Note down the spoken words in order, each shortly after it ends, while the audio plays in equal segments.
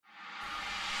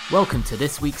Welcome to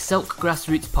this week's Selk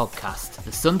Grassroots podcast,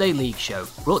 the Sunday League Show,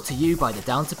 brought to you by the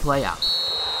Down to Play app.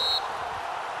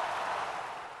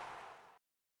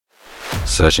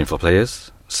 Searching for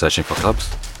players? Searching for clubs?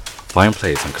 Find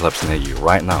players and clubs near you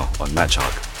right now on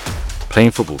MatchHawk.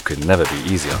 Playing football could never be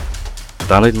easier.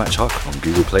 Download MatchHawk on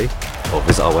Google Play or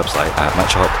visit our website at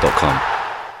matchhawk.com.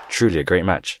 Truly a great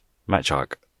match.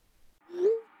 MatchHawk.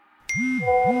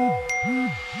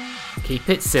 Keep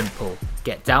it simple.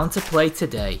 Get Down to Play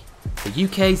today, the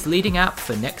UK's leading app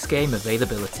for next game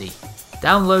availability.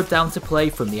 Download Down to Play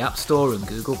from the App Store and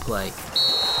Google Play.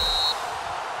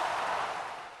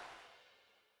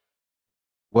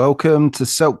 Welcome to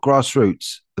Selk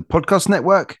Grassroots, the podcast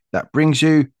network that brings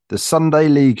you the Sunday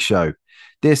League Show.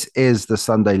 This is the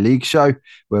Sunday League Show,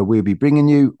 where we'll be bringing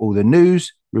you all the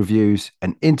news, reviews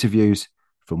and interviews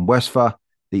from Westphal,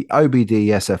 the OBD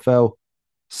SFL,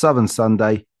 Southern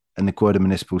Sunday and the Croydon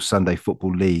Municipal Sunday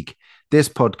Football League. This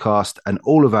podcast and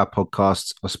all of our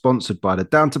podcasts are sponsored by the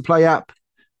Down to Play app,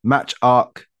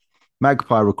 MatchHawk,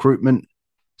 Magpie Recruitment,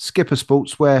 Skipper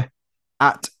Sportswear,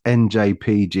 at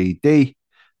NJPGD,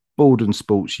 Baldon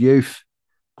Sports Youth,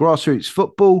 Grassroots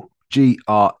Football,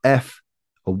 GRF,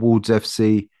 Awards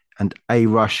FC, and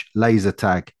A-Rush Laser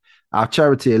Tag. Our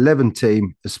Charity 11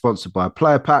 team is sponsored by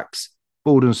Player Packs,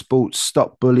 Baldon Sports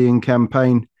Stop Bullying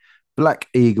Campaign, Black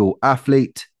Eagle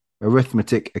Athlete,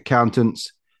 Arithmetic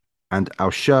Accountants, and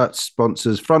our shirt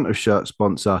sponsors, front of shirt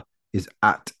sponsor is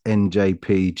at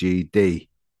NJPGD.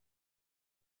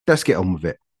 Let's get on with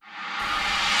it.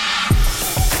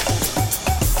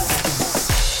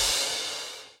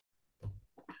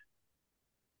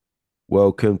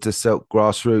 Welcome to Selk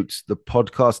Grassroots, the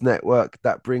podcast network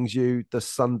that brings you the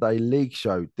Sunday League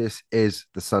Show. This is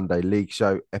the Sunday League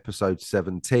Show, episode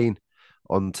 17.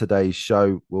 On today's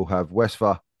show, we'll have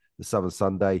Westphal, the Southern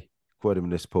Sunday, Croydon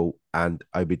Municipal, and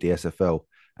OBD SFL.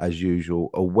 As usual,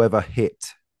 a weather-hit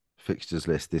fixtures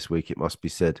list this week, it must be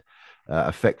said,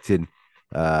 affecting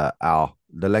the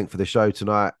length of the show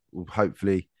tonight.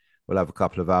 Hopefully, we'll have a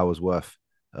couple of hours worth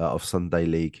of Sunday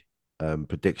League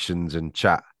predictions and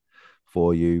chat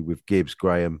for you with Gibbs,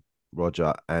 Graham,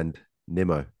 Roger, and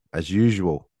Nimo. As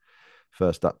usual,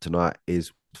 first up tonight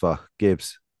is for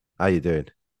Gibbs. How you doing?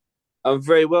 I'm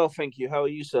very well, thank you. How are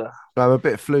you, sir? I'm a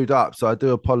bit flued up, so I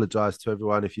do apologise to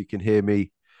everyone if you can hear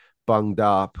me bunged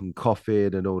up and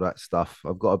coughing and all that stuff.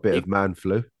 I've got a bit of man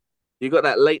flu. You got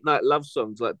that late night love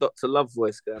songs like Dr. Love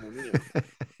voice going on, haven't you?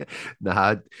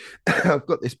 Nah, I've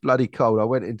got this bloody cold. I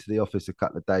went into the office a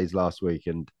couple of days last week,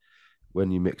 and when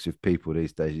you mix with people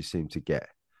these days, you seem to get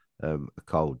a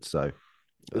cold. So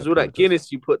it was all that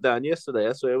Guinness you put down yesterday.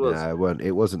 That's what it was. No, it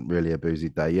wasn't really a boozy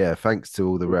day. Yeah, thanks to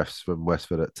all the refs from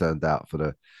Westphal that turned out for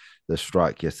the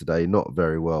strike yesterday. Not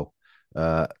very well,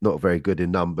 not very good in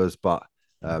numbers, but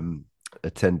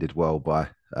attended well by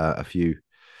a few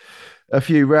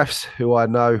refs who I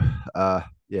know.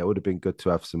 Yeah, it would have been good to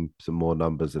have some more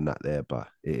numbers than that there, but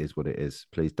it is what it is.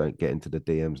 Please don't get into the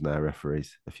DMs now,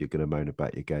 referees, if you're going to moan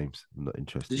about your games. I'm not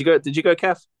interested. Did you go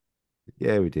CAF?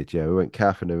 Yeah, we did. Yeah, we went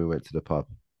CAF and then we went to the pub.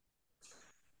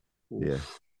 Yeah.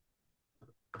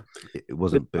 It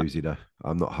wasn't boozy though.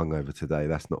 I'm not hungover today.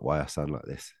 That's not why I sound like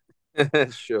this.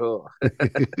 Sure.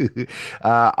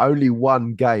 Only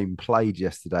one game played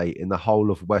yesterday in the whole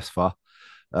of Westphal.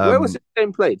 Where was it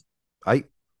game played?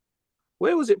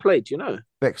 Where was it played? Do you know?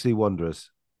 Bexley Wanderers,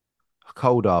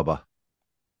 Cold Harbour.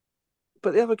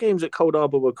 But the other games at Cold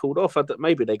Harbour were called off.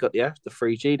 Maybe they got the after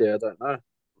 3G there. I don't know.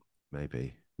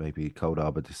 Maybe Cold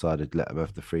Harbour decided to let them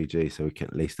have the 3G so we can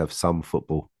at least have some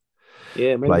football.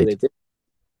 Yeah, maybe they did.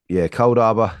 Yeah, Cold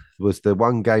Harbour was the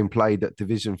one game played at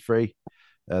Division 3,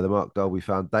 the Mark Dolby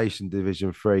Foundation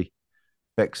Division 3.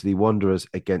 Bexley Wanderers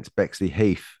against Bexley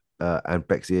Heath, and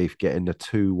Bexley Heath getting a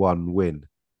 2-1 win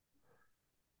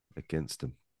against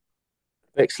them.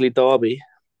 Bexley Derby.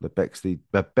 The Bexley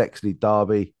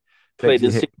Derby. Played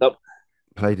in Sid Cup.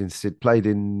 Played in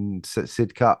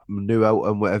Sid Cup, New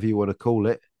Elton, whatever you want to call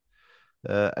it.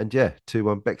 And yeah,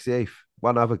 2-1 Bexley Heath.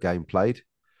 One other game played.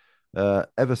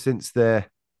 Ever since their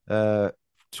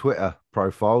Twitter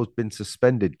profile's been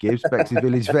suspended, Gibbs, Bexley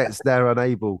Village Vets, they're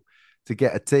unable to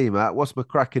get a team out. What's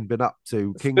McCracken been up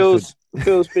to?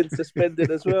 Phil's been suspended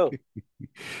as well.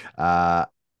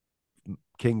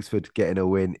 Kingsford getting a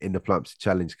win in the Plumpster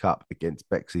Challenge Cup against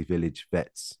Bexley Village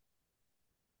Vets.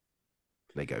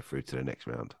 They go through to the next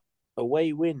round.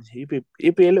 Away win. You'd be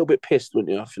a little bit pissed,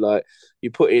 wouldn't you? I feel like you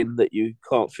put in that you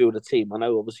can't field a team. I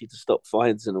know, obviously, to stop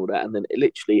fines and all that, and then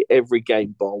literally every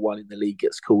game bar one in the league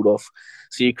gets called off.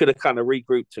 So you could have kind of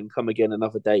regrouped and come again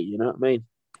another day. You know what I mean?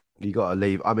 You got to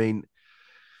leave. I mean,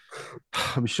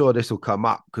 I'm sure this will come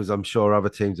up because I'm sure other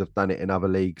teams have done it in other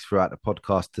leagues throughout the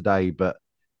podcast today. But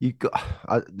you got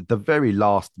the very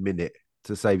last minute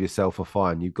to save yourself a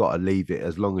fine. You've got to leave it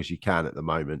as long as you can at the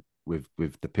moment with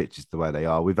the pitches the way they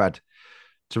are. We've had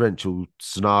torrential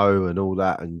snow and all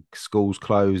that, and schools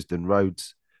closed and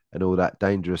roads and all that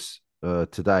dangerous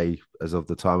today as of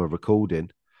the time of recording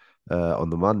on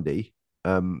the Monday.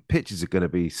 Pitches are going to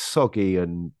be soggy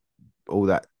and all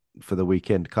that for the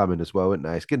weekend coming as well, isn't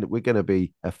they? We're going to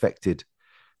be affected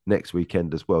next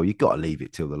weekend as well. You've got to leave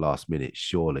it till the last minute,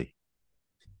 surely.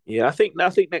 Yeah, I think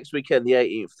next weekend, the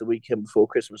 18th, the weekend before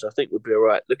Christmas, I think we'll be all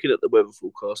right. Looking at the weather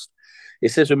forecast, it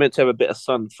says we're meant to have a bit of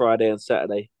sun Friday and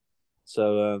Saturday.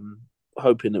 So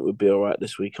hoping it would be all right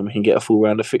this week and we can get a full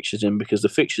round of fixtures in, because the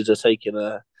fixtures are taking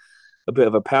a bit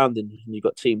of a pounding, and you've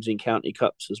got teams in county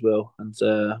cups as well, and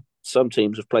some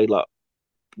teams have played like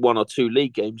one or two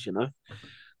league games,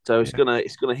 so it's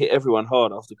gonna hit everyone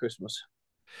hard after Christmas.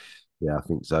 Yeah, I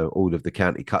think so. All of the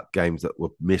county cup games that were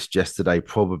missed yesterday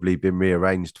probably been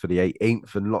rearranged for the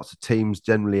 18th, and lots of teams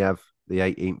generally have the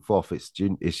 18th off.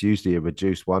 It's usually a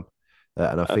reduced one,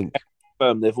 and I think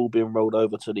They've all been rolled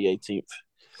over to the 18th.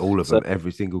 all of them,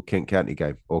 every single Kent County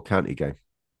game or county game.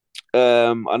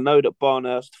 I know that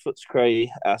Barnhurst, Footscray,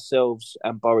 ourselves,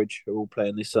 and Burridge are all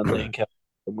playing this Sunday in County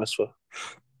from Westford.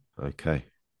 Okay,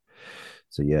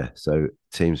 so yeah, so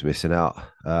teams missing out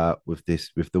with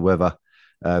the weather.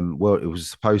 Well, it was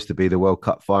supposed to be the World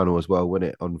Cup final as well,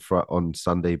 wasn't it, on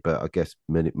Sunday? But I guess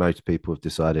most people have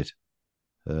decided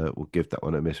we'll give that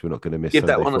one a miss. We're not going to miss Give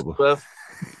Sunday that one football. a swerve.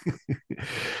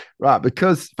 Right,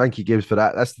 because thank you, Gibbs, for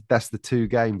that. That's the two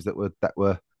games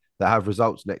that have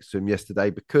results next to him yesterday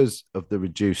because of the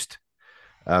reduced.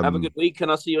 Have a good week, and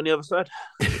I'll see you on the other side.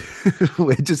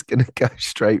 We're just going to go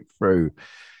straight through.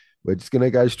 We're just going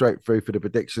to go straight through for the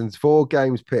predictions. 4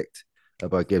 games picked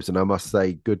by Gibbs, and I must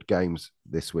say, good games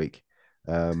this week.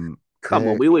 Come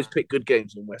on, we always pick good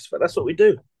games in Westford. That's what we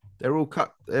do. They're all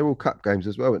cup games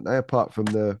as well, aren't they? Apart from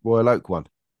the Royal Oak one.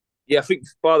 Yeah, I think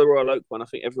by the Royal Oak one, I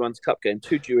think everyone's cup game.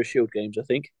 2 Dura Shield games, I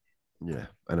think. Yeah,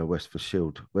 and a Westford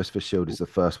Shield. Westford Shield is the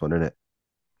first one, isn't it?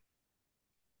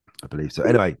 I believe so.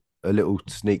 Anyway, a little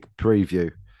sneak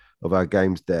preview of our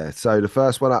games there. So the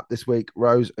first one up this week,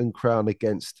 Rose and Crown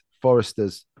against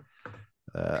Foresters,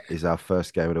 is our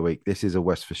first game of the week. This is a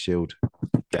Westford Shield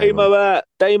game.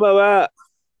 Damo out.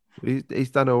 He's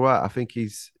done all right. I think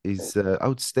he's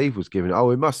Steve was giving. Oh,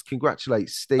 we must congratulate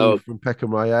Steve from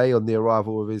Peckham Rye on the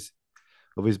arrival of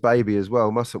his baby as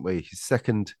well, mustn't we? His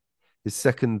second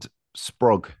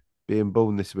sprog being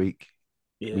born this week.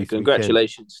 Yeah,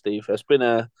 congratulations, Steve. It's been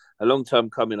a long time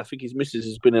coming. I think his missus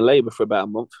has been in labour for about a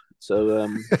month. So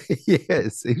yeah,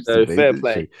 it seems so to be, fair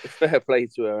play. Fair play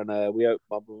to her, and we hope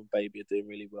mum and baby are doing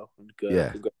really well. And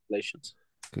congratulations.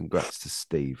 Congrats to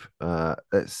Steve.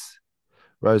 That's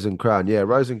Rose and Crown. Yeah,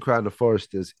 Rose and Crown of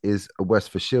Foresters is a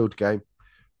Westford Shield game.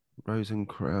 Rose and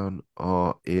Crown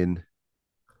are in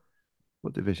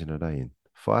what division are they in?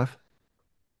 5?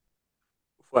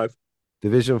 5.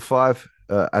 Division 5,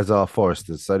 as are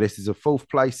Foresters. So this is a 4th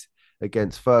place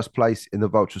against 1st place in the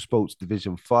Vulture Sports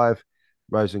Division 5.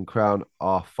 Rose and Crown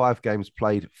are 5 games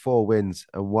played, 4 wins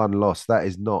and 1 loss. That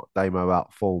is not Damo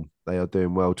out form. They are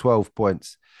doing well. 12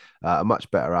 points, a much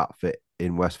better outfit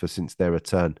in Westford since their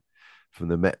return from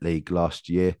the Met League last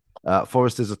year.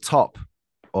 Foresters are top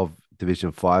of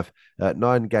Division 5.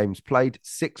 9 games played,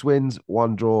 6 wins,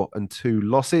 1 draw and 2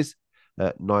 losses.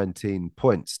 19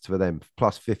 points for them,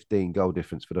 plus 15 goal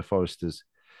difference for the Foresters.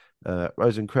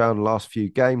 Rose and Crown last few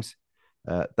games,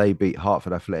 they beat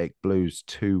Hertford Athletic Blues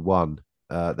 2-1.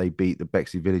 They beat the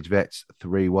Bexley Village Vets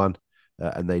 3-1,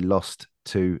 and they lost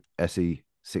to SE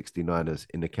 69ers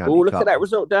in the County Cup. Look at that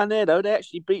result down there, though. They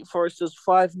actually beat Foresters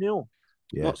 5-0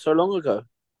 not so long ago.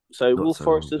 So will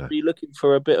Foresters be looking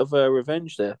for a bit of a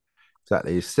revenge there?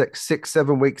 Exactly.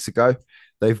 7 weeks ago,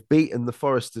 they've beaten the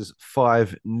Foresters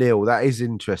 5-0. That is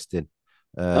interesting.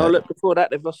 Look, before that,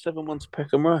 they've lost 7-1 to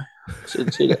Peckham Rye.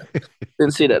 Didn't see that.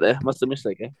 Didn't see that there. Must have missed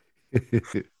that game.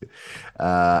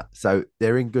 So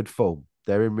they're in good form.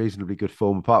 They're in reasonably good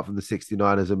form, apart from the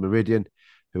 69ers and Meridian,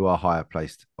 who are higher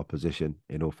placed opposition,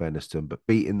 in all fairness to them. But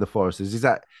beating the Foresters,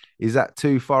 is that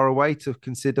too far away to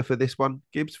consider for this one,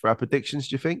 Gibbs, for our predictions,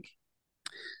 do you think?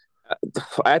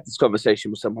 I had this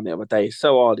conversation with someone the other day. It's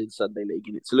so hard in Sunday League,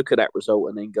 and to look at that result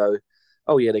and then go,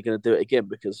 oh yeah, they're going to do it again,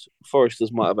 because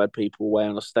Foresters might have had people away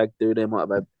on a stag do. They might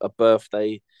have had a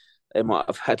birthday. They might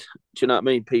have had, do you know what I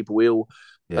mean? People ill.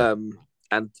 Yeah.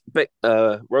 And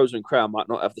Rose and Crown might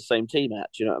not have the same team out.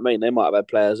 Do you know what I mean? They might have had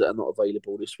players that are not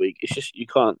available this week. It's just you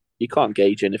can't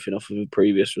gauge anything off of a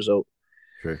previous result.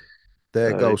 True.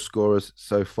 Their goal scorers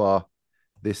so far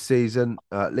this season.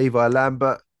 Levi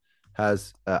Lambert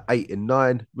has 8 and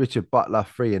 9. Richard Butler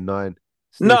 3 and 9.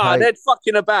 Steve Nah, Hay- they're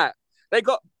fucking about. They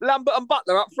got Lambert and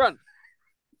Butler up front.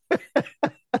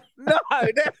 No,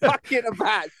 they're fucking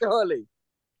about, surely.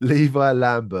 Levi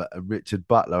Lambert and Richard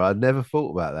Butler. I never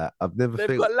thought about that. I've never They've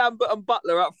think. got Lambert and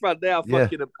Butler up front. They are Yeah.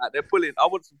 fucking about. They're pulling. I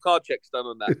want some card checks done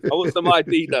on that. I want some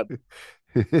ID done.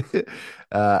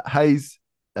 Hayes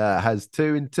has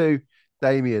 2 and 2.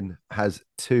 Damien has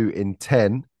 2 in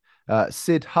 10.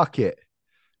 Sid Huckett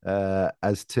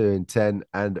has 2 in 10,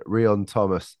 and Rion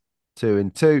Thomas 2 in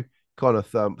 2. Connor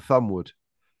Thumwood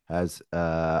has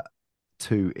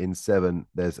 2 in 7.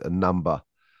 There's a number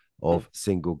of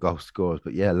single goal scorers,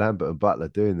 but yeah, Lambert and Butler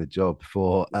doing the job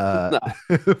for for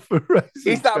Racing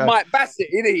He's that Crown. Mike Bassett,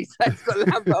 isn't he? He's got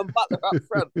Lambert and Butler up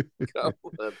front. Come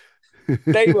on.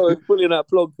 Damo is pulling that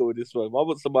plonker with this one. I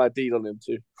want some ID on him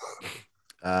too.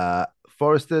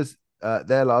 Foresters,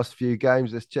 their last few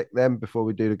games, let's check them before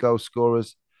we do the goal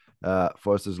scorers.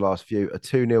 Foresters' last few, a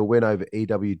 2-0 win over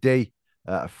EWD,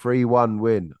 a 3-1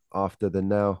 win after the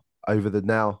now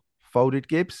folded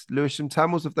Gibbs. Lewisham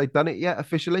Tamils, have they done it yet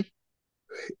officially?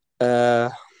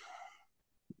 Yeah,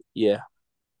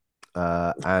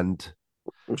 And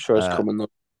I'm sure it's common though.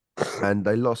 and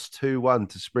they lost 2-1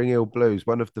 to Spring Hill Blues.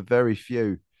 One of the very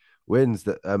few wins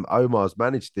that Omar's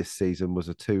managed this season was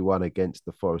a 2-1 against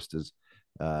the Foresters.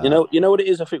 You know what it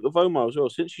is. I think with Omar as well.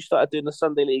 Since you started doing the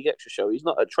Sunday League Extra show, he's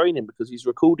not at training because he's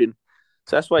recording.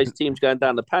 So that's why his team's going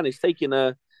down the pan. He's taking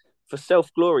for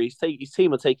self glory. His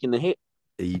team are taking the hit.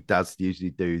 He does usually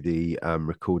do the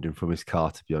recording from his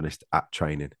car, to be honest, at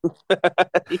training.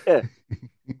 Yeah,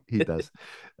 He does.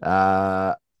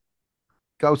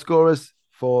 Goal scorers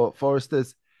for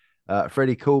Foresters.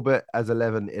 Freddie Corbett has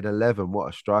 11 in 11.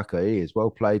 What a striker he is.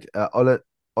 Well played.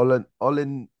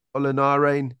 Olenarane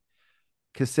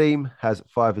Kasim has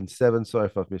 5 and 7. Sorry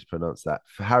if I've mispronounced that.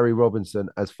 For Harry Robinson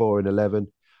has 4 in 11.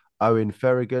 Owen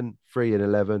Ferrigan, 3 in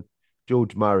 11.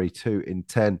 George Murray, 2 in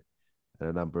 10. And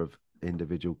a number of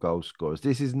individual goal scorers.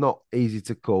 This is not easy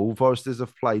to call. Foresters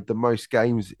have played the most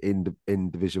games in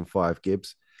Division 5,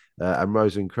 Gibbs. And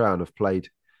Rose and Crown have played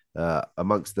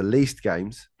amongst the least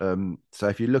games. So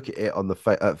if you look at it on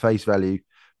the face value,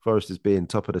 Foresters being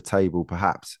top of the table,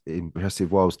 perhaps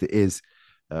impressive whilst it is,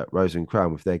 Rose and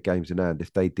Crown with their games in hand,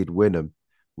 if they did win them,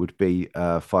 would be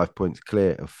 5 points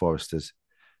clear of Foresters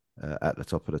at the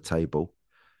top of the table.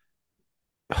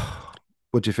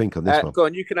 What do you think on this one? Go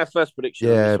on, you can have first prediction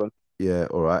on this one. Yeah,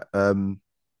 all right. I'm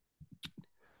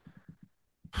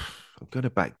going to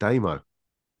back Damo.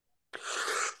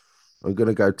 I'm going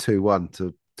to go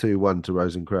 2-1 to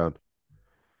Rose and Crown. Do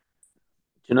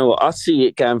you know what? I see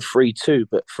it going 3-2,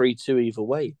 but 3-2 either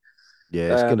way.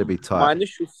 Yeah, it's going to be tight. My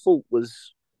initial thought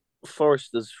was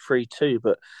Foresters 3-2,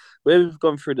 but we've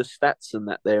gone through the stats and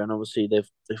that there, and obviously they've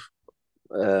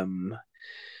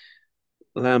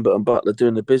Lambert and Butler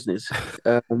doing the business.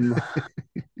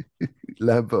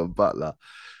 Lambert and Butler,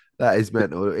 that is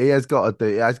mental. He has got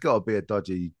to be a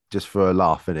dodgy just for a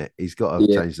laugh, innit? He's got to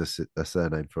change the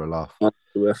surname for a laugh.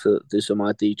 We have to do some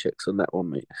ID checks on that one,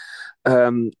 mate.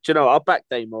 Do you know? I'll back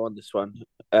Damo on this one.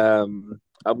 I'm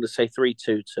going to say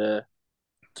 3-2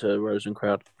 to Rose and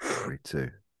Crown.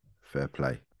 3-2, fair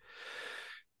play.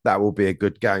 That will be a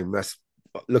good game. That's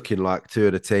looking like two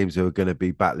of the teams who are going to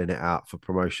be battling it out for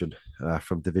promotion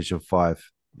from Division 5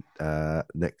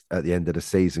 next at the end of the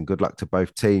season. Good luck to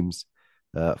both teams.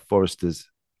 Foresters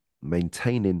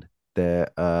maintaining their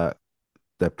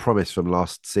promise from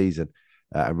last season,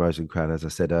 and Rose and Crown, as I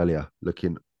said earlier,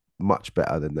 looking much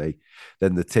better than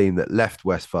the team that left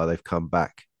Westphal. They've come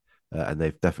back and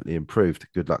they've definitely improved.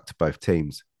 Good luck to both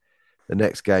teams. The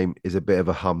next game is a bit of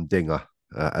a humdinger,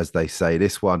 as they say.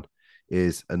 This one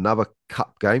is another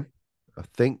cup game, I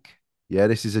think. Yeah,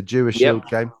 this is a Jewish Shield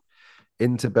game.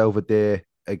 Inter Belvedere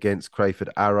against Crayford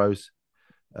Arrows.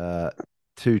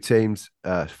 Two teams,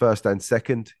 first and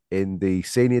second in the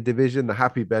senior division. The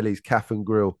Happy Bellies Calf and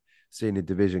Grill senior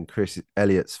division. Chris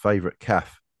Elliott's favourite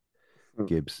calf,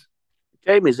 Gibbs.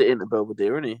 Jamie's at Inter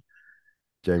Belvedere, isn't he?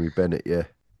 Jamie Bennett, yeah.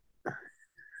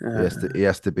 He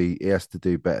has to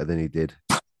do better than he did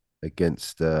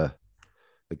against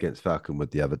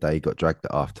Falconwood the other day. He got dragged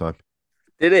at half time.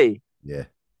 Did he? Yeah.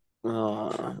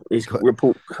 His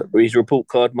report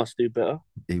card must do better.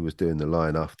 He was doing the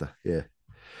line after, yeah.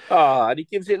 And he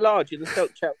gives it large in the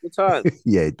Stoke chat all the time.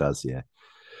 Yeah, he does, yeah.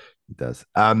 He does.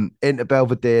 Inter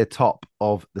Belvedere, top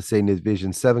of the senior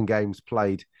division, 7 games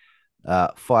played,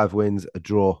 5 wins, a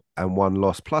draw, and 1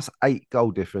 loss, plus 8 goal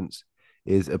difference.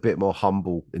 Is a bit more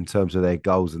humble in terms of their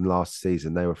goals than last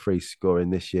season. They were free scoring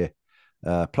this year.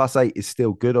 Plus 8 is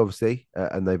still good, obviously,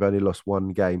 and they've only lost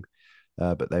 1 game.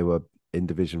 but they were in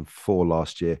Division 4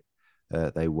 last year.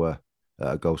 They were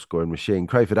a goal scoring machine.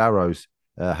 Crayford Arrows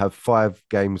have 5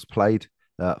 games played,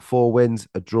 4 wins,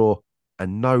 a draw,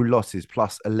 and no losses,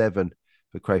 plus 11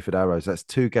 for Crayford Arrows. That's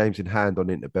 2 games in hand on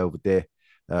Inter Belvedere.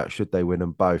 Should they win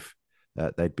them both,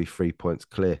 they'd be 3 points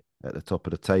clear at the top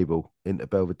of the table. Inter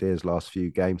Belvedere's last few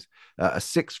games, a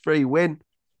 6-3 win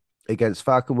against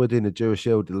Falconwood in the Jewish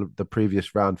Shield, the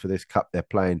previous round for this cup they're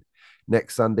playing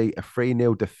next Sunday. A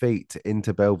 3-0 defeat to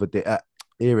Inter Belvedere,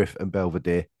 Erith and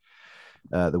Belvedere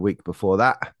the week before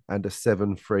that, and a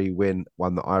 7-3 win,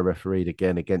 one that I refereed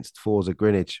again, against Forza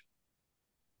Greenwich.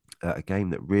 A game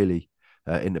that really,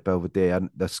 Inter Belvedere, and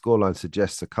the scoreline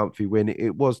suggests a comfy win.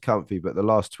 It was comfy, but the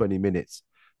last 20 minutes,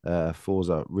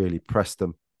 Forza really pressed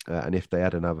them. And if they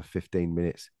had another 15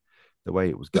 minutes, the way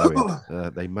it was going,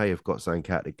 they may have got something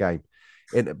out of the game.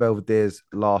 Inter Belvedere's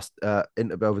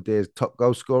top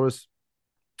goal scorers,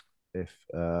 if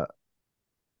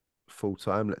full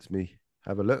time, let's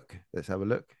have a look. Let's have a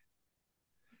look.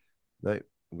 No,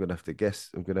 I'm gonna have to guess.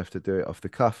 I'm gonna have to do it off the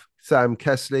cuff. Sam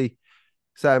Kessel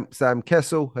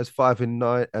has 5 in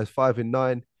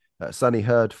 9. Sonny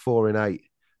Hurd 4 in 8.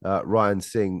 Ryan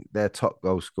Singh, their top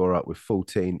goal scorer, with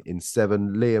 14 in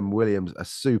 7. Liam Williams, a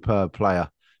superb player.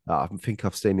 I think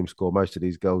I've seen him score most of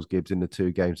these goals, Gibbs, in the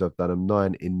 2 games I've done them,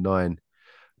 9 in 9.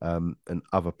 And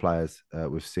other players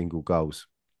with single goals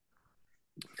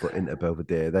for Inter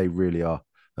Belvedere. They really are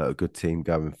a good team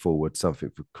going forward.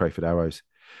 Something for Crayford Arrows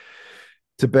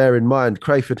to bear in mind.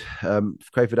 Crayford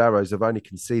Arrows have only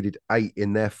conceded 8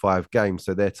 in their 5 games,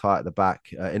 so they're tight at the back.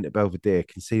 Inter Belvedere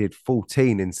conceded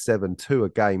 14 in 7, 2 a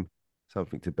game.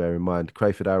 Something to bear in mind.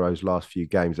 Crayford Arrows' last few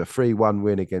games: a 3-1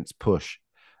 win against Push,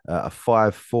 a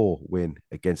 5-4 win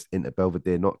against Inter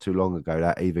Belvedere not too long ago,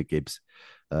 that either, Gibbs.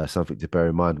 Something to bear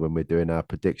in mind when we're doing our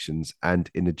predictions. And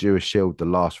in the Jewish Shield, the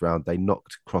last round, they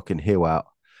knocked Crockin Hill out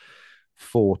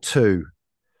 4-2.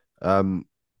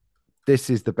 This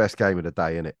is the best game of the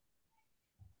day, isn't it?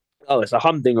 Oh, it's a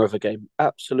humdinger of a game.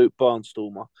 Absolute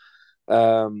barnstormer.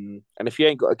 And if you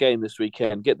ain't got a game this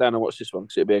weekend, get down and watch this one,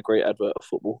 because it'll be a great advert of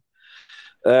football.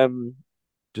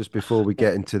 Just before we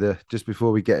get into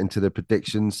the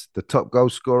predictions, the top goal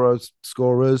scorers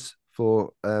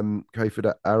for Crayford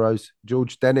Arrows: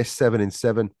 George Dennis 7 in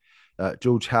 7.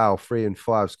 George Howe 3 in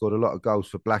 5. Scored a lot of goals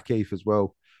for Blackheath as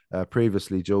well.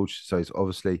 Previously, George, so he's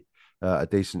obviously a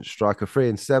decent striker. 3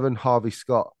 in 7. Harvey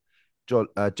Scott,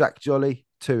 Jack Jolly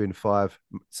 2 in 5.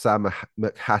 Sam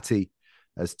McHattie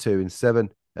has 2 in 7,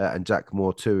 and Jack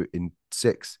Moore 2 in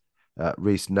 6.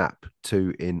 Reese Knapp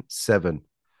 2 in 7.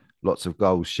 Lots of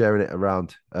goals, sharing it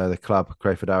around the club.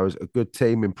 Crayford Arrows, a good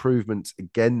team. Improvements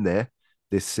again there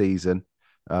this season.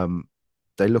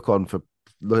 They look on for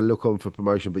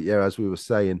promotion, but yeah, as we were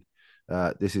saying,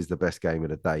 this is the best game of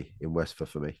the day in Westford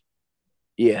for me.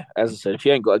 Yeah, as I said, if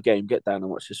you ain't got a game, get down and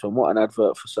watch this one. What an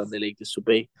advert for Sunday League this will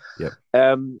be. Yep.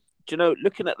 Do you know,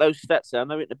 looking at those stats, I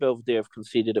know Inter Belvedere have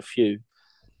conceded a few,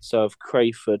 so have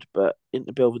Crayford, but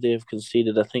Inter Belvedere have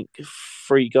conceded, I think,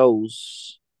 3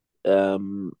 goals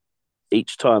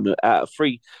each time out of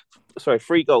 3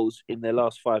 goals in their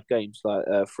last 5 games.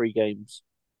 3 games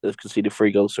they've conceded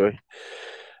 3 goals.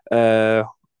 Yeah.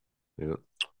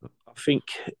 I think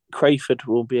Crayford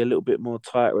will be a little bit more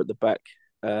tighter at the back.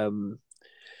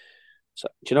 So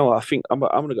do you know what? I think I'm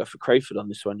going to go for Crayford on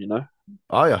this one. You know.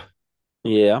 Oh yeah.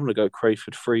 Yeah, I'm going to go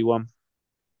Crayford 3-1.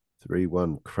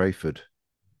 3-1 Crayford.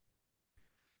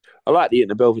 I like the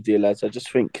Inter Belvedere lads. I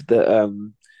just think that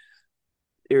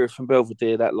Erith and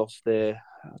Belvedere, that loss there,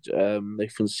 they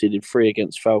conceded 3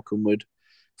 against Falconwood,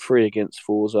 3 against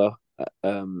Forza.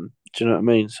 Do you know what I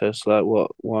mean? So it's like, what,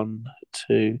 1,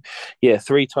 2,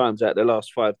 3 times out of their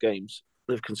last 5 games,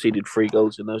 they've conceded 3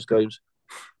 goals in those games.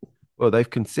 Well, they've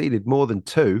conceded more than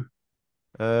 2.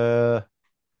 1,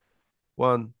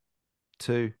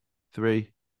 2,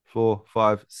 3, 4,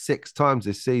 5, 6 times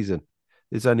this season.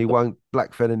 There's only one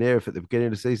Blackfen and Erith at the beginning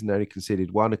of the season. They only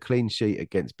conceded 1, a clean sheet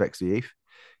against Bexley Heath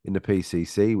in the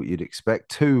PCC, what you'd expect.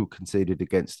 2 conceded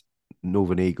against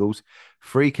Northern Eagles,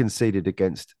 3 conceded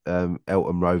against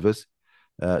Eltham Rovers,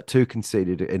 2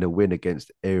 conceded in a win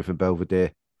against Erith and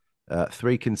Belvedere,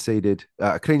 3 conceded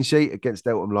a clean sheet against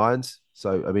Eltham Lions.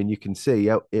 So, I mean, you can see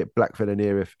Blackfen and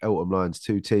Erith, Eltham Lions,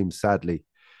 2 teams, sadly,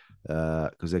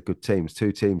 because they're good teams,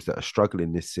 2 teams that are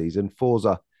struggling this season.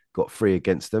 Forza got 3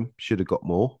 against them, should have got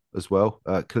more as well.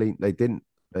 They didn't.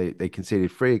 They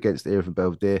conceded 3 against Erith and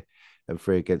Belvedere and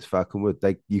 3 against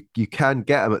Falconwood. You can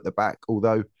get them at the back,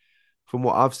 although from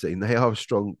what I've seen, they are a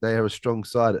strong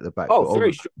side at the back. Oh,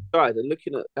 very strong side. And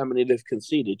looking at how many they've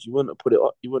conceded, you wouldn't have put it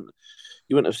up. You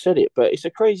wouldn't have said it. But it's a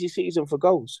crazy season for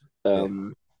goals.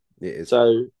 It is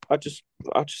So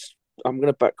I'm going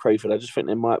to back Crayford. I just think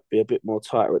they might be a bit more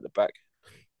tighter at the back.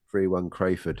 3-1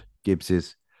 Crayford.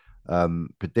 Gibbs's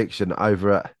prediction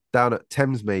over down at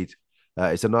Thamesmead.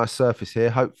 It's a nice surface here.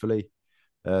 Hopefully,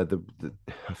 I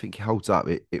think it holds up.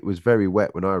 It was very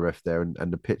wet when I ref there,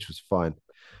 and the pitch was fine.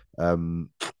 What am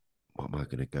I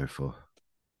going to go for?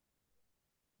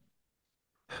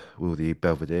 Will the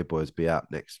Belvedere boys be out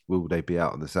next? Will they be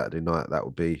out on the Saturday night? That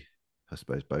will be, I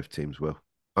suppose, both teams will.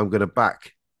 I'm going to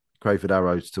back Crayford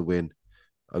Arrows to win.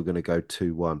 I'm going to go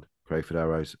 2-1 Crayford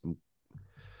Arrows.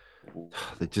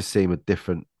 They just seem a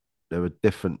different. They're a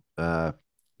different.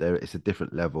 It's a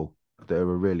different level. They're a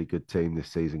really good team this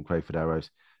season, Crayford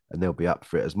Arrows, and they'll be up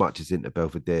for it as much as Inter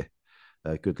Belvedere.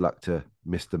 Good luck to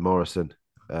Mr. Morrison,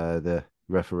 the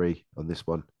referee on this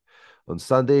one. On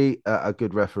Sunday, a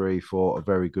good referee for a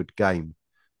very good game.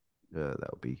 That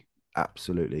would be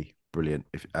absolutely brilliant.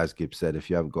 If, as Gibbs said, if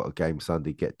you haven't got a game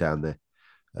Sunday, get down there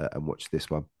and watch this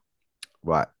one.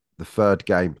 Right, the third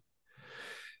game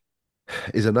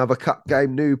is another cup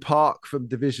game. New Park from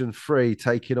Division 3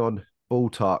 taking on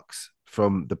Baltarks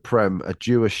from the Prem, a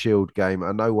Jewish Shield game.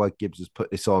 I know why Gibbs has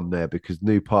put this on there because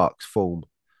New Park's form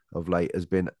of late has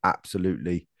been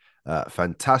absolutely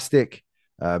fantastic.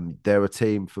 They're a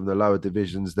team from the lower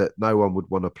divisions that no one would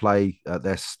want to play.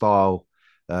 Their style,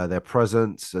 their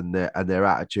presence, and their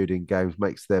attitude in games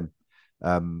makes them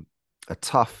a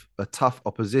tough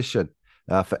opposition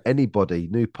for anybody.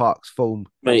 New Park's form,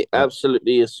 Mate,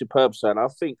 absolutely a superb sign. I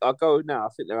think I'll go now. I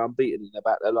think they're unbeaten in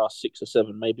about their last 6 or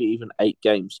 7, maybe even 8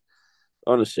 games.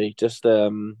 Honestly, just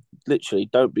literally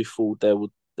don't be fooled. They're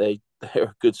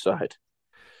a good side.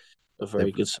 A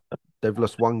very good side. They've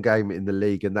lost one game in the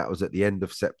league, and that was at the end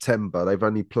of September. They've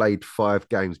only played 5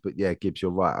 games, but yeah, Gibbs, you're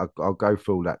right. I'll go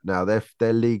through all that now.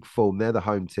 Their league form, they're the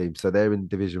home team, so they're in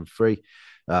Division 3,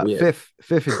 fifth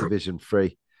in Division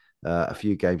 3. A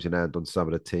few games in hand on some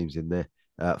of the teams in there.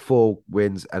 4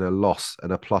 wins and a loss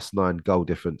and a +9 goal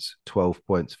difference, 12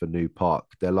 points for New Park.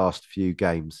 Their last few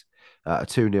games, a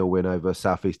 2-0 win over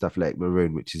South East Athletic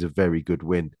Maroon, which is a very good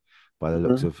win by the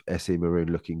looks of SE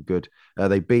Maroon, looking good.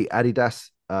 They beat Adidas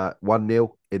 1-0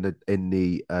 in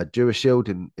the Jewish Shield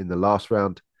in the last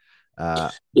round.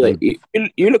 You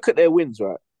look at their wins,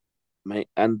 right, mate,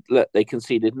 and look, they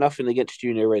conceded nothing against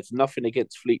Junior Reds, nothing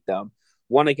against Fleetdown,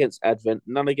 1 against Advent,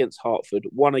 none against Hartford,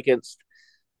 1 against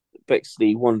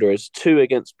Bexley Wanderers, 2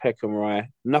 against Peckham Rye,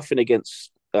 nothing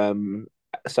against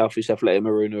South East Athletic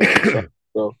Maroon.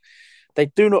 Well, they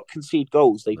do not concede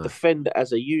goals. They defend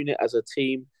as a unit, as a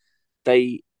team.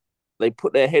 They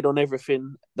put their head on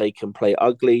everything. They can play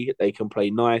ugly. They can play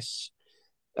nice.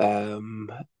 They're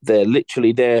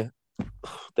literally there.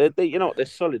 They're you know what, they're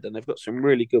solid, and they've got some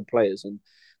really good players. And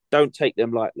don't take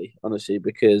them lightly, honestly,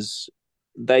 because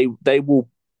they will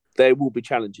be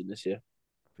challenging this year.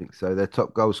 I think so. Their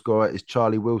top goal scorer is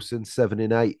Charlie Wilson, 7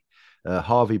 in 8.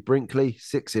 Harvey Brinkley,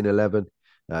 6 in 11.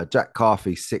 Jack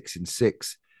Carthy, 6 in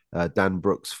 6. Dan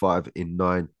Brooks, 5 in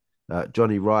 9.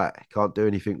 Johnny Wright can't do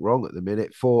anything wrong at the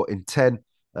minute, 4 in 10.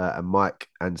 And Mike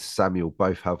and Samuel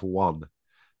both have 1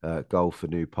 goal for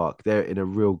New Park. They're in a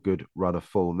real good run of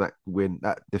form.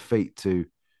 That defeat to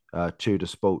Tudor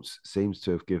Sports seems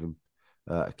to have given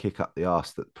a kick up the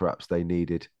arse that perhaps they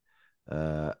needed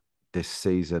this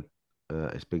season.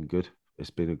 It's been good. It's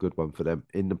been a good one for them.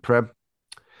 In the Prem,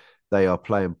 they are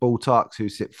playing Baltarks, who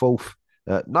sit 4th.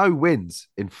 No wins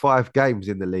in 5 games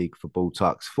in the league for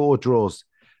Baltarks. 4 draws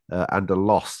and a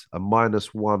loss. A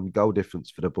 -1 goal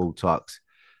difference for the Baltarks.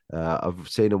 I've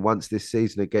seen them once this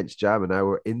season against Jam, and they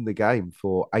were in the game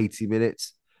for 80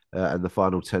 minutes, and the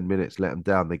final 10 minutes let them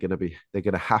down. They're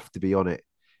going to have to be on it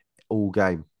all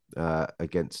game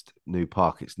against New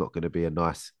Park. It's not going to be a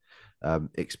nice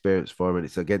experience for them, and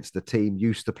it's against the team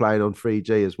used to playing on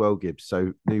 3G as well, Gibbs.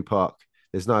 So New Park,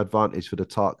 there's no advantage for the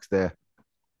Tarks there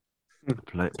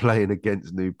playing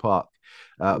against New Park.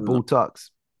 Baltarks,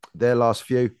 their last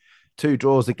few, 2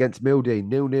 draws against Mildeen,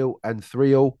 0-0 and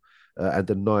 3-0, and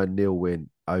a 9-0 win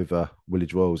over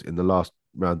Woolwich Royals in the last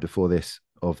round before this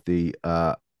of the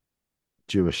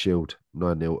Jewish Shield,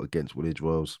 9-0 against Woolwich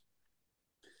Royals.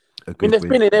 They've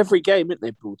been in every game, haven't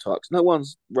they, Baltarks? No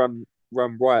one's run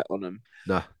right on them.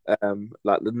 No.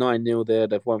 Like the 9-0 there,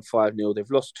 they've won 5-0.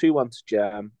 They've lost 2-1 to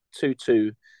Jam,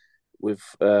 2-2 with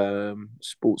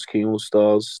Sports King All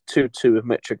Stars, 2-2 with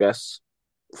Metrogas,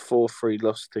 4-3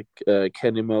 lost to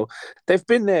Kennymill. They've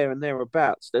been there and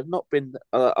thereabouts. They've not been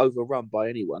overrun by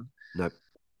anyone. No.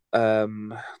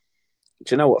 Do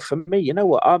you know what? For me, you know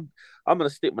what? I'm going to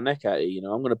stick my neck out here. You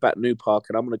know, I'm going to back New Park,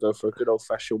 and I'm going to go for a good old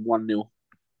fashioned 1-0.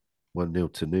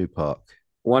 1-0 to New Park.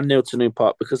 1-0 to New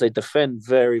Park because they defend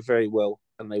very, very well.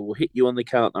 and they will hit you on the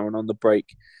counter and on the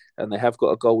break, and they have got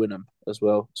a goal in them as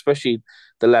well. Especially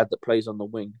the lad that plays on the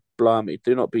wing. Blimey,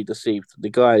 do not be deceived. The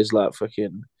guy is like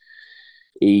fucking.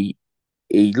 He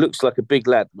he looks like a big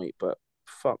lad, mate, but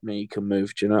fuck me, he can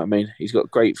move. Do you know what I mean? He's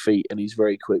got great feet and he's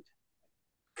very quick.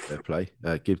 Fair play.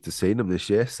 Gibbs has seen them this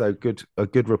year, so a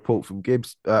good report from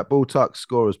Gibbs. Ball tuck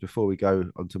scorers before we go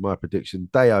on to my prediction.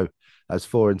 Deo has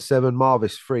 4 and 7,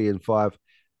 Marvis 3 and 5,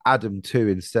 Adam 2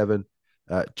 and 7,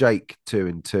 Jake 2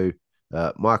 and 2,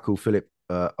 Michael Philip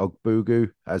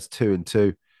Ogbugu has 2 and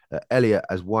 2, Elliot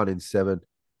has 1 and 7,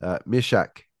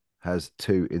 Mishak has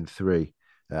 2 and 3,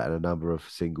 and a number of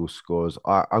single scores.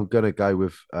 I'm going to go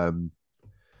with.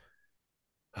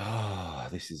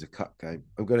 This is a cut game.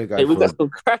 I'm going to go. Hey, we've got some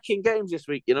cracking games this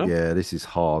week, you know. Yeah, this is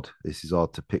hard. This is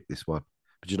hard to pick this one.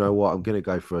 But you know what? I'm going to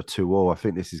go for a 2-2. I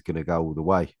think this is going to go all the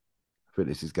way. I think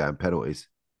this is going penalties.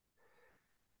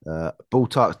 Ball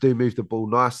types do move the ball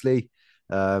nicely.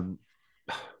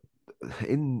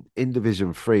 In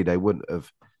Division 3, they won't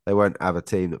have a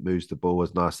team that moves the ball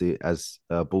as nicely as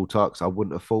Ball Tucks. I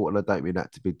wouldn't have thought, and I don't mean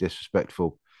that to be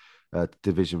disrespectful.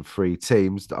 Division 3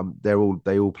 teams, they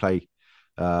all play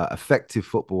effective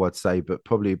football, I'd say, but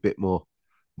probably a bit more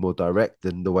direct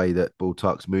than the way that Ball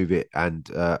Tucks move it, and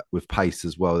with pace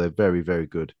as well. They're very, very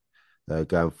good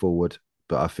going forward.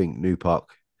 But I think New Park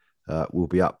will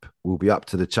be up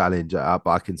to the challenge. But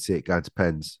I can see it going to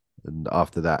pens, and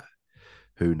after that,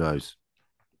 who knows?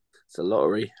 It's a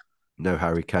lottery. No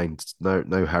Harry Kane.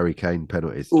 No Harry Kane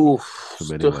penalties. Oof,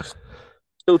 from anyone.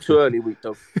 Still too early, week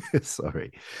dog.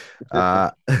 Sorry.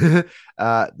 The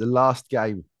last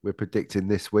game we're predicting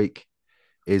this week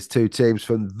is two teams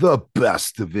from the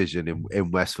best division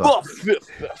in Westford.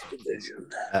 Best division.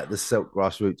 The Silk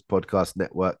Grassroots Podcast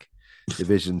Network,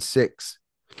 Division 6.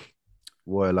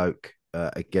 Royal Oak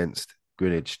against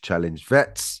Greenwich Challenge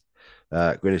Vets.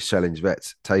 Greenwich Challenge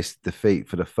Vets tasted defeat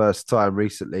for the first time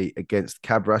recently against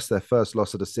Cabras, their first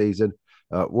loss of the season.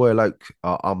 Royal Oak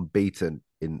are unbeaten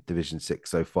in Division 6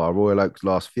 so far. Royal Oak's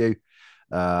last few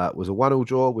was a 1-1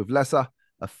 draw with Lesser,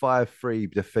 a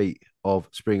 5-3 defeat of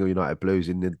Springhill United Blues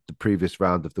in the previous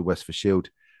round of the Westford Shield,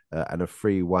 and a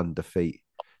 3-1 defeat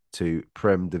to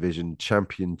Prem Division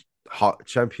champion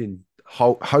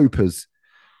Hopers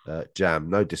Jam.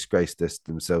 No disgrace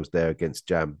themselves there against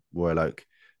Jam Royal Oak,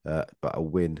 but a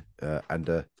win and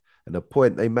a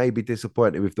point. They may be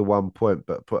disappointed with the 1 point,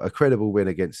 but a credible win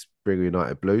against Springhill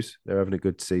United Blues. They're having a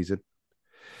good season.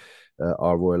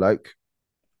 Our Royal Oak,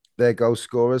 their goal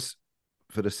scorers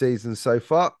for the season so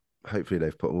far, hopefully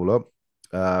they've put them all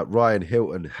on. Ryan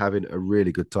Hilton having a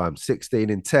really good time, 16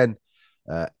 in 10.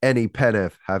 Eni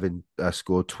Penev having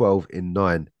scored 12 in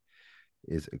 9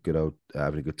 is a good old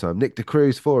having a good time. Nick De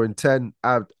Cruz 4 in 10.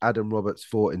 Adam Roberts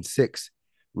 4 in 6.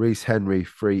 Reese Henry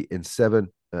 3 in 7.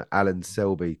 Alan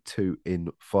Selby 2 in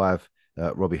 5.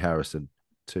 Robbie Harrison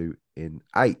 2 in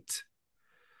 8.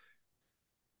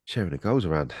 Sharing the goals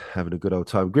around, having a good old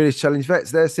time. Greenwich Challenge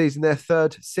Vets, their season, their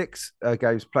third, 6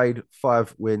 games played,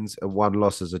 5 wins and 1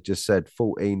 loss, as I just said.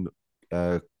 14,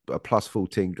 a plus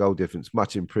 14 goal difference,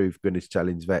 much improved Greenwich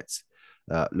Challenge Vets,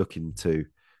 looking to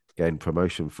gain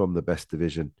promotion from the best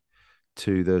division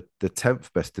to the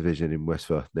 10th best division in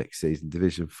Westford next season,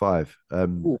 Division 5.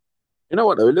 You know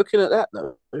what, though? Looking at that,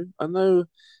 though, I know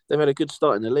they've had a good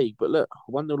start in the league, but look,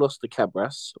 1-0 lost to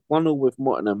Cabras, 1-0 with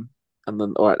Mottingham, and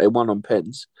then, all right, they won on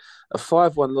pens. A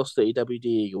 5-1 loss to EWD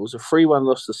Eagles, a 3-1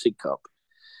 loss to Sig Cup.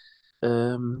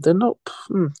 They're not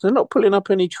pulling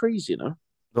up any trees, you know.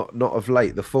 Not of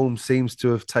late. The form seems to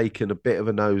have taken a bit of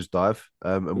a nosedive,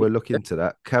 and we're looking to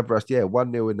that. Cabras,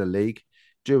 1-0 in the league.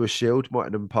 Dewar Shield,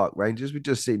 Mottingham Park Rangers. We've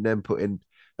just seen them put in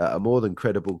a more than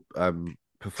credible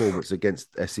performance against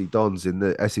SE Dons in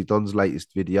the SE Dons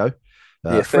latest video.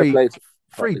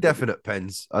 Three definite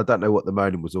pens. I don't know what the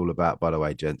moaning was all about, by the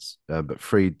way, gents. But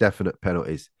 3 definite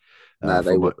penalties. No,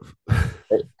 they were.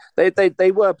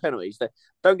 They were penalties.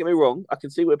 Don't get me wrong. I can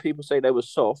see where people say they were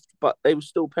soft, but they were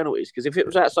still penalties. Because if it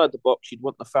was outside the box, you'd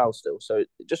want the foul still. So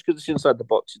just because it's inside the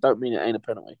box, it don't mean it ain't a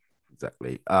penalty.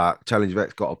 Exactly. Challenge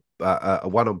Vets got a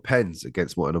 1 on pens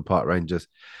against Mottingham Park Rangers.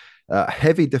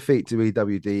 Heavy defeat to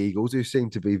EWD Eagles, who seem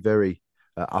to be very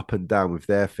up and down with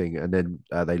their thing, and then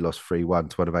they lost 3-1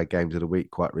 to one of our games of the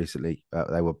week quite recently.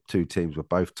 Two teams were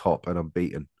both top and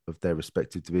unbeaten of their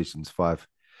respective divisions, 5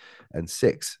 and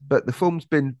 6. But the form's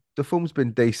been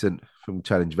decent from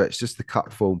Challenge Vets. Just the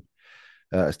cut form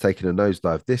has taken a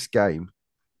nosedive. This game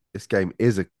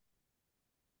is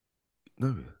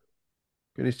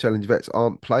Greenwich Challenge Vets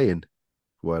aren't playing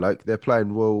Royal Oak. They're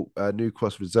playing Royal New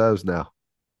Cross Reserves now.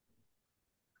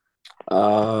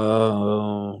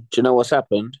 Do you know what's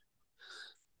happened?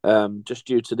 just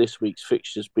due to this week's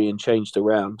fixtures being changed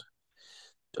around.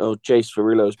 Oh, Jace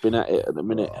Farillo's been at it at the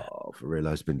minute. Oh,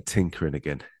 Farillo's been tinkering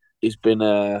again.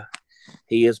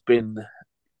 He has been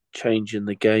changing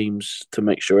the games to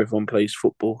make sure everyone plays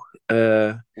football.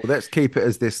 Well, let's keep it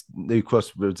as this New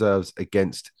Cross reserves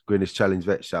against Greenwich Challenge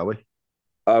Vets, shall we?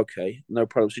 Okay, no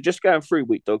problem. So just going through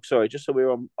week, dog. Sorry, just so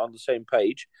we're on the same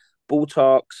page. Bull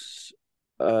Tarks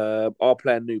are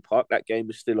playing New Park. That game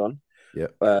is still on.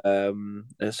 Yep.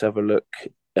 Let's have a look.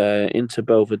 Into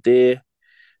Belvedere,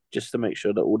 just to make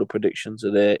sure that all the predictions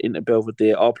are there. Into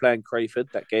Belvedere are playing Crayford.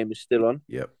 That game is still on.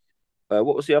 Yep.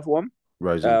 What was the other one?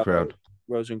 Rose and Crown.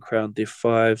 Rose and Crown Div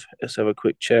 5. Let's have a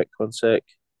quick check. 1 sec.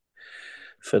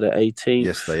 For the 18th.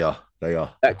 Yes, they are. They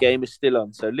are. That game is still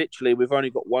on. So literally, we've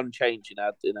only got one change in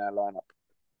our lineup.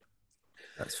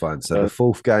 That's fine. So the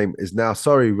fourth game is now.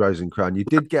 Sorry, Rose and Crown. You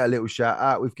did get a little shout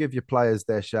out. We've given your players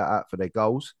their shout out for their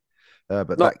goals.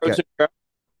 But not Rose and Crown.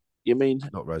 You mean?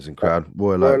 Not Rose and Crown.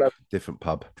 Royal Oak, different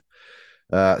pub.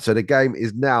 So the game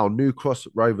is now New Cross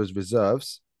Rovers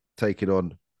Reserves taking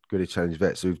on Greenwich Challenge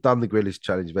Vets. So we've done the Greenwich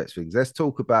Challenge Vets things. Let's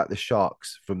talk about the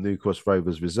Sharks from New Cross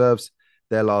Rovers Reserves.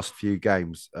 Their last few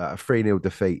games, a 3-0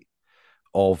 defeat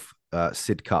of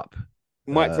Sid Cup.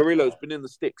 Mike Farillo's been in the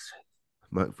sticks.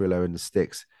 Mike Farillo in the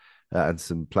sticks. And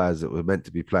some players that were meant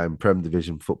to be playing Prem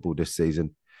Division football this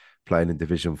season, playing in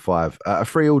Division 5. A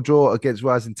 3-3 draw against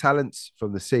Rising Talents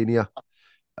from the senior.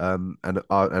 And a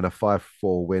 5-4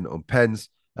 win on Pens.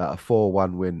 A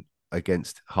 4-1 win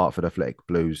against Hertford Athletic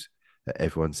Blues.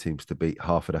 Everyone seems to beat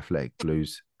Hertford Athletic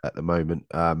Blues at the moment.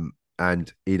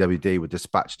 And EWD were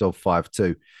dispatched of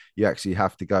 5-2. You actually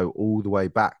have to go all the way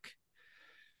back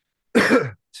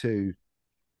to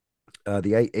the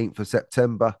 18th of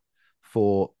September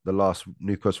for the last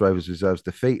New Cross Rovers Reserves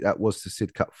defeat. That was the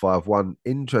Sid Cup 5-1.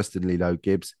 Interestingly, though,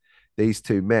 Gibbs, these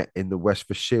two met in the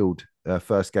Westford Shield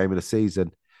first game of the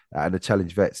season, and the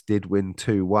Challenge Vets did win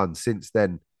 2-1. Since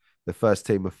then, the first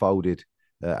team have folded,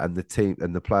 and the team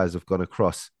and the players have gone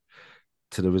across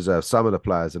to the reserves. Some of the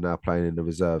players are now playing in the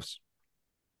reserves.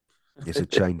 It's a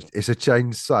change. It's a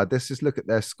changed side. Let's just look at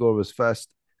their scorers first.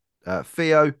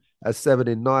 Theo has 7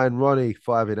 in 9. Ronnie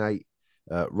 5 in 8.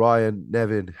 Ryan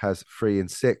Nevin has 3 in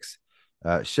 6.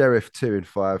 Sheriff 2 in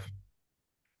 5.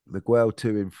 Miguel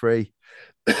 2 in 3.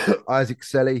 Isaac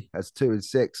Selly has 2 in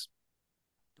 6.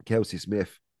 Kelsey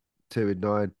Smith 2 in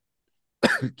 9.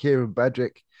 Kieran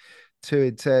Badrick 2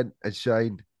 in 10. And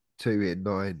Shane 2 in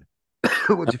 9.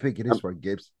 What do you think of this one,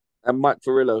 Gibbs? And Mike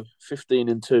Farillo 15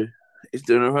 in 2. He's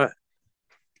doing all right.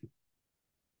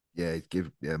 Yeah,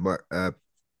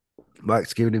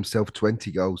 Mike's giving himself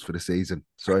 20 goals for the season.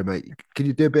 Sorry, mate. Can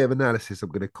you do a bit of analysis? I'm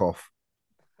going to cough.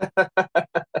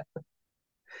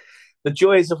 The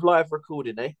joys of live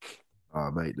recording, eh?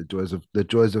 Oh, mate, the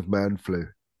joys of man flu.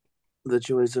 The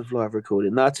joys of live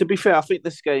recording. Now, to be fair, I think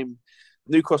this game,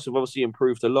 New Cross have obviously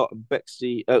improved a lot, and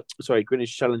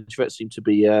Greenwich Challenge Vets seem to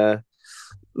be not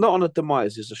on a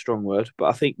demise is a strong word, but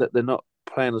I think that they're not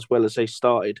playing as well as they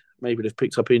started. Maybe they've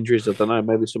picked up injuries. I don't know.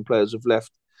 Maybe some players have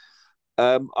left.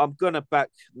 I'm going to back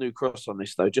New Cross on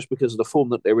this, though, just because of the form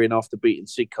that they're in after beating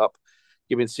Sid Cup,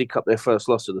 giving Sid Cup their first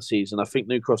loss of the season. I think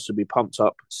New Cross will be pumped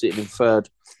up, sitting in third.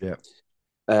 Yeah.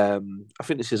 I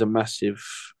think this is a massive,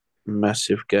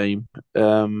 massive game. I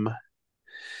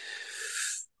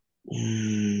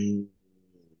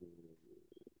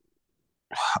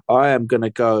am going to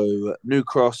go New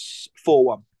Cross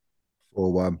 4-1.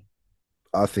 4-1.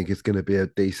 I think it's going to be a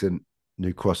decent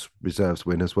New Cross Reserves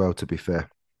win as well, to be fair.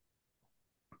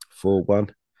 4-1.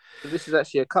 So this is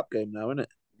actually a cup game now, isn't it?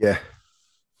 Yeah.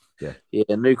 Yeah,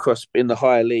 New Cross in the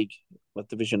higher league, a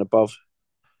division above.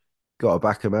 Got to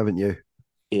back them, haven't you?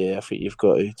 Yeah, I think you've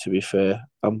got to be fair.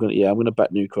 I'm gonna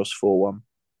back New Cross 4-1.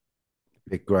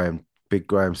 Big Graham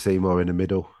Seymour in the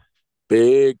middle.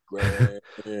 Big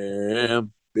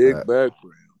Graham. Bad Graham.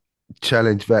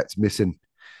 Challenge Vets missing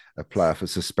a player for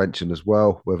suspension as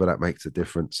well. Whether that makes a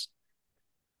difference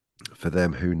for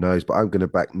them, who knows? But I'm going to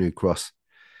back New Cross.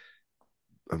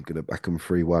 I'm going to back them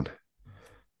 3-1.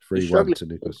 3-1 to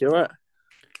New Cross. You're right.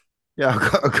 Yeah,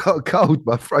 I've got a cold.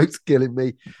 My throat's killing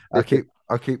me. I keep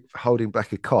holding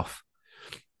back a cough.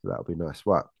 So that'll be nice.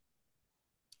 Right.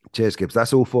 Cheers, Gibbs.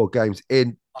 That's all 4 games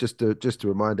in. Just to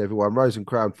remind everyone, Rose and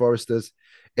Crown Foresters,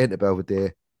 Inter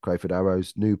Belvedere, Crayford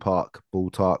Arrows, New Park, Bull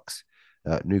Tarks,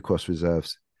 New Cross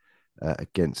Reserves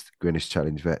against Greenwich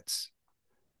Challenge Vets.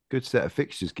 Good set of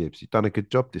fixtures, Gibbs. You've done a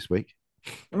good job this week.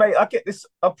 Mate, I get this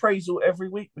appraisal every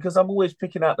week because I'm always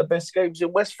picking out the best games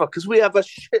in Westford because we have a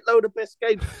shitload of best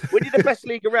games. When you're the best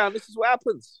league around, this is what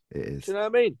happens. It is. Do you know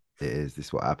what I mean? It is. This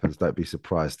is what happens. Don't be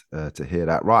surprised to hear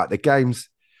that. Right, the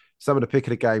games some of the pick of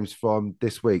the games from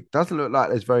this week. Doesn't look like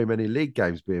there's very many league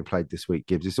games being played this week,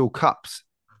 Gibbs. It's all cups.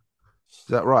 Is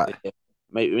that right? Yeah.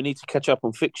 Mate, we need to catch up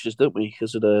on fixtures, don't we?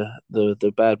 Because of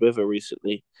the bad weather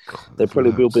recently. There probably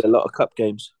will be a lot of cup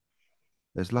games.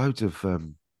 There's loads of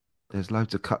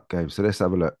cup games. So let's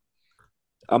have a look.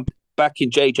 I'm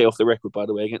backing JJ off the record, by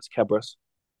the way, against Cabras.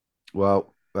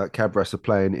 Well, Cabras are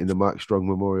playing in the Mike Strong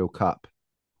Memorial Cup.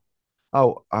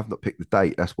 Oh, I've not picked the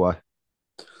date. That's why.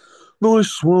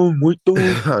 Nice one,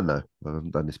 I know. I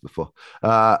haven't done this before.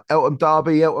 Eltham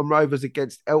Derby, Eltham Rovers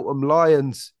against Eltham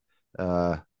Lions.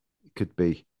 Could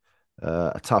be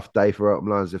a tough day for Eltham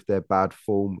Lions if their bad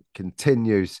form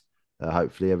continues.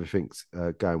 Hopefully, everything's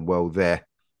going well there.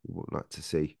 We wouldn't like to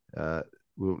see.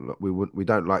 We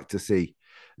don't like to see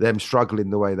them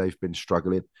struggling the way they've been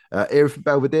struggling. Erith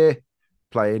Belvedere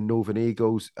playing Northern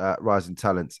Eagles, Rising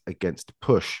Talents against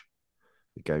Push.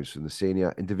 The games from the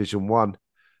senior in Division 1.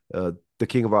 The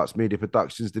King of Arts Media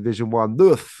Productions Division 1,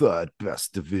 the third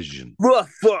best division. The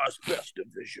first best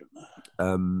division.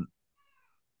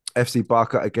 FC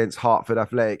Barker against Hartford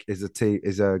Athletic is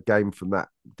a game from that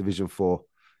Division 4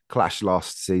 clash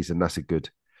last season. That's a good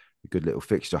little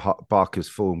fixture. Barker's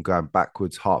form going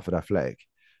backwards. Hartford Athletic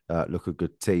look a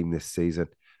good team this season.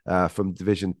 From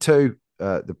Division 2,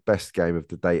 the best game of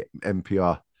the day,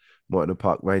 MPR Morton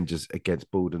Park Rangers against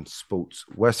Baldon Sports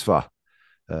Westphal.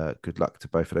 Good luck to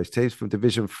both of those teams. From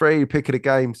Division 3, pick of the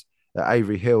games,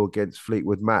 Avery Hill against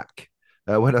Fleetwood Mac.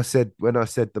 When I said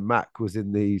the Mac was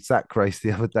in the sack race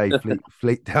the other day,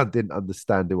 Fleet Town didn't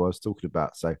understand who I was talking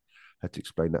about, so I had to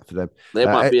explain that for them. They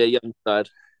might be a young side.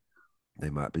 They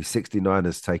might be.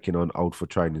 69ers taking on Old for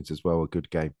Trainings as well, a good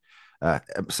game.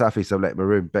 South East Outlet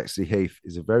Maroon, Bexley Heath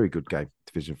is a very good game,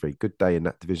 Division 3. Good day in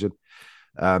that division.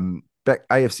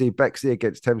 AFC Bexley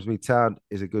against Thamesmead Town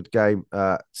is a good game.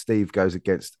 Steve goes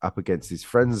up against his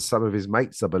friends, some of his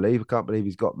mates, I believe. I can't believe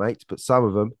he's got mates, but some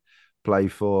of them play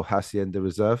for Hacienda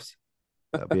Reserves.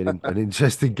 That'll be an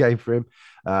interesting game for him.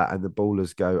 And the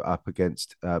Ballers go up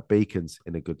against Beacons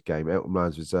in a good game. Eltham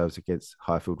Lions Reserves against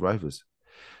Highfield Rovers.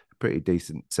 A pretty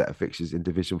decent set of fixtures in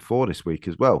Division 4 this week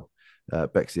as well.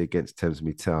 Bexley against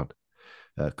Thamesmead Town.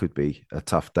 Could be a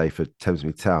tough day for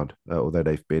Thamesmead Town, although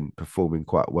they've been performing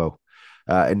quite well.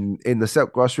 In the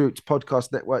Selk Grassroots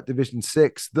Podcast Network Division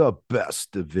 6, the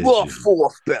best division. The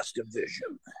fourth best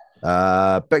division.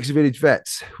 Bexley Village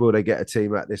Vets, will they get a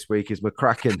team out this week? Is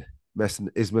McCracken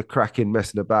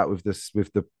messing about with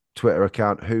the Twitter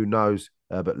account? Who knows?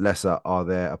 But Lesser are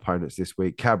their opponents this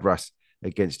week. Cabras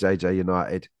against JJ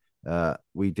United.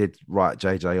 We did write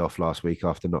JJ off last week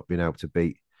after not being able to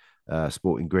beat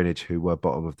Sporting Greenwich, who were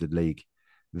bottom of the league.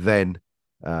 Then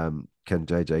can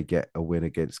JJ get a win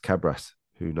against Cabras?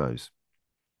 Who knows?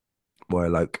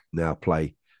 Royal Oak now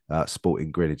play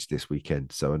Sporting Greenwich this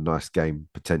weekend. So a nice game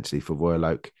potentially for Royal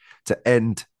Oak to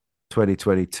end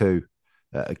 2022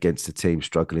 against a team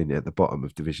struggling at the bottom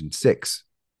of Division 6.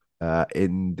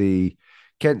 In the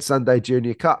Kent Sunday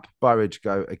Junior Cup, Burridge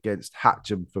go against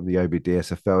Hatcham from the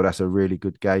OBDSFL. That's a really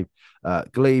good game.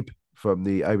 Glebe from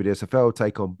the OBDSFL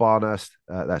take on Barnhurst.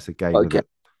 That's a game. Okay.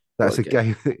 That's a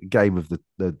game of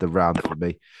the round for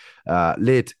me.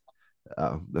 Lid,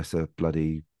 that's a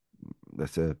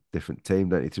different team.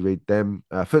 Don't need to read them.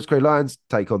 Footscray Lions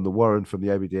take on the Warren from the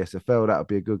OBDSFL. That'll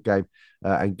be a good game.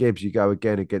 And Gibbs, you go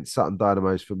again against Sutton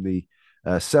Dynamos from the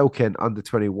Selkent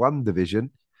Under-21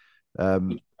 division.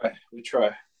 We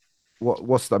try.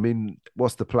 What's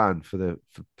the plan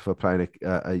for playing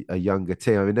a younger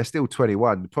team? I mean, they're still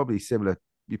 21, probably similar.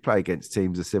 You play against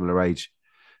teams of similar age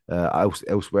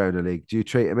elsewhere in the league. Do you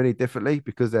treat them any differently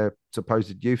because they're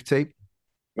supposed youth team?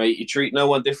 Mate, you treat no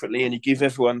one differently, and you give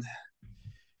everyone.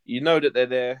 You know that they're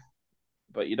there,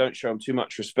 but you don't show them too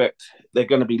much respect. They're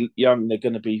going to be young. They're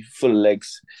going to be full of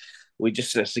legs.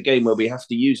 It's a game where we have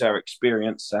to use our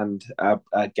experience and our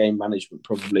game management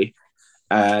probably.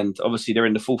 And obviously, they're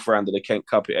in the fourth round of the Kent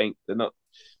Cup. It ain't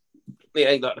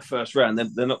like the first round.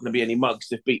 They're not going to be any mugs.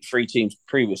 They've beat 3 teams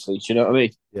previously. Do you know what I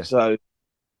mean? Yeah. So,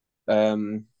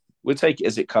 we'll take it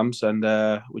as it comes, and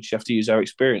we just have to use our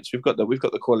experience. We've got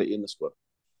the quality in the squad.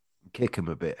 Kick them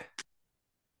a bit.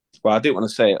 Well, I didn't want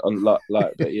to say it on like,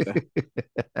 but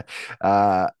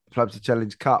yeah. Plumstead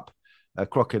Challenge Cup.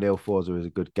 Crocodile Forza is a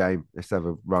good game. Let's have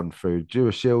a run through.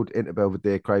 Dewar Shield, Inter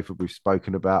Belvedere, Crayford, we've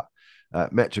spoken about.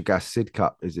 Metrogas Sid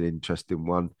Cup is an interesting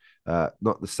one.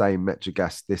 Not the same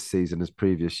Metrogas this season as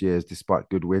previous years, despite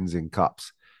good wins in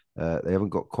cups. They haven't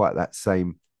got quite that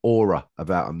same aura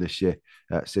about them this year.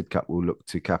 Sid Cup will look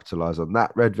to capitalise on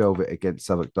that. Red Velvet against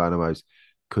Southwark Dynamos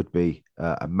could be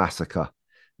a massacre.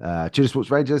 Tudor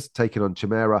Sports Rangers taking on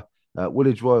Chimera.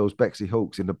 Woolwich Royals, Bexley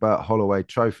Hawks in the Bert Holloway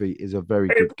Trophy is a very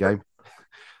good game.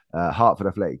 Hertford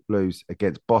Athletic Blues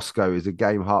against Bosco is a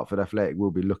game Hertford Athletic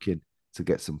will be looking to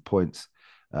get some points.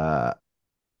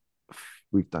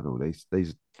 We've done all these.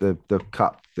 The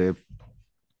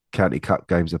County Cup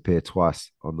games appear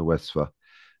twice on the West for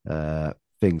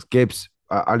things. Gibbs,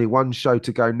 only one show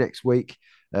to go next week.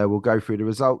 We'll go through the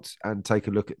results and take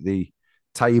a look at the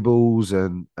tables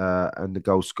and the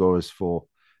goal scorers for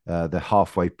the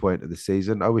halfway point of the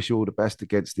season. I wish you all the best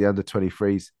against the under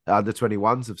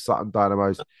 21s of Sutton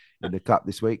Dynamos in the Cup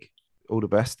this week. All the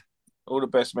best. All the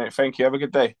best, mate. Thank you. Have a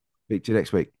good day. Speak to you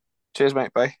next week. Cheers,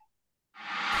 mate. Bye.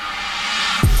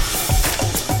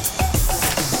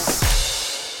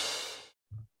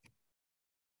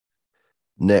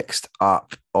 Next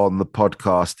up on the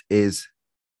podcast is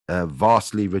a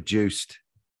vastly reduced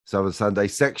Southern Sunday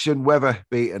section, weather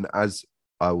beaten, as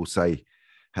I will say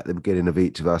at the beginning of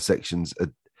each of our sections,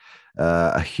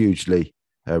 a hugely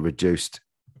reduced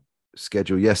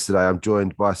schedule. Yesterday, I'm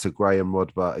joined by Sir Graham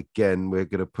Rodber. Again, we're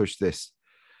going to push this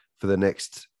for the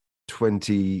next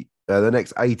 18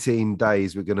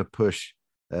 days. We're going to push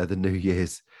the New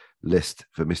Year's list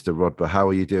for Mr. Rodber. How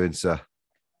are you doing, sir?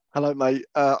 Hello, mate.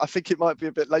 I think it might be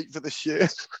a bit late for this year.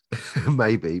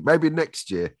 maybe next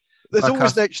year. There's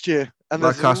always next year, and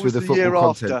there's always the year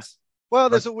after. Well,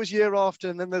 there's always year after,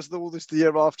 and then there's always the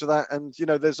year after that, and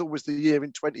there's always the year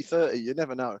in 2030. You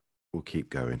never know. We'll keep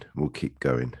going.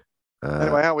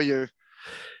 Anyway, how are you?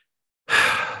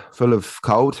 Full of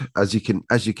cold, as you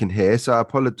can hear. So I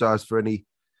apologise for any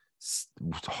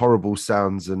horrible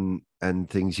sounds and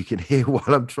things you can hear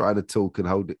while I'm trying to talk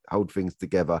and hold things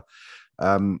together.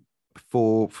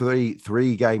 For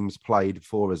three games played,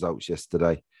 4 results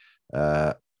yesterday.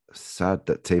 Sad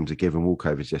that teams are given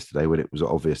walkovers yesterday when it was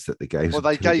obvious that the games. Well,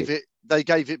 they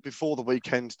gave it before the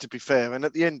weekend, to be fair. And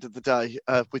at the end of the day,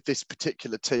 with this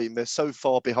particular team, they're so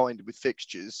far behind with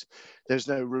fixtures. There's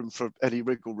no room for any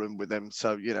wriggle room with them.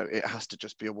 So it has to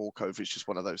just be a walkover. It's just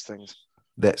one of those things.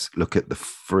 Let's look at the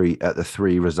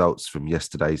three results from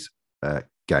yesterday's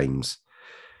games.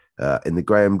 In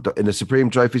the Supreme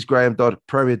Trophies Graham Dodd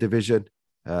Premier Division,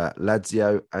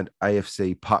 Lazio and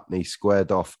AFC Putney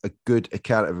squared off. A good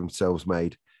account of themselves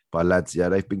made by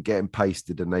Lazio. They've been getting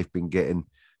pasted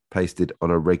on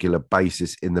a regular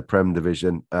basis in the Prem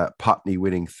Division. Putney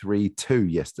winning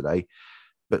 3-2 yesterday.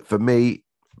 But for me,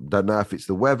 don't know if it's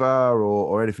the weather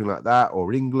or anything like that,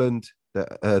 or England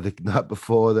that the night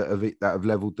before that have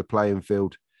levelled the playing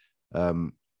field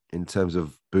in terms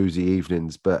of boozy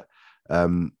evenings. But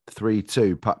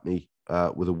 3-2 Putney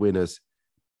were the winners.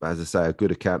 As I say, a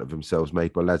good account of themselves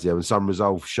made by Lazio and some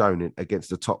resolve shown against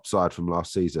the top side from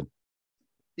last season.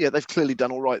 Yeah, they've clearly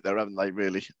done all right there, haven't they,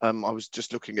 really? I was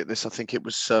just looking at this. I think it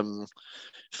was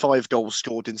 5 goals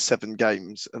scored in 7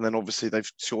 games. And then obviously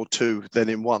they've scored 2, then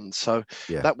in 1. So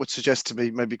that would suggest to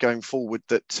me maybe going forward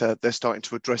that they're starting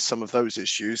to address some of those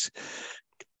issues.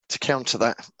 To counter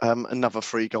that, another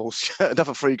 3 goals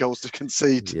to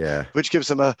concede, which gives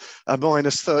them a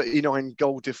minus 39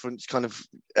 goal difference kind of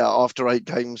after 8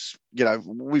 games.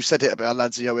 We've said it about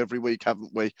Lazio every week,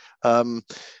 haven't we?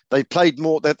 They played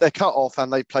more, they're cut off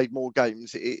and they played more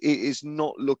games. It is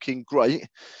not looking great.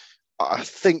 I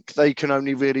think they can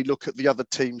only really look at the other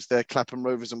teams there, Clapham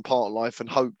Rovers and Parklife, and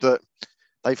hope that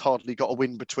they've hardly got a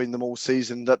win between them all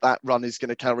season, that run is going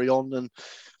to carry on. And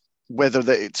whether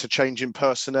that it's a change in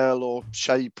personnel or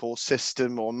shape or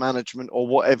system or management or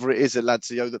whatever it is at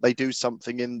Lazio, that they do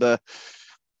something in the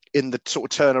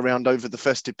sort of turnaround over the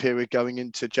festive period going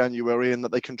into January, and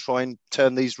that they can try and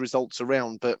turn these results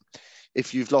around. But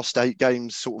if you've lost 8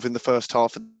 games sort of in the first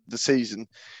half of the season,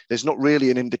 there's not really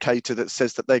an indicator that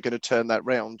says that they're going to turn that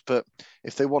round. But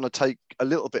if they want to take a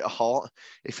little bit of heart,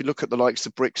 if you look at the likes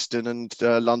of Brixton and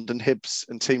London Hibs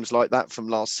and teams like that from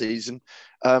last season,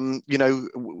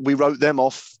 we wrote them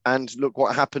off, and look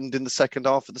what happened in the second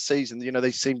half of the season.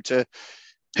 They seemed to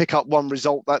pick up one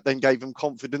result that then gave them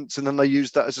confidence, and then they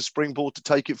used that as a springboard to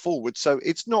take it forward. So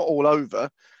it's not all over.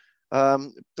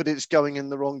 But it's going in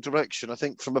the wrong direction. I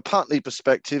think from a Putney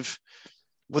perspective,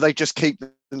 will they just keep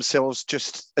themselves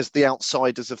just as the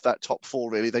outsiders of that top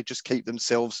 4, really? They just keep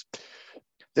themselves.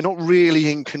 They're not really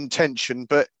in contention,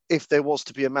 but if there was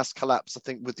to be a mass collapse, I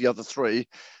think with the other 3,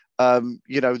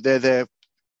 they're there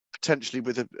potentially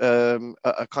with a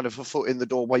kind of a foot in the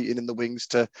door, waiting in the wings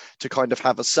to kind of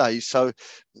have a say. So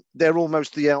they're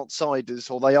almost the outsiders,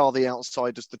 or they are the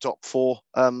outsiders, the top 4.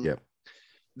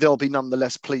 They'll be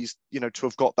nonetheless pleased, to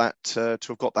have got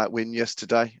that win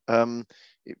yesterday,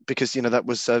 because that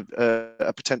was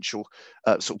a potential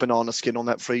sort of banana skin on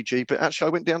that 3G. But actually,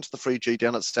 I went down to the 3G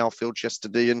down at Southfield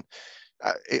yesterday, and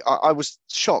I was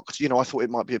shocked. I thought it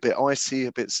might be a bit icy,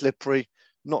 a bit slippery.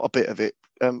 Not a bit of it.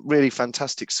 Really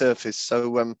fantastic surface.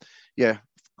 So,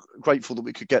 grateful that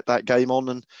we could get that game on,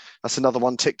 and that's another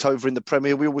one ticked over in the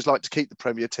Premier. We always like to keep the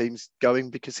Premier teams going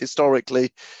because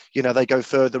historically, they go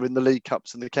further in the League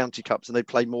Cups and the County Cups, and they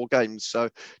play more games. So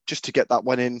just to get that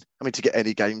one in, to get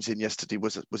any games in yesterday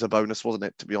was a bonus, wasn't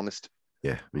it? To be honest.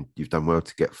 Yeah, you've done well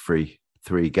to get three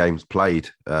games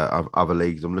played. Other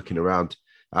leagues, I'm looking around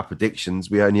our predictions.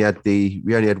 We only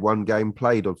had one game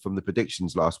played from the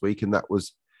predictions last week, and that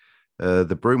was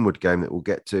the Broomwood game that we'll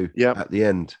get to at the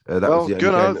end. That was the only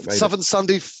game that made Southern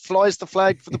Sunday flies the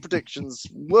flag for the predictions.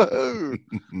 Whoa!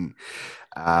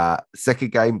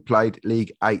 Second game played,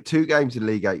 League 8. 2 games in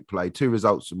League 8 played. 2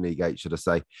 results from League 8, should I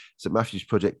say. St Matthews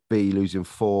Project B losing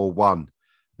 4-1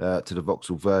 to the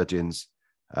Vauxhall Virgins.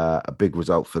 A big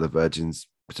result for the Virgins.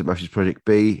 St Matthews Project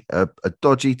B, a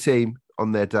dodgy team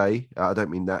on their day. I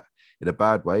don't mean that in a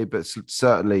bad way, but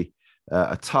certainly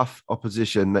a tough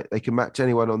opposition. They can match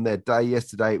anyone on their day.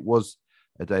 Yesterday, it was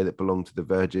a day that belonged to the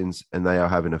Virgins, and they are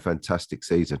having a fantastic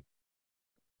season.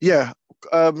 Yeah,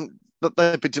 but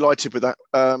they'd be delighted with that.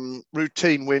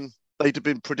 Routine win. They'd have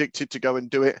been predicted to go and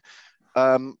do it.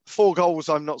 4 goals,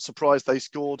 I'm not surprised they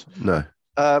scored. No.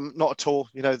 Not at all.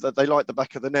 They like the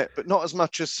back of the net, but not as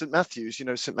much as St Matthews.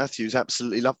 St Matthews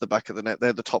absolutely love the back of the net.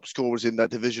 They're the top scorers in that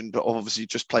division, but obviously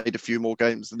just played a few more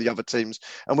games than the other teams.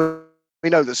 And we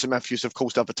know that St Matthews have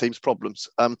caused other teams problems.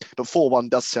 But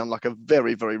 4-1 does sound like a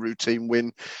very, very routine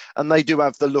win. And they do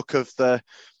have the look of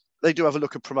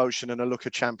promotion and a look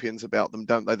of champions about them,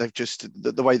 don't they? They've just,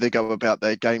 the way they go about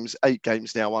their games, 8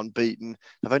 games now unbeaten.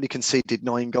 They've only conceded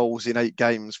 9 goals in 8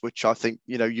 games, which I think,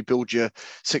 you build your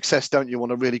success, don't you,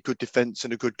 on a really good defence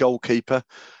and a good goalkeeper.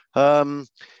 And,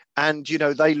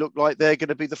 they look like they're going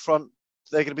to be the front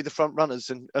runners,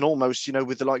 and almost,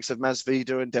 with the likes of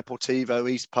Masvidal and Deportivo,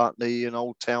 East Putney and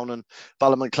Old Town and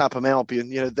Fulham and Clapham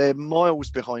Albion, they're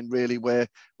miles behind really where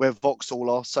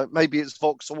Vauxhall are. So maybe it's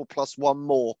Vauxhall plus 1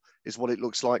 more is what it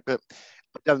looks like, but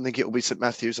I don't think it will be St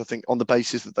Matthews. I think on the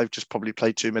basis that they've just probably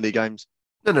played too many games.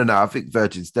 No. I think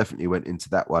Virgins definitely went into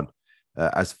that one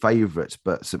as favourites,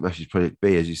 but St Matthews Project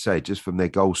B, as you say, just from their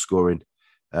goal scoring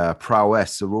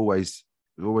prowess, are always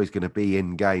going to be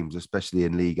in games, especially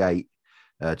in League 8.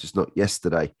 Just not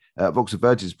yesterday. Vauxhall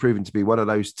Virgins proving to be one of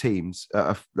those teams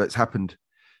that's happened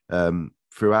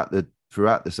throughout the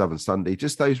Southern Sunday.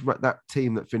 Just that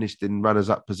team that finished in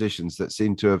runners-up positions that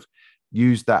seem to have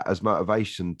used that as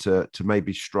motivation to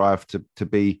maybe strive to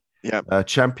be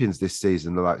champions this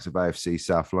season. The likes of AFC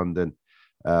South London,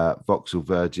 Vauxhall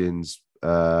Virgins,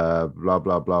 blah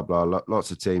blah blah blah.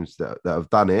 Lots of teams that have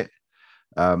done it,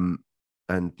 and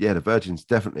the Virgins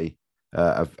definitely.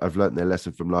 I've learnt their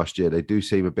lesson from last year. They do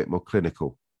seem a bit more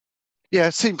clinical. Yeah,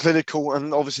 seem clinical,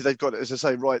 and obviously they've got it, as I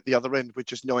say, right at the other end with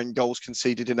just 9 goals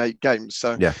conceded in 8 games.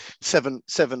 So 7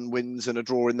 wins and a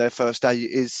draw in their first 8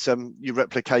 is you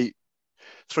replicate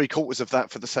 3/4 of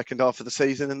that for the second half of the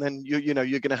season, and then you're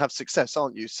going to have success,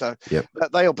 aren't you? So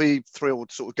they'll be thrilled,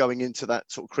 sort of going into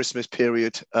that sort of Christmas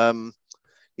period. With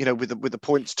the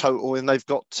points total, and they've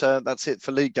got that's it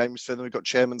for league games for them. We've got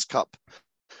Chairman's Cup.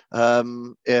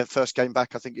 First game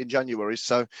back, I think, in January.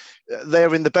 So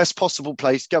they're in the best possible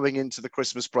place going into the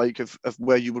Christmas break of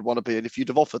where you would want to be. And if you'd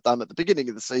have offered them at the beginning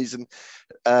of the season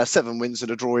 7 wins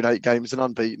and a draw in 8 games and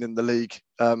unbeaten in the league,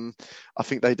 I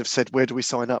think they'd have said, where do we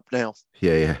sign up now?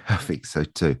 Yeah, I think so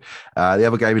too. The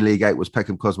other game in League 8 was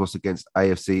Peckham Cosmos against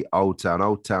AFC Old Town.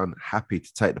 Old Town happy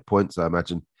to take the points, I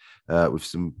imagine,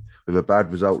 with a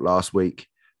bad result last week.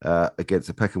 Against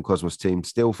the Peckham Cosmos team,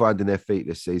 still finding their feet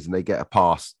this season. They get a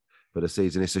pass for the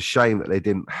season. It's a shame that they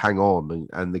didn't hang on,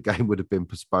 and the game would have been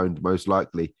postponed most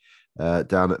likely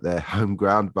down at their home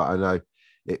ground. But I know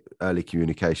early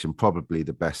communication, probably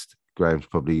the best. Graham's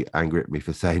probably angry at me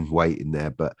for saying wait in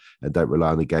there, but don't rely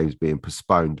on the games being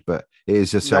postponed. But it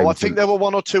is a shame. No, I think there were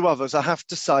 1 or 2 others. I have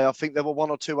to say, I think there were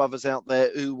 1 or 2 others out there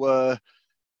who were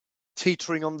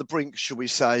teetering on the brink, shall we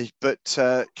say, but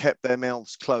kept their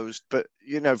mouths closed. But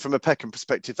from a Peckham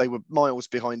perspective, they were miles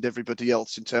behind everybody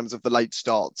else in terms of the late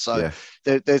start. So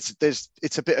there's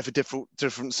it's a bit of a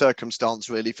different circumstance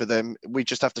really for them. We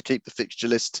just have to keep the fixture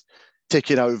list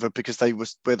ticking over because they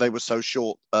were so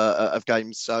short of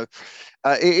games. So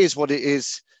it is what it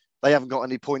is. They haven't got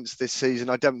any points this season.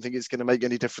 I don't think it's going to make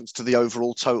any difference to the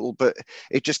overall total, but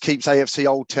it just keeps AFC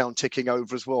Old Town ticking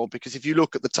over as well. Because if you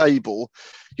look at the table,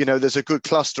 there's a good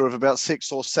cluster of about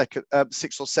 6 or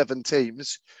 7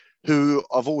 teams who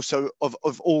have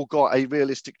all got a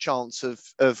realistic chance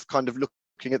of kind of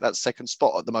looking at that second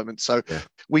spot at the moment. So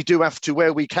we do have to,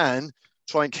 where we can,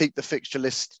 try and keep the fixture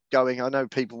list going. I know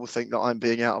people will think that I'm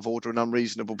being out of order and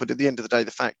unreasonable, but at the end of the day,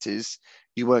 the fact is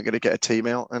you weren't going to get a team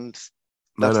out, and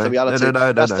that's the reality.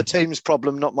 That's the team's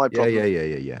problem, not my problem.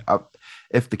 Yeah.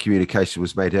 If the communication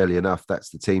was made early enough, that's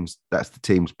the team's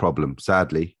problem.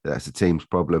 Sadly, that's the team's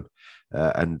problem,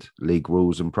 and league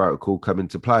rules and protocol come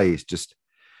into play. It's just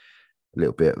maybe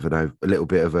a bit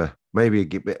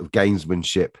of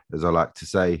gamesmanship, as I like to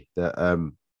say.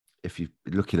 That if you're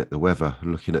looking at the weather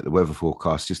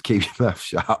forecast, just keep your mouth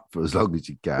shut for as long as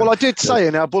you can. Well, I did say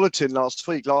in our bulletin last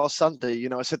Sunday,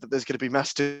 I said that there's going to be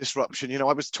mass disruption.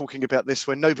 I was talking about this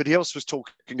when nobody else was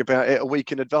talking about it a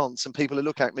week in advance, and people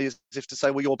look at me as if to say,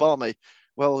 well, you're balmy.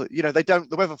 Well, they don't,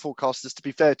 the weather forecasters, to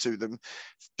be fair to them,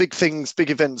 big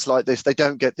events like this, they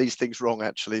don't get these things wrong,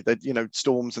 actually. They,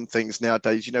 storms and things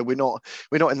nowadays, we're not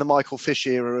in the Michael Fish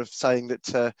era of saying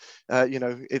that,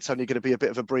 it's only going to be a bit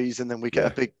of a breeze and then we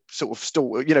get a big sort of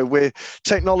storm. Where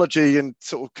technology and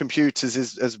sort of computers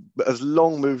has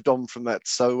long moved on from that.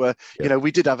 So,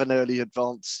 we did have an early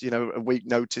advance, a week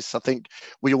notice. I think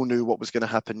we all knew what was going to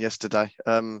happen yesterday.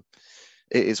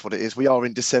 It is what it is. We are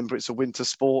in December. It's a winter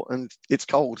sport and it's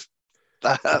cold.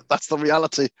 That's the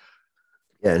reality.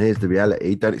 Yeah, and here's the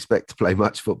reality. Don't expect to play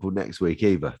much football next week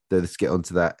either. Let's get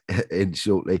onto that in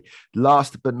shortly.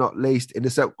 Last but not least, in the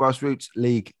Celtic Grassroots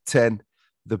League 10,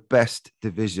 the best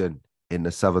division in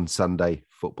the Southern Sunday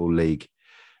Football League.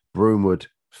 Broomwood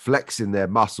flexing their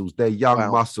muscles, their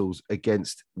young muscles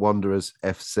against Wanderers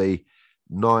FC.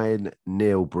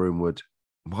 9-0 Broomwood.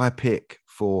 My pick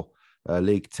for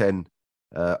League 10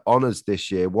 honours this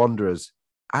year. Wanderers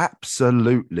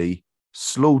absolutely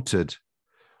slaughtered,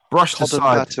 brushed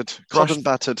aside,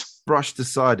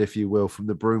 if you will, from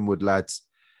the Broomwood lads.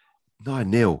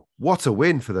 9-0. What a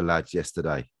win for the lads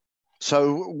yesterday.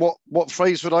 So what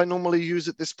phrase would I normally use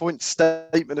at this point?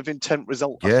 Statement of intent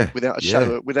result, I think, without a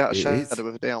shadow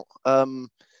of a doubt.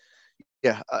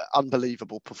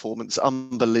 Unbelievable performance,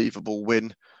 unbelievable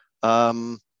win.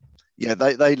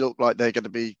 They look like they're going to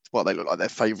be, they look like they're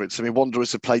favourites. I mean,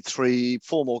 Wanderers have played 4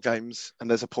 more games and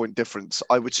there's a point difference.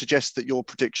 I would suggest that your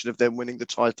prediction of them winning the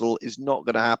title is not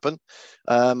going to happen.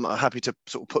 I'm happy to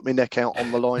sort of put my neck out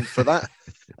on the line for that,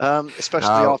 especially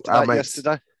after that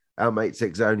yesterday. Our mates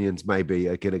Exonians maybe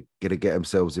are going to get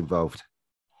themselves involved.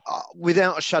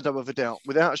 Without a shadow of a doubt.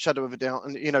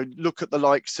 And, look at the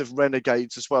likes of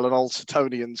Renegades as well and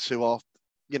Ulstertonians who are,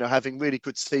 having really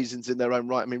good seasons in their own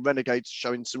right. I mean, Renegades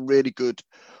showing some really good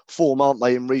form, aren't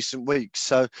they, in recent weeks?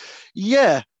 So,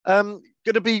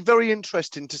 going to be very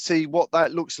interesting to see what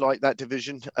that looks like, that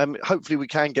division. Hopefully we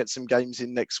can get some games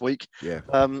in next week. Yeah.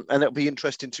 And it'll be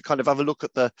interesting to kind of have a look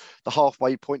at the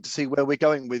halfway point to see where we're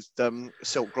going with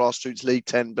Silk Grassroots League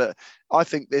 10. But I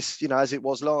think this, as it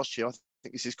was last year, I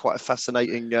think this is quite a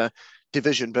fascinating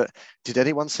division. But did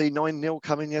anyone see 9-0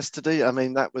 coming yesterday? I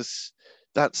mean, that's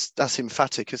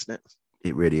emphatic, isn't it?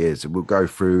 It really is. And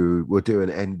we'll do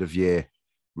an end of year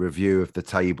review of the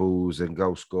tables and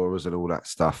goal scorers and all that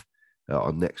stuff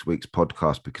on next week's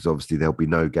podcast, because obviously there'll be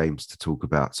no games to talk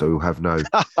about. So we'll have no.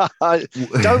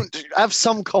 Don't have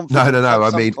some confidence.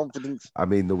 No. I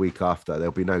mean the week after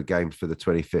there'll be no games for the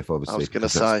 25th. Obviously, I was going to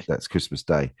say that's Christmas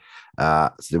Day.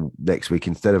 So next week,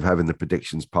 instead of having the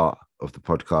predictions part of the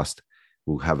podcast,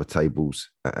 we'll have a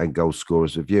tables and goal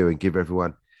scorers review and give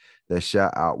everyone their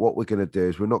shout out. What we're going to do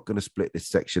is we're not going to split this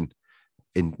section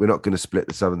we're not going to split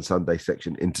the Southern Sunday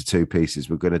section into 2 pieces.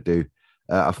 We're going to do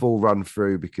a full run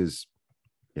through because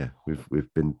we've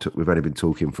only been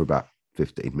talking for about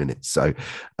 15 minutes. So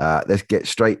let's get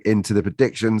straight into the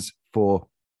predictions for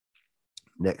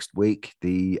next week,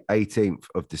 the 18th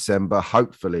of December.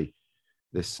 Hopefully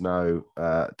this snow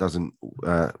doesn't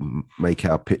make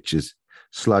our pitches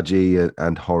sludgy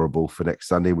and horrible for next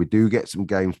Sunday. We do get some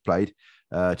games played.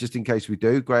 Just in case we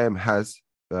do, Graham has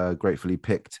gratefully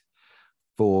picked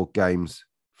 4 games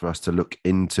for us to look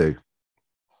into.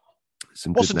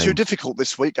 Wasn't too difficult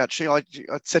this week, actually. I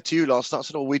said to you last night, I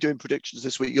said, are we doing predictions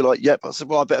this week? You're like, yep. I said,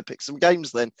 well, I better pick some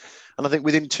games then. And I think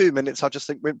within 2 minutes, I just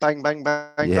think went bang, bang,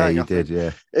 bang, yeah, bang. You did,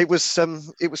 yeah. It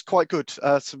was quite good.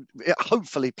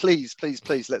 Hopefully, please,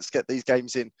 let's get these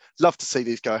games in. Love to see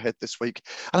these go ahead this week.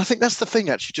 And I think that's the thing,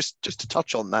 actually, just to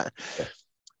touch on that.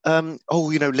 Yeah.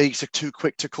 Leagues are too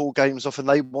quick to call games off and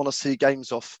they want to see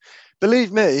games off.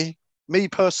 Believe me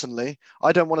personally,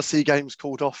 I don't want to see games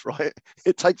called off, right?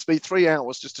 It takes me 3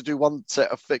 hours just to do one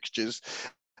set of fixtures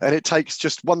and it takes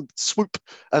just one swoop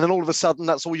and then all of a sudden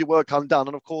that's all your work undone.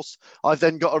 And of course, I've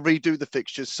then got to redo the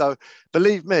fixtures. So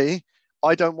believe me,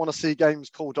 I don't want to see games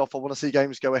called off. I want to see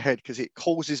games go ahead because it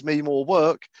causes me more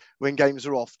work when games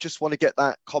are off. Just want to get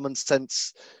that common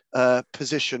sense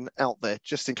position out there,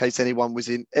 just in case anyone was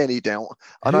in any doubt.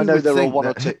 And I know there are one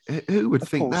or two. Who would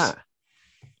think that?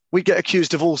 We get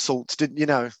accused of all sorts, didn't you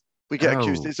know? We get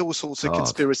accused. There's all sorts of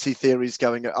conspiracy theories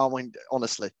going. I mean,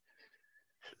 honestly.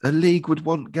 A league would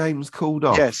want games called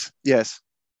off? Yes.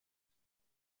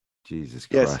 Jesus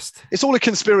Christ. Yes. It's all a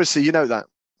conspiracy, you know that.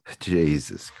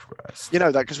 Jesus Christ. You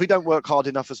know that because we don't work hard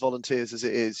enough as volunteers as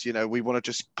it is. You know, we want to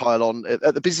just pile on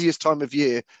at the busiest time of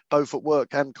year, both at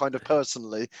work and kind of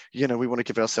personally. You know, we want to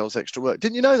give ourselves extra work.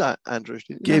 Didn't you know that, Andrew?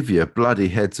 Give your bloody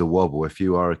heads a wobble if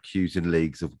you are accusing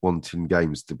leagues of wanting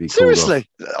games to be seriously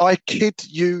called off. I kid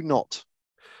you not.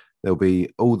 There'll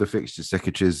be all the fixture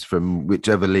secretaries from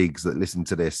whichever leagues that listen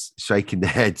to this shaking their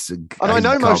heads. And I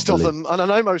know most of them,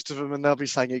 and they'll be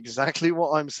saying exactly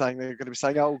what I'm saying. They're going to be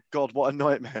saying, oh, God, what a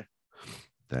nightmare.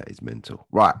 That is mental.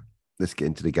 Right, let's get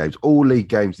into the games. All league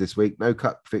games this week. No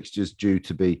cup fixtures due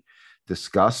to be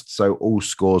discussed. So all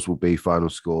scores will be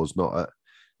final scores, not at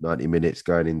 90 minutes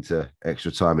going into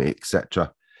extra time,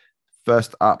 etc.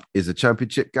 First up is a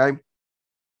championship game.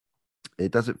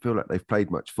 It doesn't feel like they've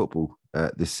played much football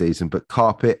this season, but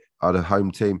Carpet are the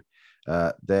home team.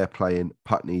 They're playing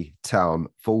Putney Town,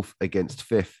 4th against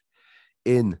 5th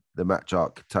in the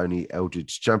Matchark Tony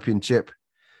Eldridge Championship.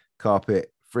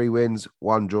 Carpet, 3 wins,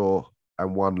 1 draw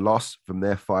and 1 loss from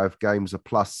their 5 games, a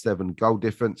 +7 goal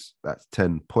difference. That's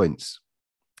 10 points,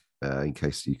 in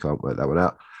case you can't work that one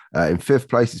out. In 5th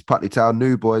place is Putney Town,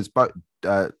 new boys, but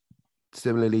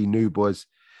similarly new boys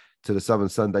to the Southern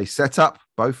Sunday setup,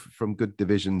 both from good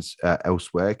divisions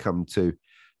elsewhere, come to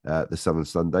the Southern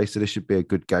Sunday. So this should be a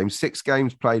good game. 6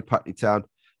 games played, Putney Town,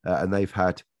 and they've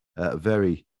had a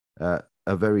very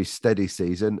steady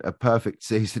season, a perfect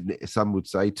season, some would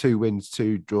say. 2 wins,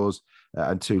 2 draws,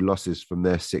 and 2 losses from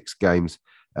their 6 games.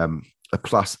 A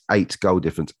 +8 goal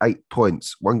difference, 8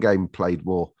 points. One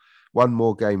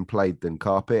more game played than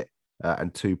Carpet,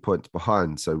 and 2 points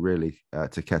behind. So really,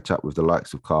 to catch up with the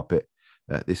likes of Carpet,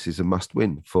 this is a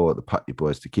must-win for the Putney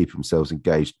boys to keep themselves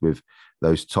engaged with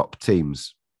those top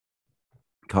teams.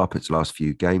 Carpet's last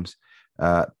few games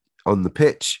on the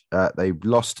pitch, they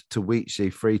lost to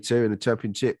Wheatsheaf 3-2 in the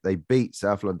Championship. They beat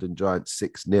South London Giants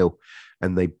 6-0,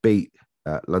 and they beat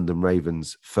London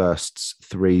Ravens Firsts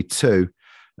 3-2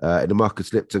 in the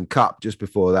Marcus Lipton Cup. Just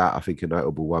before that, I think a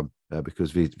notable one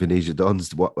because Venezia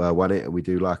Dons won it, and we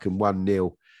do like them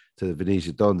 1-0 to the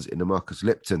Venezia Dons in the Marcus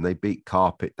Lipton. They beat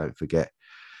Carpet, don't forget.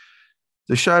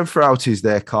 So showing frailties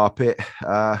there, Carpet.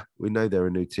 We know they're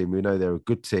a new team. We know they're a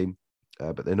good team,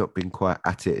 but they've not been quite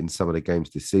at it in some of the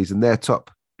games this season. Their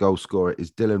top goal scorer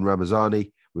is Dylan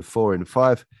Ramazani with 4 in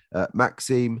 5.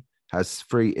 Maxime has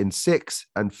 3 in 6,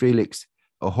 and Felix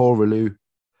Ohorulu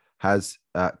has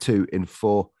 2 in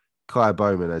 4. Kaya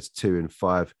Bowman has 2 in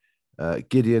 5.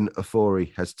 Gideon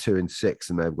Afori has 2 in 6,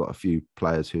 and they've got a few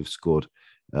players who've scored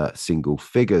single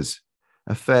figures.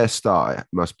 A fair start, it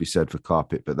must be said, for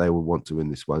Carpet, but they will want to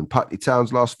win this one. Putney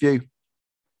Town's last few,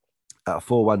 a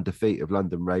 4-1 defeat of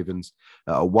London Ravens,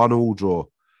 a 1-1 draw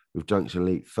with Junction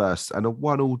Elite First, and a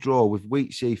 1-1 draw with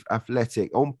Wheatsheaf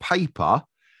Athletic. On paper,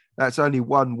 that's only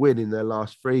 1 win in their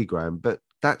last 3, Graham, but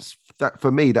that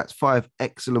for me, that's 5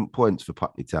 excellent points for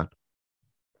Putney Town.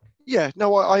 Yeah,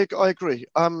 no, I agree.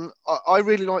 I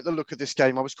really like the look of this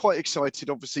game. I was quite excited,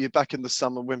 obviously, back in the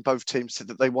summer when both teams said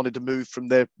that they wanted to move from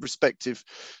their respective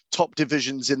top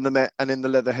divisions in the Met and in the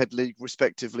Leatherhead League,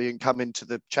 respectively, and come into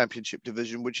the Championship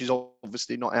division, which is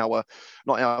obviously not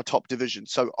our top division.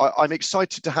 So I'm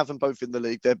excited to have them both in the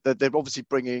league. They're obviously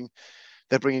bringing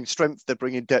strength, they're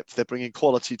bringing depth, they're bringing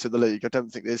quality to the league. I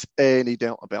don't think there's any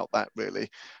doubt about that, really.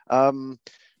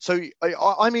 So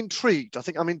I'm intrigued. I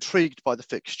think I'm intrigued by the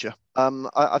fixture.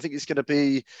 I think it's going to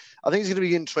be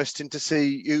interesting to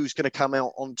see who's going to come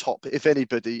out on top, if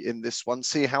anybody, in this one.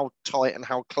 See how tight and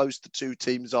how close the 2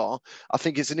 teams are. I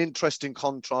think it's an interesting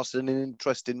contrast and an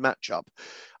interesting matchup.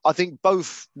 I think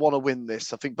both want to win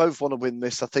this. I think they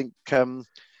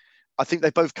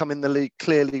both come in the league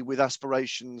clearly with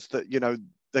aspirations that, you know,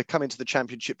 they're coming to the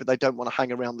Championship, but they don't want to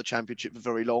hang around the Championship for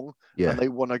very long. And they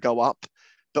want to go up.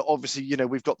 But obviously, you know,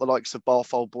 we've got the likes of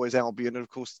Barfold Boys, Albion, and of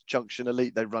course, Junction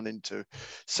Elite they run into.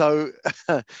 So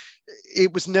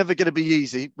it was never going to be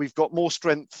easy. We've got more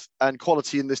strength and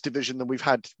quality in this division than we've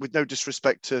had, with no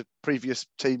disrespect to previous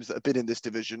teams that have been in this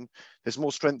division. There's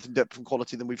more strength and depth and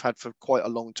quality than we've had for quite a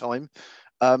long time.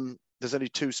 There's only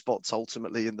 2 spots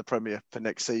ultimately in the Premier for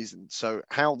next season. So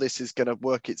how this is going to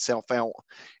work itself out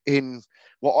in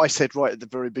what I said right at the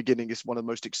very beginning is one of the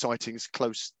most exciting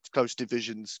close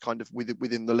divisions kind of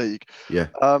within the league. Yeah.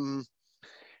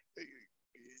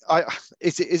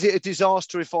 is it a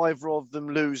disaster if either of them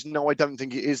lose? No, I don't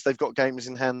think it is. They've got games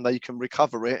in hand; they can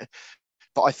recover it.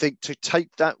 But I think to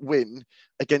take that win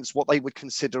against what they would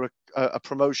consider a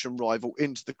promotion rival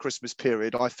into the Christmas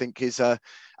period, I think is a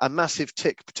massive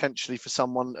tick potentially for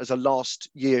someone as a last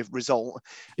year result.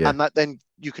 Yeah. And that then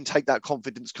you can take that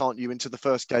confidence, can't you, into the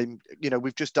first game?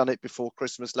 We've just done it before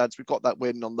Christmas, lads. We've got that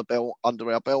win on the belt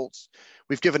under our belts.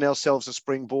 We've given ourselves a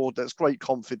springboard. That's great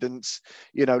confidence.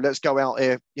 Let's go out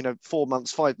here, 4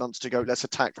 months, 5 months to go. Let's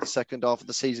attack the second half of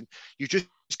the season. You just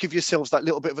give yourselves that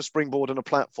little bit of a springboard and a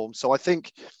platform. So I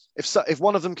think if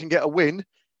one of them can get a win,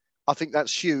 I think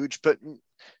that's huge. But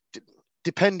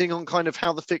depending on kind of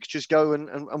how the fixtures go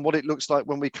and what it looks like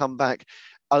when we come back,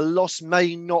 a loss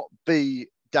may not be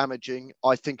damaging.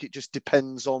 I think it just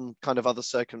depends on kind of other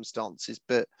circumstances.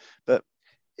 But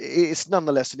it's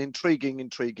nonetheless an intriguing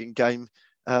game.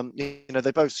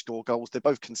 They both score goals. They're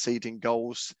both conceding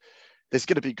goals. There's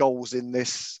going to be goals in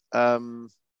this.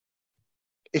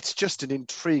 It's just an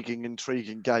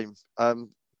intriguing game.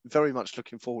 Very much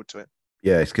looking forward to it.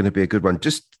 Yeah, it's going to be a good one.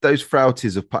 Just those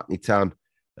frailties of Putney Town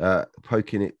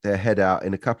poking their head out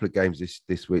in a couple of games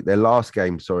this week. Their last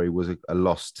game, was a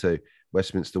loss to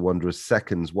Westminster Wanderers,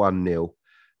 Seconds 1-0.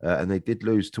 And they did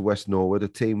lose to West Norwood, a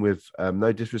team with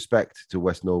no disrespect to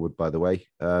West Norwood, by the way,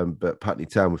 but Putney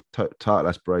Town with title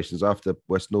aspirations after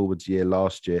West Norwood's year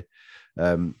last year.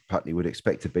 Putney would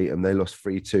expect to beat them. They lost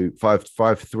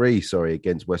 5-3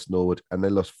 against West Norwood, and they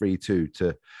lost 3-2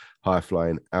 to High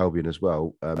Flying Albion as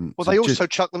well. They also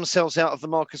chucked themselves out of the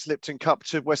Marcus Lipton Cup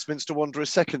to Westminster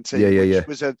Wanderers second team, which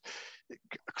was a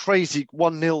crazy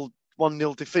 1-0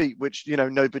 defeat, which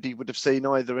nobody would have seen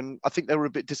either. And I think they were a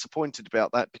bit disappointed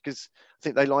about that, because I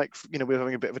think they we were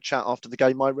having a bit of a chat after the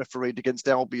game. I refereed against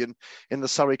Albion in the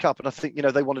Surrey Cup, and I think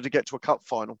they wanted to get to a cup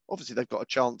final. Obviously they've got a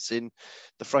chance in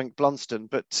the Frank Blunston,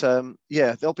 but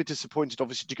they'll be disappointed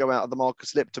obviously to go out of the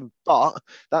Marcus Lipton, but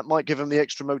that might give them the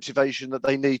extra motivation that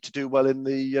they need to do well in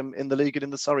the league and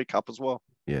in the Surrey Cup as well.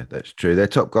 Yeah, that's true. Their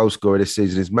top goal scorer this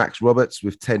season is Max Roberts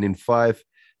with 10 in 5.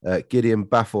 Gideon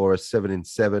Baffor has 7 in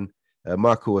 7.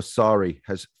 Michael Asari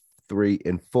has 3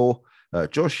 in 4.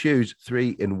 Josh Hughes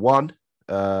 3 in 1.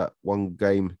 1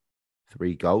 game,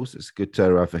 3 goals. It's a good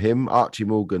turnaround for him. Archie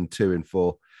Morgan 2 in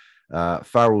 4.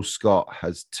 Farrell Scott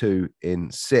has 2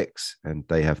 in 6, and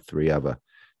they have 3 other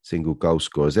single goal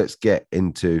scorers. Let's get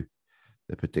into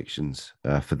the predictions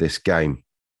for this game.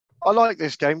 I like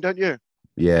this game, don't you?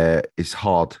 Yeah, it's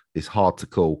hard. It's hard to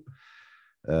call.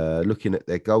 Looking at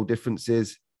their goal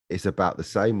differences, it's about the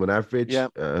same on average. Yeah.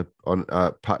 On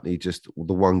Putney, just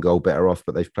the 1 goal better off,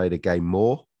 but they've played a game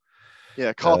more.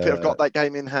 Yeah, Carpet have got that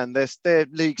game in hand. Their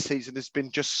league season has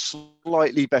been just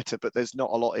slightly better, but there's not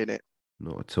a lot in it.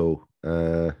 Not at all.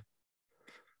 Oh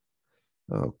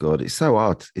God, it's so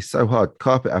hard. It's so hard.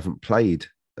 Carpet haven't played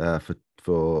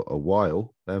for a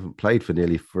while. They haven't played for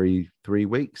nearly three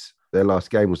weeks. Their last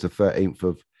game was the 13th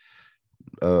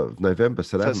of November,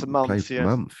 so they haven't played for a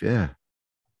month. Yeah.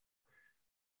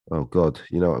 Oh God,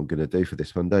 you know what I'm going to do for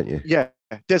this one, don't you? Yeah,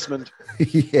 Desmond.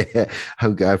 Yeah,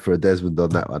 I'm going for a Desmond on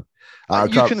that one.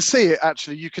 You can see it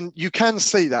actually. You can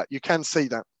see that. You can see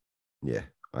that. Yeah,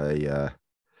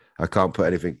 I can't put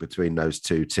anything between those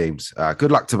two teams.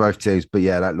 Good luck to both teams, but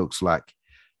yeah, that looks like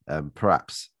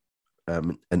perhaps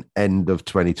an end of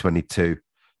 2022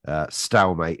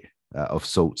 stalemate of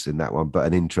sorts in that one, but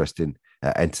an interesting,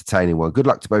 entertaining one. Good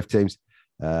luck to both teams,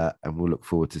 and we'll look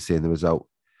forward to seeing the result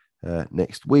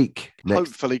next week.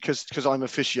 Hopefully, because I'm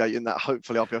officiating that,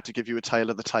 hopefully I'll be able to give you a tail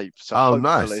of the tape. So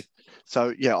nice.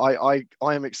 So yeah, I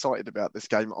am excited about this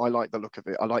game. I like the look of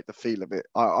it. I like the feel of it.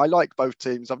 I like both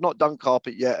teams. I've not done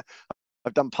Carpet yet.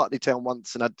 I've done Putney Town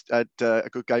once and had a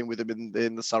good game with them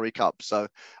in the Surrey Cup. So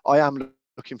I am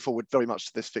looking forward very much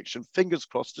to this fiction. Fingers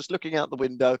crossed, just looking out the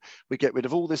window, we get rid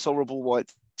of all this horrible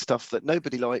white stuff that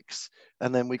nobody likes,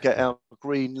 and then we get our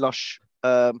green, lush,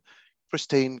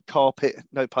 pristine carpet,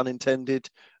 no pun intended,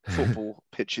 football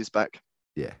pitches back.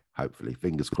 Yeah, hopefully,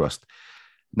 fingers crossed.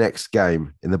 Next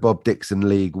game in the Bob Dixon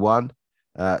League One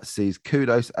sees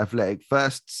Kudos Athletic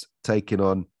Firsts taking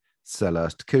on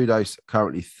Selhurst. Kudos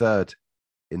currently third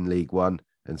in League One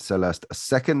and Selhurst a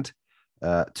second.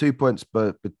 2 points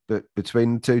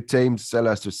between the two teams.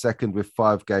 Selhurst are second with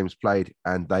 5 games played,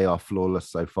 and they are flawless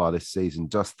so far this season.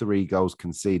 Just 3 goals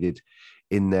conceded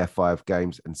in their 5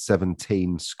 games and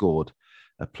 17 scored.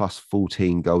 A plus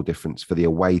 14 goal difference for the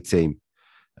away team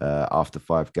after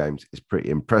 5 games is pretty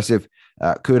impressive.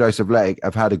 Kudos Athletic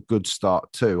have had a good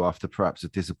start too after perhaps a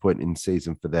disappointing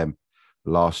season for them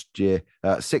last year.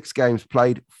 6 games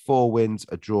played, 4 wins,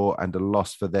 a draw and a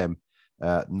loss for them.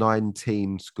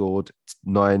 19 scored,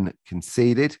 9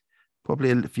 conceded.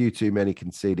 Probably a few too many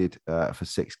conceded for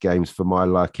 6 games for my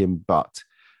liking, but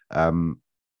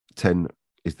 10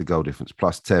 is the goal difference.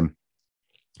 Plus 10,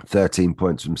 13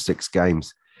 points from 6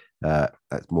 games.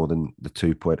 That's more than the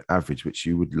 2-point average, which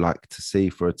you would like to see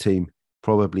for a team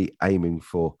probably aiming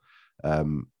for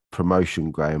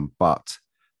promotion, Graham, but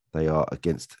they are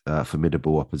against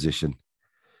formidable opposition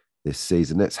this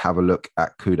season. Let's have a look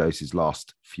at Kudos'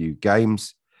 last few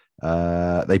games.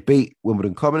 They beat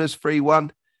Wimbledon Commoners 3-1.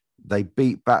 They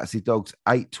beat Battersea Dogs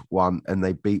 8-1, and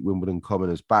they beat Wimbledon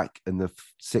Commoners back in the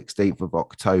 16th of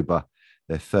October,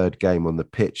 their 3rd game on the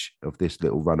pitch of this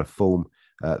little run of form.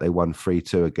 They won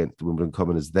 3-2 against the Wimbledon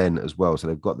Commoners then as well. So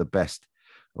they've got the best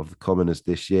of the Commoners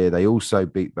this year. They also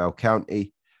beat Bell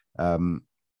County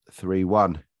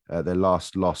 3-1. Their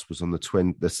last loss was on the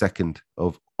 2nd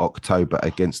of October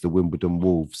against the Wimbledon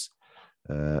Wolves.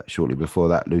 Shortly before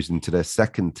that, losing to their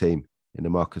 2nd team in the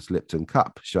Marcus Lipton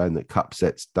Cup, showing that cup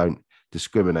sets don't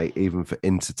discriminate even for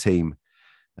inter-team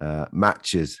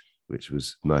matches, which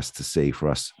was nice to see for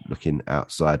us looking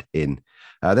outside in.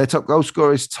 Their top goal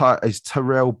scorer is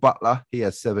Terrell Butler. He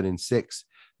has 7 in 6.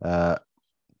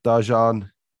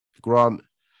 Dejan Grant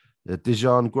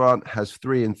has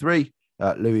 3 in 3.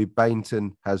 Louis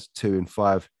Bainton has 2 in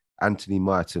 5. Anthony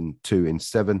Myerton 2 in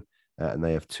 7. And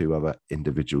they have 2 other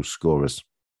individual scorers.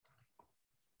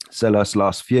 Selhurst's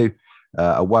last few.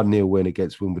 A 1-0 win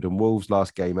against Wimbledon Wolves,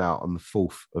 last game out on the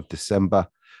 4th of December.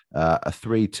 A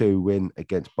 3-2 win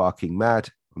against Barking Mad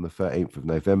on the 13th of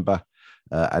November.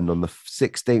 And on the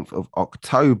 16th of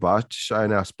October,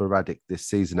 showing how sporadic this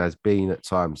season has been at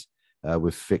times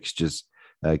with fixtures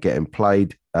getting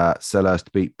played.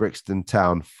 Selhurst beat Brixton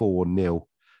Town 4-0.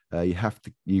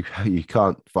 You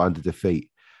can't find a defeat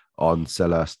on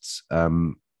Selhurst's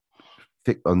on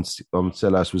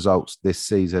Selhurst results this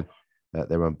season.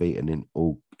 They're unbeaten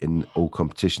in all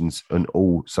competitions, and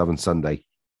all Southern Sunday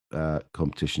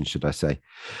competitions, should I say.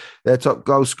 Their top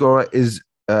goal scorer is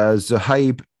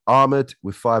Zahaib Ahmed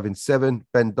with 5 in 7.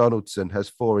 Ben Donaldson has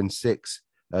 4 in 6.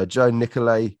 Joe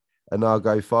Nicolay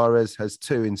Anago Fares has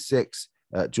 2 in 6.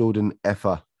 Jordan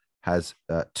Effer has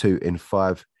 2 in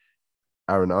 5.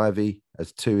 Aaron Ivey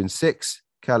has 2 in 6.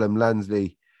 Callum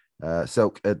Lansley, the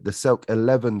Selk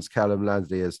 11's Callum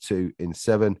Lansley has 2 in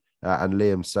 7. And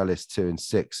Liam Salis 2 in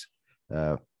 6.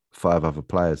 5 other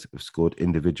players have scored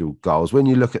individual goals. When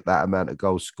you look at that amount of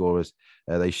goal scorers,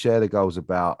 they share the goals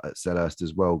about at Selhurst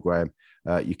as well, Graham.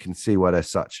 You can see why they're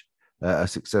such a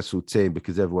successful team,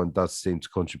 because everyone does seem to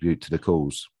contribute to the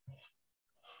cause.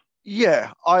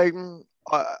 Yeah, I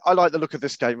like the look of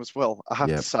this game as well, I have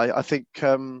to say. I think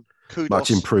Kudos,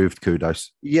 much improved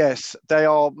Kudos. Yes, they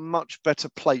are much better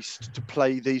placed to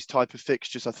play these type of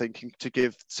fixtures, I think, to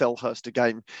give Selhurst a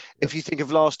game. If you think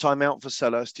of last time out for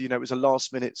Selhurst, it was a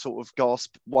last-minute sort of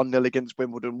gasp 1-0 against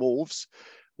Wimbledon Wolves.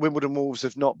 Wimbledon Wolves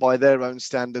have not, by their own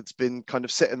standards, been kind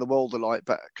of setting the world alight.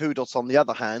 But Kudos, on the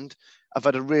other hand, have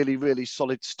had a really, really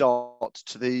solid start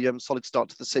to the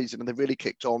season, and they've really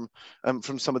kicked on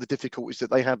from some of the difficulties that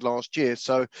they had last year.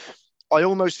 So I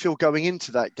almost feel going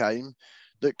into that game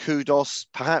that Kudos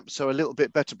perhaps are a little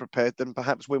bit better prepared than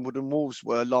perhaps Wimbledon Wolves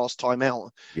were last time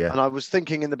out. Yeah. And I was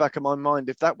thinking in the back of my mind,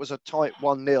 if that was a tight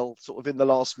 1-0 sort of in the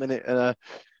last minute,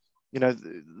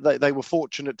 they were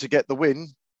fortunate to get the win.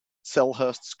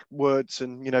 Selhurst's words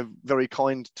and, very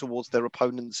kind towards their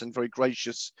opponents and very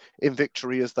gracious in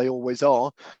victory, as they always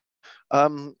are,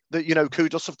 that,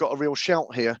 Kudos have got a real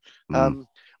shout here.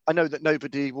 I know that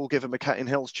nobody will give them a cat in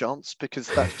hell's chance, because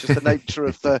that's just the nature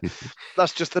of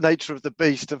the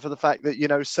beast, and for the fact that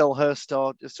Selhurst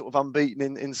are just sort of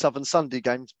unbeaten in Southern Sunday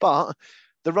games. But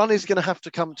the run is going to have to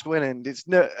come to an end. It's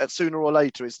not sooner or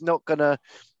later. It's not going to.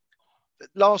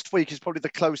 Last week is probably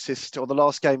the closest, or the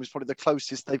last game is probably the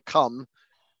closest they've come.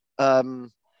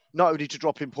 Not only to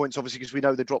dropping points, obviously, because we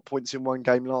know they dropped points in one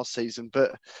game last season,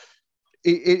 but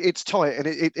it's tight, and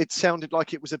it sounded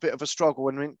like it was a bit of a struggle.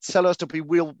 And I mean, Selhurst will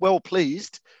be well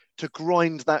pleased to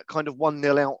grind that kind of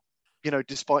 1-0 out,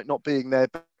 despite not being their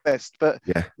best. But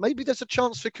maybe there's a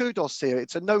chance for Kudos here.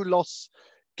 It's a no-loss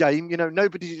game.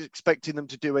 Nobody's expecting them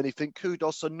to do anything.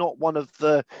 Kudos are not one of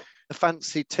the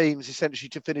fancy teams, essentially,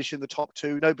 to finish in the top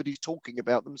 2. Nobody's talking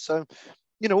about them. So,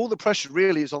 all the pressure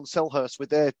really is on Selhurst with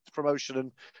their promotion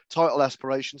and title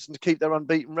aspirations, and to keep their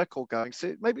unbeaten record going.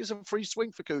 So maybe it's a free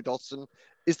swing for Kudos. And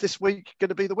is this week going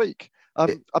to be the week?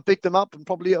 I big them up, and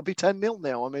probably it'll be 10-0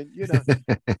 now. I mean,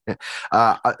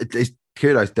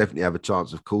 Kudos definitely have a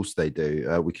chance. Of course they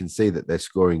do. We can see that they're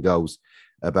scoring goals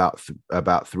about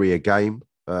 3 a game,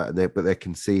 but they're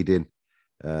conceding.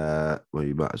 You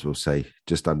might as well say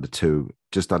just under two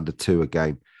a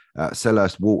game.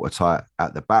 Selhurst watertight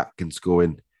at the back and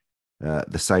scoring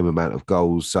the same amount of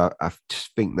goals. So I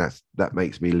just think that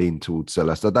makes me lean towards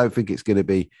Selhurst. I don't think it's going to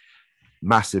be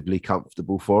massively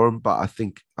comfortable for them, but I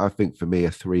think for me a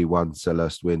 3-1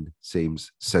 Selhurst win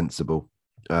seems sensible,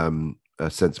 a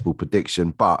sensible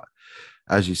prediction. But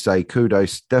as you say,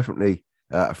 kudos, definitely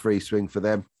a free swing for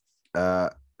them.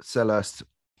 Selhurst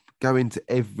go into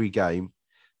every game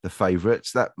the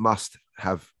favourites. That must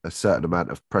have a certain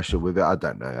amount of pressure with it. I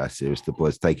don't know how serious the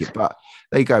boys take it, but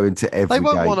they go into every game.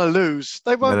 They won't want to lose.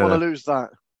 They won't want to lose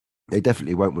that. They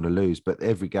definitely won't want to lose, but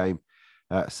every game,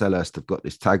 Selhurst have got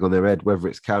this tag on their head, whether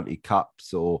it's county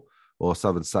cups or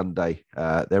Southern Sunday.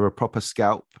 They're a proper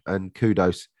scalp, and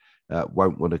kudos. They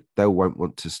won't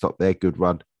want to stop their good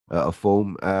run of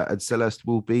form, and Selhurst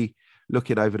will be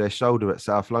looking over their shoulder at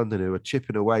South London, who are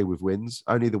chipping away with wins.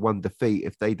 Only the one defeat.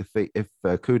 If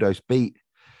kudos beat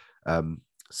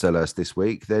Selhurst this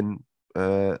week, then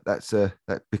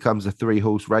that becomes a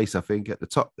 3-horse race, I think, at the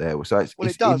top there. So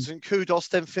it does. And kudos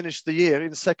then finished the year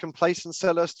in second place, and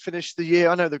Selhurst finished the year.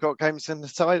 I know they've got games in the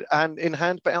side and in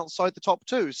hand, but outside the top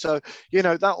 2. So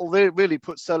that will really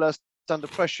put Selhurst under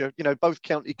pressure. Both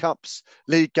county cups,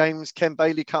 league games, Ken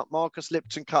Bailey Cup, Marcus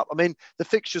Lipton Cup. I mean, the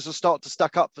fixtures will start to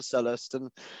stack up for Selhurst, and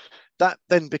that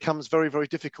then becomes very, very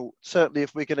difficult. Certainly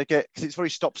if we're going to because it's very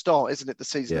stop-start, isn't it, the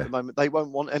season at the moment? They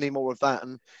won't want any more of that.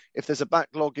 And if there's a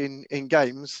backlog in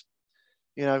games,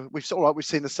 we've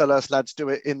seen the Selhurst lads do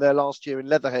it in their last year in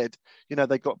Leatherhead.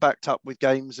 They got backed up with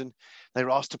games and they were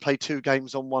asked to play 2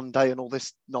 games on one day and all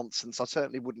this nonsense. I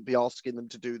certainly wouldn't be asking them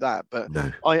to do that, but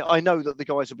no. I know that the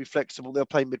guys will be flexible. They'll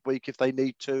play midweek if they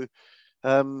need to.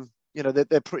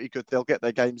 They're pretty good. They'll get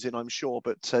their games in, I'm sure.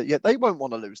 But they won't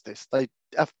want to lose this. They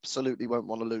absolutely won't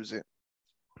want to lose it.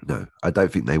 No, I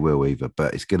don't think they will either.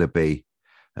 But it's going to be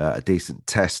a decent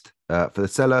test for the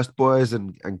Selhurst boys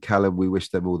and Callum. We wish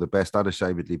them all the best.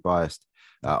 Unashamedly biased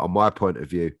on my point of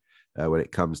view when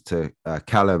it comes to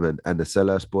Callum and the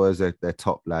Selhurst boys. They're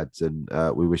top lads, and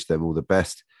we wish them all the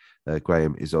best.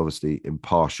 Graham is obviously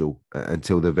impartial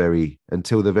until the very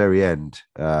end.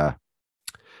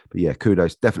 But yeah,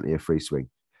 kudos, definitely a free swing.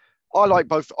 I like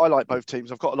both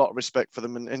teams. I've got a lot of respect for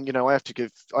them, and I have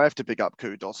to big up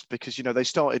kudos because they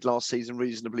started last season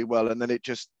reasonably well, and then it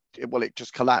just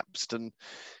collapsed, and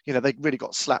they really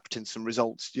got slapped in some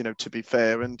results. To be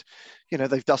fair, and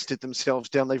they've dusted themselves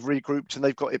down, they've regrouped, and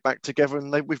they've got it back together,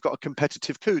 and we've got a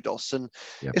competitive kudos. And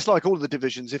It's like all the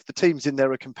divisions. If the teams in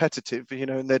there are competitive,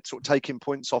 and they're sort of taking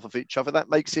points off of each other, that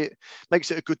makes it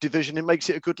a good division. It makes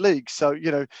it a good league. So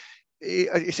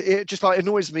it just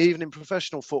annoys me even in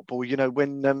professional football,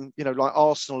 when like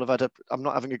Arsenal have had I'm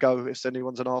not having a go if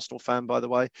anyone's an Arsenal fan, by the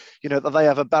way, that they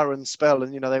have a barren spell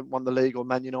and they haven't won the league, or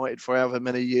Man United for however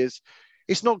many years.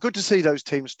 It's not good to see those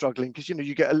teams struggling because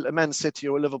you get a Man City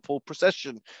or a Liverpool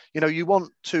procession. You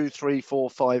want 2, 3, 4,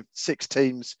 5, 6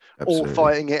 teams all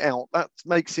fighting it out. That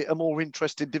makes it a more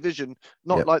interesting division,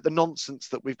 not like the nonsense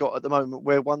that we've got at the moment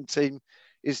where one team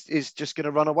is just going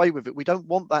to run away with it. We don't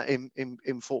want that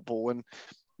in football. And,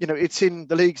 it's in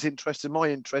the league's interest and my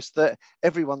interest that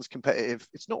everyone's competitive.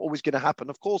 It's not always going to happen,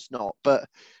 of course not. But,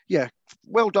 yeah,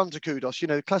 well done to kudos.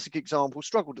 Classic example,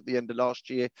 struggled at the end of last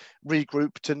year,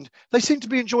 regrouped, and they seem to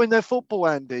be enjoying their football,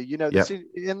 Andy.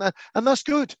 And that's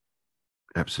good.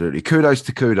 Absolutely. Kudos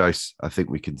to kudos, I think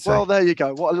we can say. Well, there you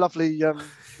go. What a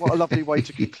lovely way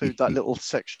to conclude that little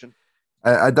section.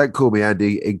 Don't call me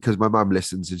Andy because my mum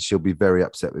listens and she'll be very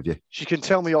upset with you. She can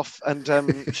tell me off and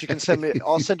she can send me.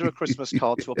 I'll send her a Christmas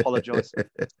card to apologise.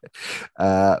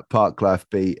 Park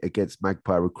B against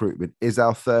Magpie Recruitment is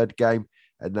our third game,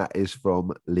 and that is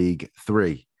from League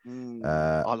 3.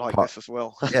 I like this as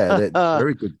well. Yeah, they're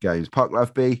very good games.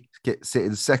 Park B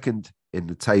sitting second in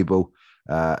the table.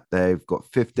 They've got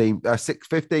 15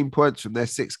 points from their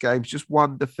 6 games, just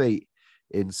 1 defeat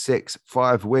in 6,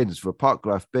 5 wins for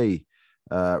Parklife B.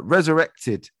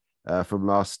 Resurrected from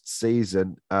last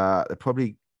season. They're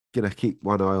probably going to keep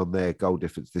one eye on their goal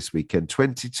difference this weekend.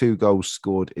 22 goals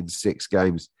scored in 6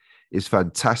 games is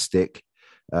fantastic.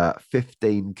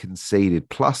 15 conceded,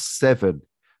 +7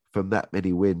 from that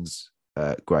many wins,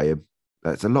 Graham.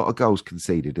 That's a lot of goals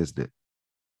conceded, isn't it?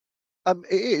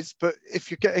 It is, but if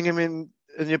you're getting them in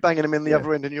and you're banging them in the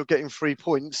other end and you're getting 3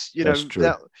 points,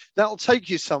 that'll take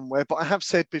you somewhere. But I have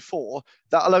said before,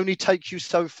 that'll only take you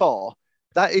so far.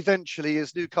 That eventually,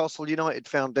 as Newcastle United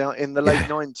found out in the late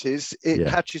 90s, it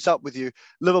catches up with you.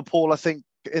 Liverpool, I think,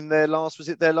 in their last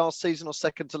season or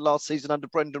second to last season under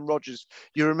Brendan Rodgers,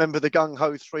 you remember the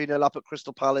gung-ho 3-0 up at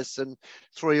Crystal Palace and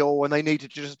 3-0, and they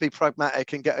needed to just be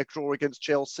pragmatic and get a draw against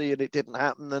Chelsea, and it didn't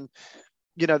happen. And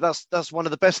that's one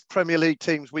of the best Premier League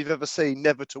teams we've ever seen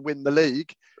never to win the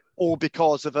league, all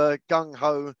because of a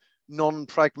gung-ho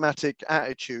non-pragmatic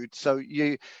attitude. So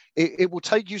it will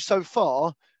take you so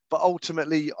far, but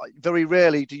ultimately, very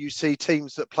rarely do you see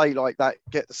teams that play like that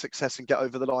get the success and get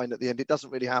over the line at the end. It doesn't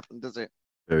really happen, does it?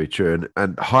 Very true.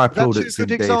 And high plaudits two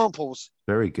good indeed. Examples.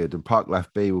 Very good. And Park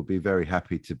B will be very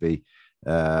happy to be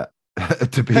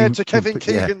compared to Kevin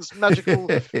Keegan's magical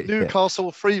yeah.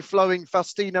 Newcastle free-flowing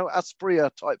Faustino Asprilla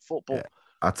type football. Yeah.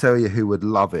 I'll tell you who would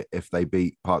love it if they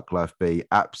beat Parklife B.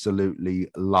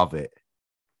 Absolutely love it.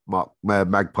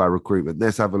 Magpie Recruitment.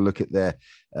 Let's have a look at their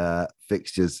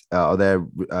fixtures or their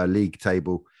league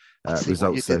table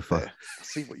results so far. I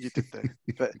see what you did there.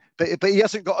 But he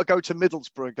hasn't got to go to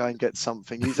Middlesbrough again and get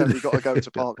something. He's only got to go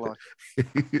to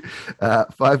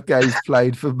Parklife. 5 games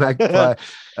played for Magpie,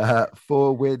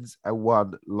 4 wins and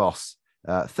 1 loss.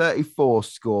 34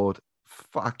 scored.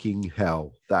 Fucking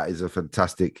hell, that is a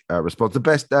fantastic response. The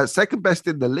best, second best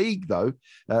in the league though.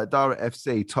 Dara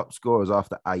FC top scorers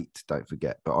after 8. Don't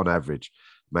forget, but on average,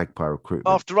 Magpie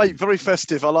Recruitment after 8, very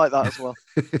festive. I like that as well.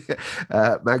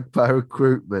 Magpie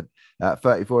Recruitment,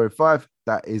 34 and 5.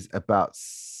 That is about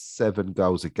 7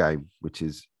 goals a game, which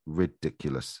is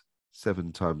ridiculous.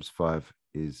 7 times 5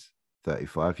 is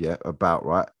 35. Yeah, about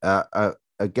right.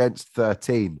 Against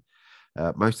 13,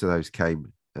 most of those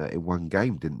came in one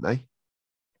game, didn't they?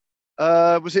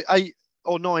 Was it 8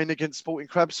 or 9 against Sporting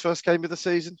Crabs first game of the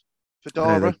season for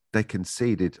Dara? No, they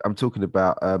conceded. I'm talking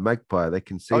about Magpie. They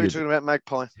conceded. Oh, you're talking about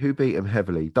Magpie. Who beat them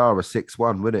heavily? Dara 6-1,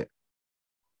 wasn't it?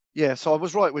 Yeah, so I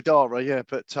was right with Dara, yeah,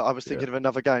 but I was thinking of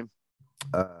another game.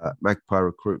 Magpie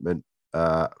Recruitment,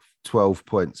 12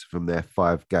 points from their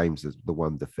 5 games as the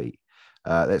 1 defeat.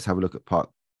 Let's have a look at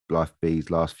Park Life B's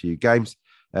last few games.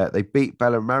 They beat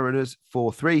Bella Mariners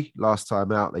 4-3 last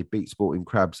time out. They beat Sporting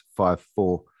Crabs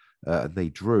 5-4. And they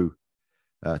drew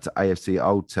to AFC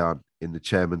Old Town in the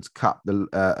Chairman's Cup. The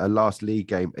last league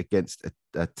game against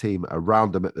a team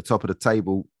around them at the top of the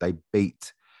table, they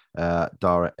beat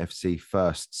Dara FC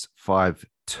Firsts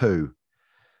 5-2.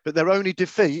 But their only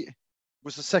defeat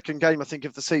was the second game, I think,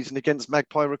 of the season against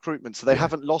Magpie Recruitment. So they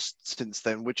haven't lost since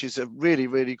then, which is a really,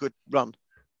 really good run.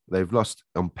 They've lost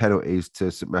on penalties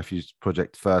to St Matthew's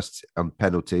Project Firsts on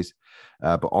penalties,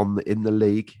 but in the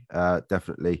league,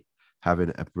 definitely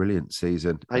having a brilliant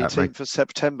season. 18th of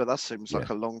September, that seems like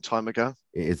a long time ago.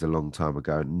 It is a long time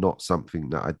ago, not something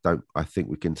that I think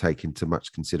we can take into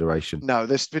much consideration. No,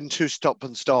 there's been 2 stop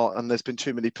and start, and there's been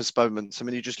too many postponements. I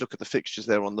mean, you just look at the fixtures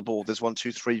there on the board. There's 1,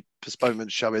 2, 3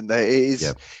 postponements showing there.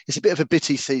 It's a bit of a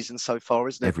bitty season so far,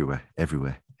 isn't it?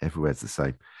 Everywhere's the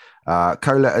same.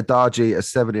 Kola Adaji a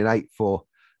 7-8 for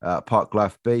Park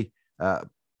Life B.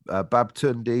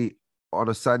 Babtundi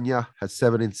Onasanya has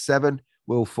 7-7.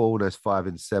 Will Fawn has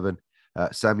 5-7.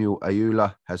 Samuel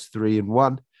Ayula has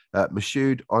 3-1.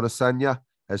 Mashoud Onasanya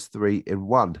has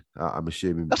 3-1. I'm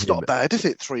assuming that's not bad, is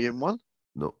it? 3-1.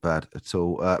 Not bad at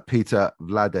all. Peter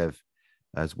Vladev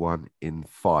has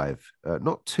 1-5.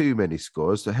 Not too many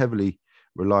scores. They're heavily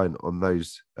reliant on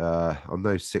those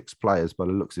 6 players by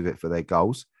the looks of it for their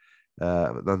goals.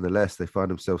 But nonetheless, they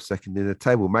find themselves second in the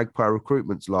table. Magpie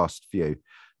Recruitment's last few.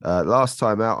 Last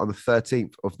time out on the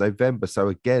 13th of November. So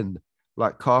again,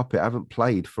 like carpet, haven't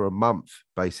played for a month,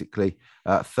 basically.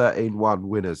 13-1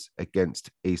 winners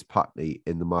against East Putney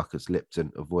in the Marcus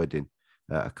Lipton, avoiding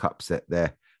a cup set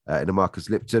there. In the Marcus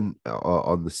Lipton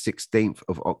on the 16th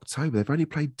of October. They've only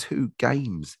played 2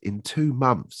 games in 2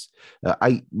 months.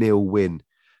 8-0 win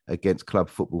against Club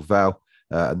Football Vale.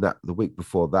 And that the week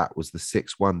before that was the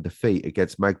 6-1 defeat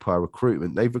against Magpie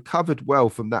Recruitment. They've recovered well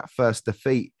from that first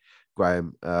defeat,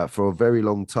 Graham, for a very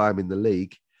long time in the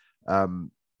league.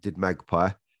 Did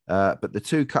Magpie, but the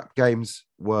 2 cup games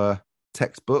were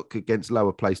textbook against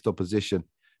lower placed opposition,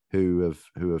 who have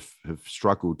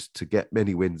struggled to get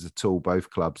many wins at all. Both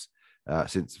clubs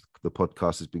since the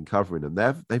podcast has been covering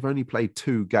them. They've only played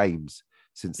 2 games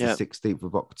since the 16th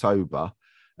of October.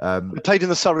 They played in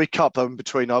the Surrey Cup though in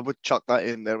between. I would chuck that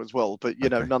in there as well, but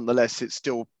know, nonetheless, it's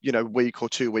still week or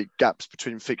 2 week gaps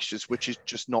between fixtures, which is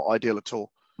just not ideal at all.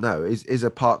 No, is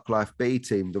a Park Life B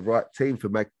team the right team for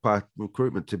Magpie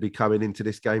Recruitment to be coming into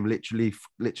this game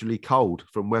literally cold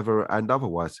from weather and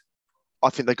otherwise?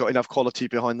 I think they've got enough quality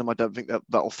behind them. I don't think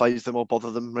that'll phase them or bother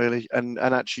them really. And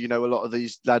actually, a lot of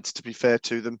these lads, to be fair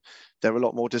to them, they're a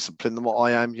lot more disciplined than what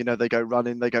I am. They go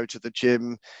running, they go to the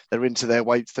gym, they're into their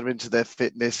weights, they're into their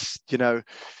fitness.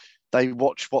 They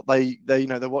watch what they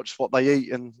watch what they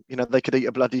eat, and they could eat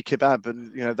a bloody kebab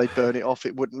and they burn it off.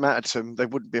 It wouldn't matter to them. They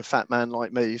wouldn't be a fat man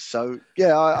like me. So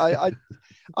yeah,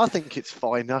 I think it's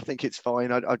fine. I think it's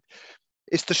fine.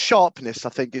 it's the sharpness. I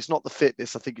think it's not the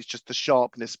fitness. I think it's just the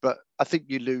sharpness. But I think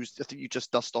you lose. I think you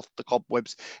just dust off the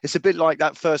cobwebs. It's a bit like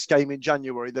that first game in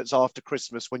January that's after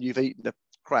Christmas when you've eaten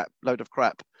a load of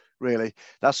crap. Really,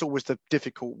 that's always the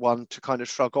difficult one to kind of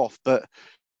shrug off. But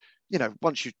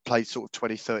once you play sort of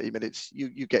 20, 30 minutes,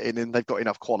 you get in and they've got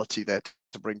enough quality there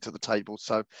to bring to the table.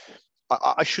 So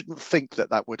I shouldn't think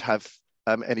that would have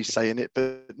any say in it.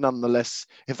 But nonetheless,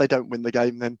 if they don't win the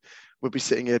game, then we'll be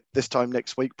sitting here this time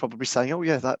next week probably saying, oh,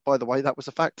 yeah, that, by the way, that was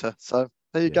a factor. So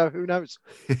there you go. Who knows?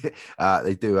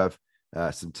 They do have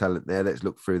some talent there. Let's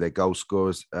look through their goal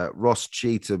scorers. Ross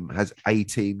Cheetham has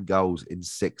 18 goals in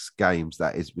 6 games.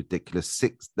 That is ridiculous.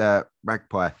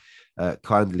 Magpie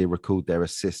kindly recalled their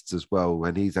assists as well,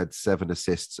 and he's had 7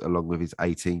 assists along with his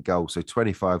 18 goals. So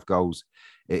 25 goals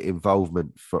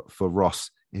involvement for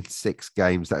Ross in 6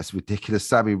 games. That's ridiculous.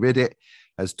 Sammy Riddit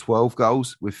has 12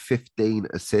 goals with 15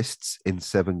 assists in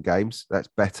 7 games. That's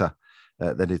better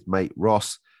than his mate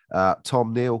Ross.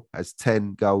 Tom Neal has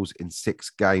 10 goals in 6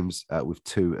 games with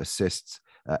 2 assists.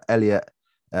 Elliot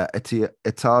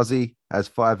Itazi has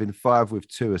 5 in 5 with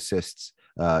 2 assists.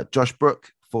 Josh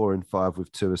Brook, 4 in 5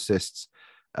 with 2 assists.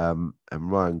 And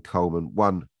Ryan Coleman,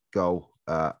 1 goal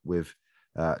with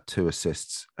 2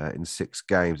 assists in 6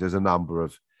 games. There's a number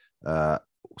of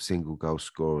single goal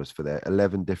scorers for there.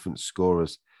 11 different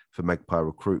scorers for Magpie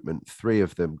Recruitment. 3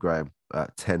 of them, Graham,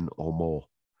 10 or more.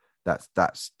 That's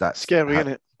scary, isn't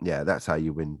it? Yeah, that's how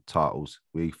you win titles.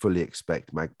 We fully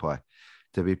expect Magpie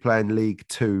to be playing League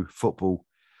 2 football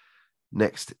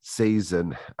next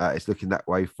season. It's looking that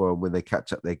way for them. When they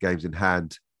catch up their games in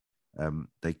hand,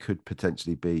 they could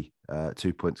potentially be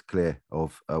 2 points clear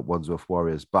of Wandsworth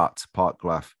Warriors, but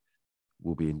Parklife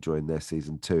will be enjoying their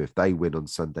season too. If they win on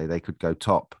Sunday, they could go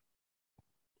top.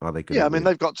 Are they? Yeah, I mean,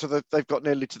 they've got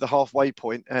nearly to the halfway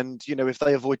point, and if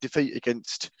they avoid defeat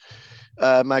against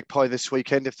Magpie this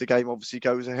weekend, if the game obviously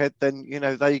goes ahead, then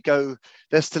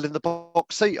they're still in the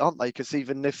box seat, aren't they? Because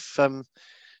even if sort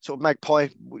of Magpie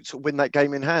sort of win that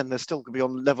game in hand, they're still going to be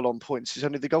on level on points. It's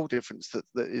only the goal difference that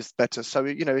is better. So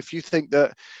if you think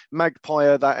that Magpie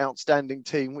are that outstanding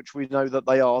team, which we know that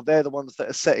they are, they're the ones that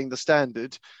are setting the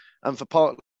standard, and for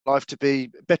Parklife to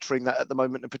be bettering that at the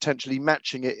moment and potentially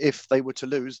matching it if they were to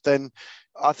lose, then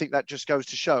I think that just goes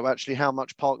to show actually how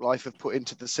much Parklife have put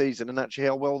into the season and actually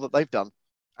how well that they've done.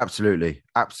 Absolutely.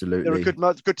 They're a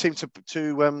good team to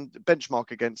benchmark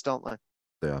against, aren't they?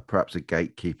 They are perhaps a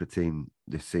gatekeeper team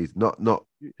this season. Not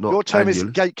Your term annual.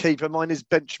 is gatekeeper, mine is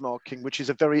benchmarking, which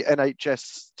is a very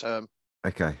NHS term.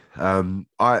 Okay.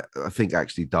 I think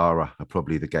actually Dara are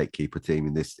probably the gatekeeper team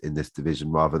in this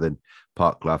division rather than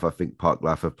Parklife. I think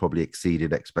Parklife have probably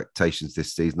exceeded expectations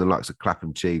this season. The likes of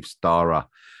Clapham Chiefs, Dara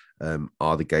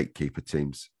are the gatekeeper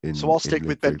teams. So I'll stick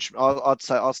with I'd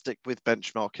say I'll stick with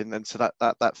benchmarking then. So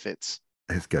that fits.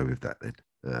 Let's go with that then.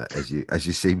 As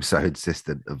you seem so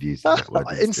insistent of using that word.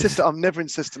 Insistent. I'm never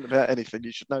insistent about anything.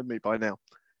 You should know me by now.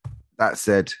 That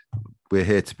said, we're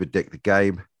here to predict the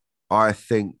game. I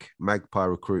think Magpie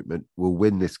Recruitment will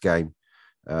win this game,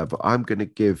 but I'm going to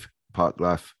give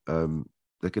Parklife.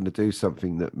 They're going to do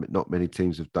something that not many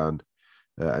teams have done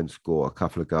and score a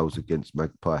couple of goals against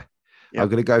Magpie. Yep. I'm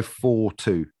going to go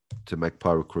 4-2 to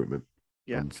Magpie Recruitment.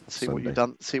 Yeah, see what you've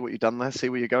done. See what you've done there. See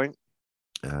where you're going.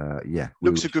 Yeah,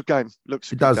 looks a good game.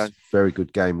 It does. Very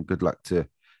good game. Good luck to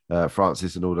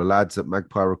Francis and all the lads at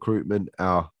Magpie Recruitment.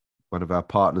 One of our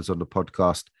partners on the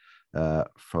podcast,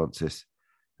 Francis.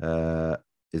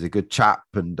 Is a good chap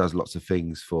and does lots of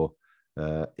things for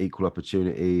equal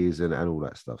opportunities and all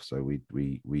that stuff. So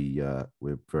we're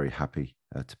very happy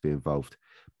to be involved.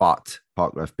 But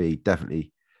Parklife B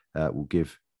definitely will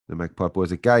give the Magpie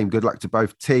Boys a game. Good luck to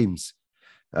both teams.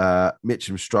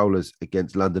 Mitcham Strollers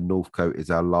against London Northcote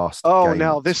is our last game. Oh,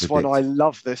 now this one, I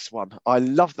love this one. I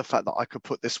love the fact that I could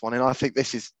put this one in. I think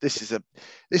this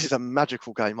is a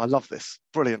magical game. I love this.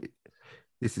 Brilliant.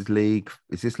 Is this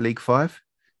League 5?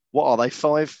 What are they?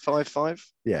 5?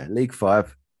 Yeah, League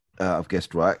 5. I've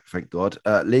guessed right. Thank God.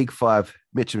 League 5,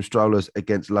 Mitcham Strollers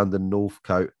against London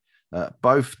Northcote.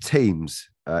 Both teams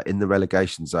in the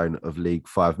relegation zone of League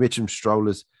 5. Mitcham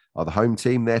Strollers are the home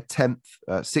team. They're 10th.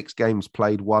 6 games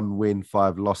played, 1 win,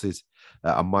 5 losses.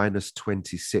 A minus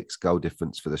 26 goal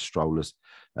difference for the Strollers.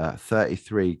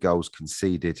 33 goals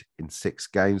conceded in 6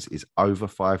 games is over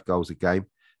 5 goals a game.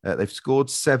 They've scored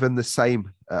 7, the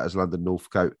same as London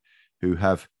Northcote, who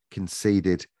have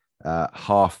conceded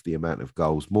half the amount of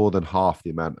goals, more than half the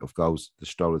amount of goals the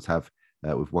Strollers have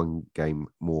with 1 game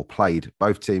more played.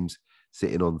 Both teams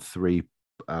sitting on 3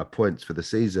 points for the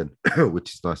season,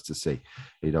 which is nice to see.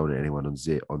 You don't want anyone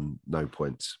on no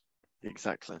points.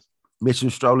 Exactly. Mitcham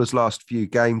Strollers' last few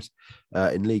games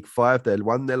in League 5, they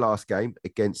won their last game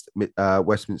against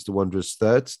Westminster Wanderers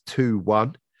Thirds,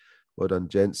 2-1. Well done,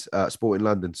 gents. Sporting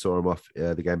London saw them off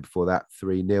the game before that,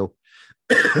 3-0.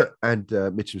 And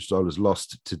Mitcham Strollers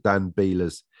lost to Dan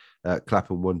Beeler's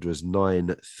Clapham Wanderers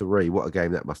 9-3. What a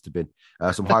game that must have been.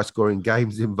 Some high-scoring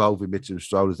games involving Mitcham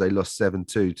Strollers. They lost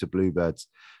 7-2 to Bluebirds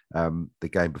the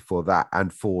game before that,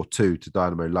 and 4-2 to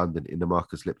Dynamo London in the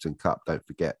Marcus Lipton Cup. Don't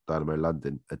forget, Dynamo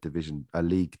London, a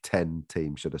League 10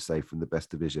 team, should I say, from the best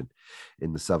division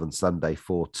in the Southern Sunday,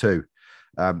 4-2.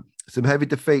 Some heavy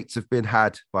defeats have been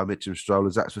had by Mitcham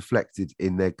Strollers. That's reflected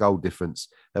in their goal difference.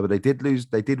 But they did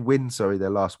win their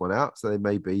last one out. So they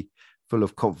may be full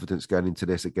of confidence going into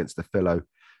this against the fellow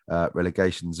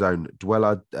relegation zone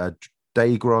dweller.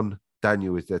 Dagron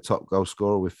Daniel is their top goal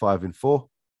scorer with 5 in 4.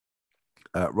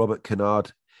 Robert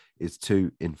Kennard is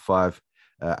 2 in 5.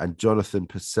 And Jonathan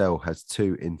Purcell has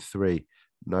 2 in 3.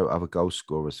 No other goal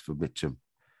scorers for Mitcham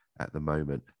at the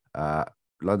moment.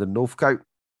 London Northcote,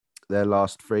 their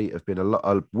last 3 have been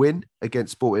a win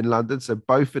against Sporting London. So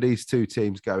both of these two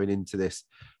teams going into this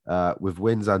with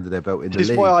wins under their belt in the league.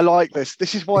 This is why I like this.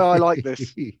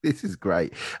 This is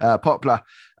great.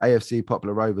 AFC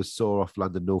Poplar Rovers saw off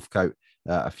London Northcote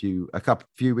a few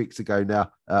weeks ago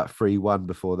now, 3-1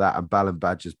 before that, and Ballon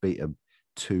Badgers beat them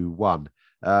 2-1.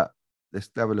 Let's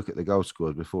have a look at the goal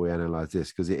scores before we analyse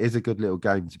this, because it is a good little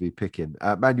game to be picking.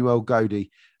 Manuel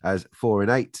Godi has 4 in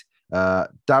 8.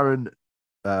 Darren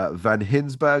Van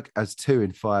Hinsberg has 2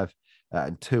 in 5,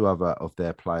 and 2 other of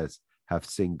their players have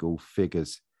single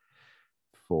figures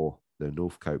for the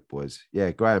Northcote boys. Yeah,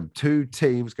 Graham, 2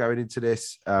 teams going into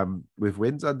this with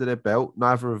wins under their belt.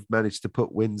 Neither have managed to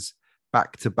put wins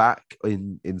back to back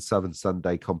in Southern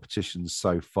Sunday competitions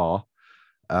so far.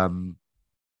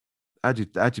 How'd you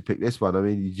pick this one? I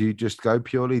mean, did you just go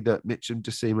purely that Mitcham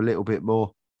just seem a little bit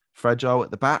more fragile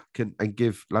at the back and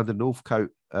give London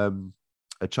Northcote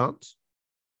a chance?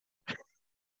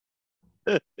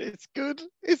 It's good.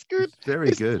 It's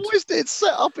very good. It's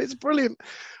set up. It's brilliant.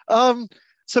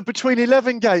 So between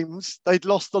 11 games, they'd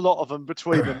lost a lot of them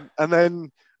between them. And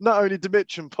then not only did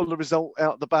Mitcham pull the result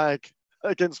out of the bag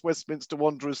against Westminster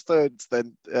Wanderers Thirds,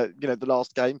 then, the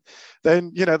last game,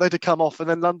 then, they'd have come off, and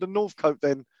then London Northcote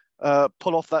then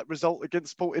pull off that result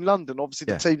against Sporting London. Obviously,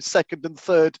 the team's second and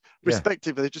third,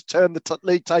 respectively. They just turned the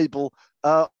league table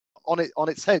on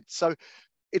its head. So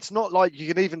it's not like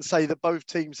you can even say that both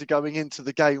teams are going into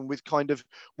the game with kind of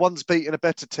one's beating a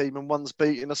better team and one's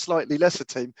beating a slightly lesser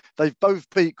team. They've both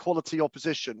beat quality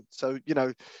opposition. So,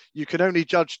 you can only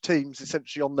judge teams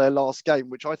essentially on their last game,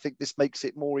 which I think this makes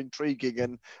it more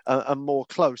intriguing and more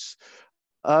close.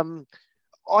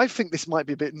 I think this might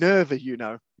be a bit nervy,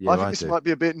 Yeah, I think this might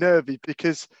be a bit nervy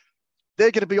because they're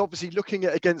going to be obviously looking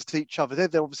at against each other.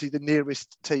 They're obviously the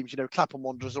nearest teams. Clapham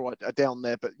Wanderers are down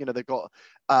there, but they've got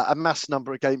a mass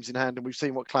number of games in hand, and we've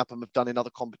seen what Clapham have done in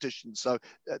other competitions. So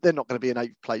they're not going to be in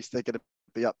 8th place. They're going to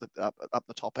be up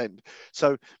the top end.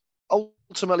 So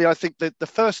ultimately, I think that the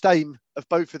first aim of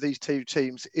both of these two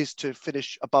teams is to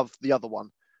finish above the other one.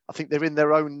 I think they're in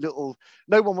their own little.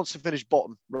 No one wants to finish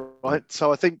bottom, right?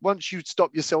 So I think once you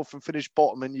stop yourself and finish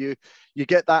bottom, and you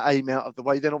get that aim out of the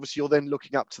way, then obviously you're then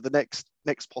looking up to the next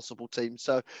possible team.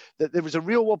 So there was a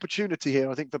real opportunity here,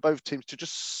 I think, for both teams to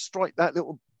just strike that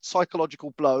little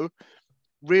psychological blow,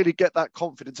 really get that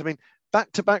confidence. I mean,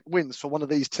 back-to-back wins for one of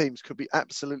these teams could be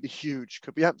absolutely huge.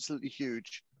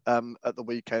 At the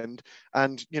weekend,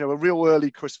 and a real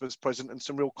early Christmas present and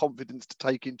some real confidence to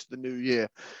take into the new year.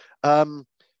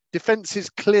 Defences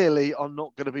clearly are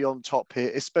not going to be on top here,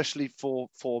 especially for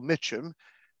Mitcham.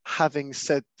 Having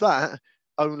said that,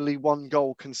 only 1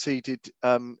 goal conceded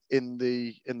in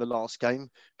the last game.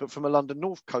 But from a London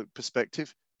Northcote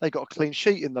perspective, they got a clean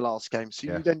sheet in the last game. So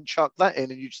you then chuck that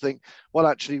in and you just think, well,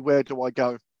 actually, where do I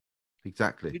go?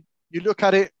 Exactly. You look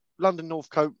at it, London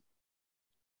Northcote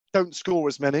don't score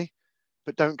as many,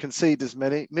 but don't concede as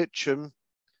many. Mitcham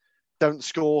don't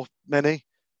score many,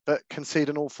 but concede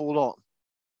an awful lot.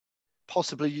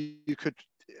 Possibly you could,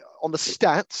 on the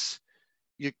stats,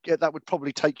 that would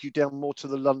probably take you down more to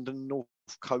the London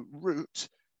Northcote route.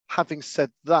 Having said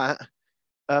that,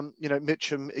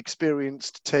 Mitcham,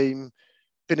 experienced team,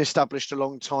 been established a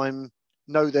long time,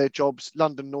 know their jobs.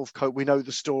 London Northcote, we know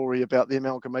the story about the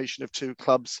amalgamation of 2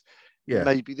 clubs. Yeah.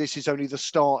 Maybe this is only the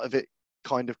start of it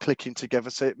kind of clicking together,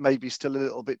 so it may be still a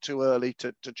little bit too early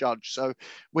to judge. So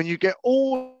when you get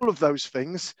all of those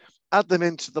things, add them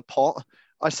into the pot,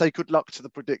 I say good luck to the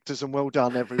predictors and well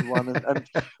done, everyone.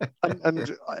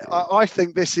 And I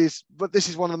think this is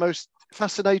one of the most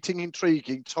fascinating,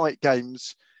 intriguing, tight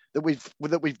games that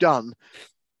we've done.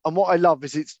 And what I love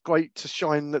is it's great to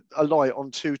shine a light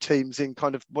on two teams in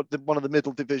kind of one of the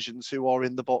middle divisions who are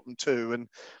in the bottom two. And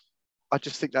I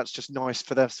just think that's just nice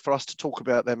for us to talk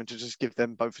about them and to just give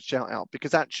them both a shout out,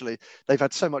 because actually they've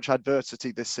had so much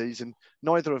adversity this season.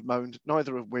 Neither have moaned,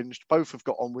 neither have whinged. Both have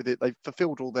got on with it. They've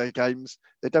fulfilled all their games.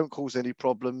 They don't cause any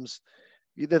problems.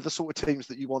 They're the sort of teams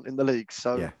that you want in the league.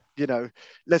 So,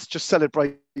 let's just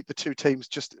celebrate the two teams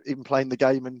just even playing the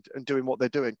game and doing what they're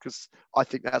doing, because I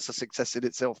think that's a success in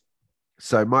itself.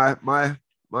 So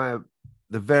the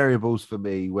variables for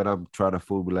me when I'm trying to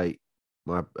formulate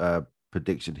my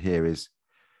prediction here is,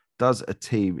 does a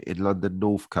team in London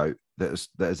Northcote that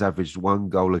has averaged 1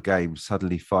 goal a game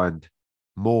suddenly find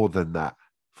more than that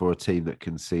for a team that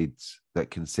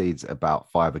concedes about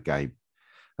 5 a game?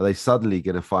 Are they suddenly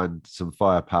going to find some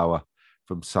firepower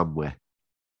from somewhere?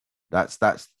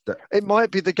 It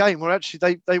might be the game where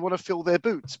actually they want to fill their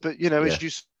boots, but as you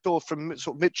saw from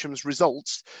sort of Mitcham's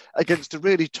results against a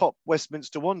really top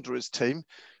Westminster Wanderers team,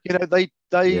 they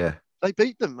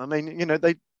beat them. I mean,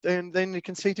 they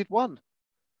conceded 1.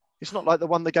 It's not like they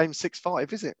won the game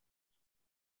 6-5, is it?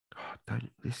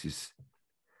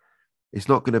 It's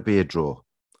not going to be a draw.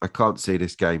 I can't see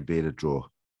this game being a draw.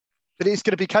 But it's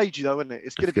going to be cagey, though, isn't it?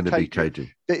 It's going to be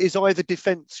cagey. Is either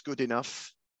defence good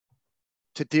enough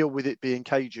to deal with it being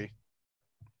cagey?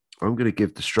 I'm going to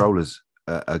give the Strollers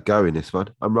a go in this one.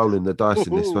 I'm rolling the dice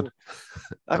in this one.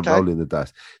 I'm Okay. rolling the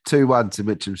dice. 2-1 to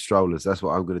Mitcham Strollers. That's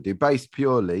what I'm going to do. Based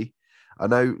purely, I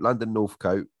know London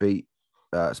Northcote beat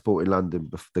Sporting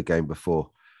London the game before,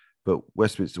 but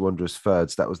Westminster Wanderers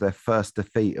thirds, that was their first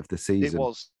defeat of the season. It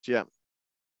was, yeah.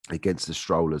 Against the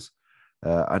Strollers.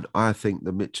 And I think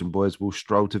the Mitcham boys will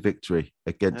stroll to victory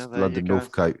against London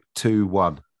Northcote.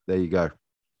 2-1. There you go.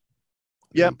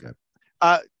 Yeah.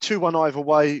 2-1 either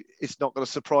way. It's not going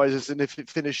to surprise us. And if it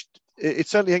finished, it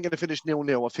certainly ain't going to finish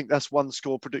 0-0. I think that's one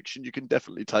score prediction you can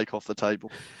definitely take off the table.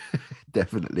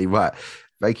 Definitely. Right.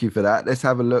 Thank you for that. Let's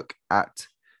have a look at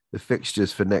the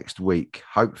fixtures for next week.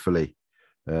 Hopefully,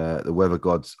 the weather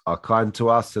gods are kind to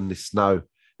us and the snow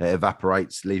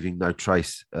evaporates, leaving no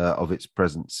trace of its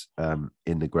presence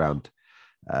in the ground.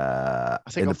 I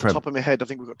think off the top of my head, I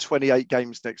think we've got 28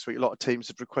 games next week. A lot of teams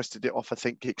have requested it off, I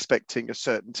think, expecting a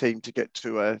certain team to get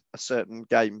to a certain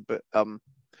game. But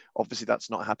obviously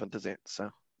that's not happened, has it? So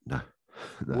no.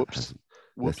 Whoops.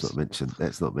 Let's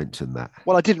not mention that.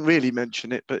 Well, I didn't really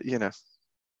mention it, but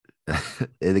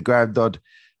The Graham Dodd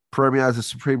Premier as a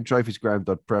Supreme Trophies Graham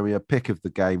Dodd Premier pick of the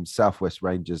game. Southwest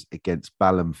Rangers against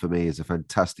Balham for me is a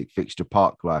fantastic fixture.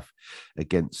 Parklife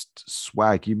against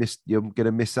Swag. You're going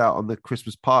to miss out on the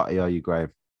Christmas party, are you,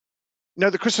 Graham? No,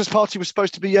 the Christmas party was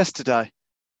supposed to be yesterday.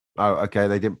 Oh, okay.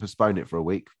 They didn't postpone it for a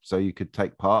week, so you could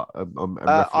take part.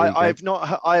 I have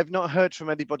not heard from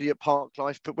anybody at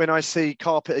Parklife, but when I see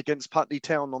Carpet against Putney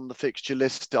Town on the fixture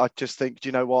list, I just think, do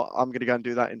you know what? I'm going to go and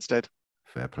do that instead.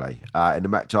 Fair play. In the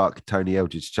Match Arc Tony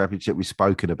Eldridge Championship, we've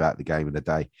spoken about the game of the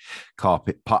day.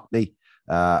 Carpet Putney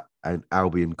and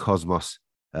Albion Cosmos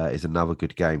is another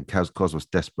good game. Cosmos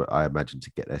desperate, I imagine,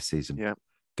 to get their season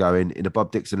going. In the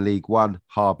Bob Dixon League One,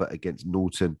 Harbert against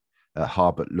Norton.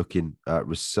 Harbert looking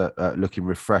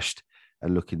refreshed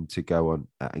and looking to go on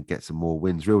and get some more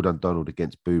wins. Real Dundonald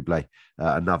against Buble,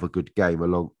 another good game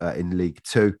along in League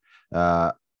Two.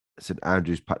 St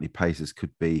Andrews Putney Pacers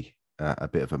could be a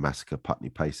bit of a massacre. Putney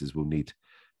Pacers will need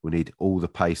all the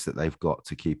pace that they've got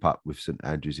to keep up with St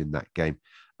Andrews in that game.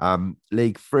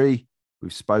 League Three,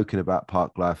 we've spoken about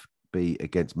Parklife B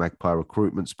against Magpie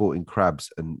Recruitment. Sporting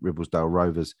Crabs and Ribblesdale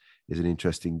Rovers is an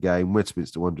interesting game.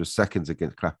 Westminster Wanderers seconds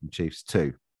against Clapham Chiefs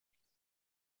 2.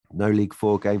 No League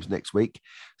 4 games next week.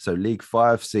 So League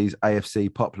 5 sees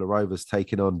AFC Poplar Rovers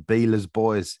taking on Beelers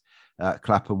Boys.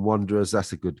 Clapham Wanderers,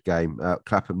 that's a good game.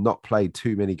 Clapham not played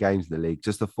too many games in the league,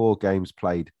 just the 4 games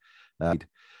played. So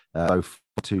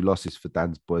 2 losses for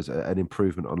Dan's Boys, an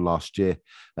improvement on last year.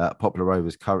 Poplar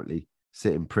Rovers currently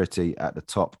sitting pretty at the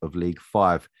top of League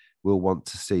 5. We'll want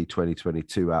to see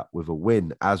 2022 out with a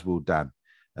win, as will Dan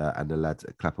and the lads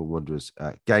at Clapham Wanderers.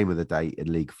 Game of the day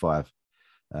in League 5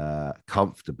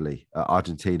 comfortably.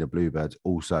 Argentina Bluebirds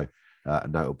also a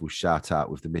notable shout out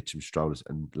with the Mitcham Strollers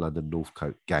and London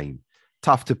Northcote game.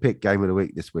 Tough to pick game of the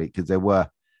week this week because there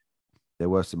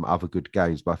were some other good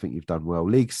games, but I think you've done well.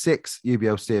 League 6,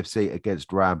 UBL CFC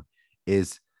against Ram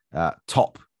is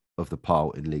top of the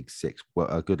pile in League 6.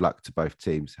 Well, good luck to both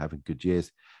teams having good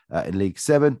years. In League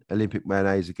 7, Olympic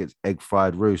Mayonnaise against Egg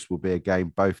Fried Roost will be a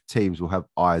game. Both teams will have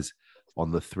eyes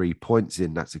on the 3 points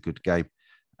in. That's a good game.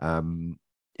 In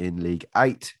League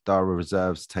 8, Dara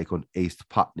Reserves take on East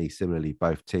Putney. Similarly,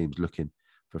 both teams looking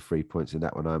for 3 points in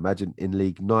that one, I imagine. In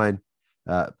League 9,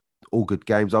 All good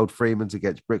games. Old Freeman's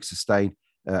against Brick Sustain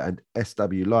and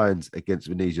SW Lions against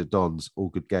Venezia Dons. All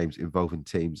good games involving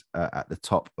teams at the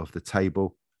top of the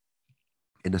table.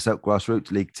 In the Silk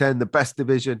Grassroots League 10, the best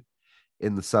division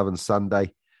in the Southern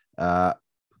Sunday.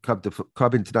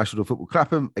 Club International Football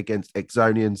Clapham against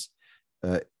Exonians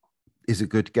is a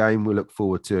good game. We look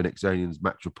forward to an Exonians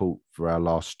match report for our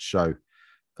last show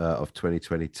of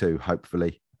 2022,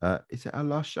 hopefully. Is it our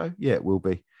last show? Yeah, it will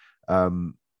be.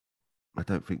 I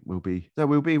don't think we'll be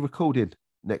recording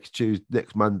next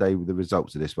Monday with the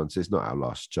results of this one. So it's not our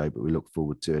last show, but we look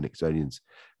forward to an Exonians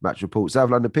match report.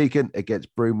 South London Pekin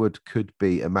against Broomwood could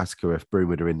be a massacre if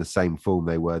Broomwood are in the same form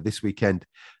they were this weekend.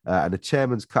 And a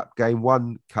Chairman's Cup game,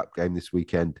 one cup game this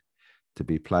weekend to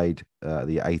be played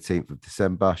the 18th of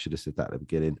December. I should have said that at the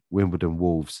beginning. Wimbledon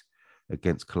Wolves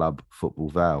against Club Football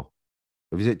Vale.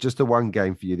 Is it just a one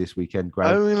game for you this weekend,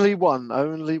 Graham? Only one.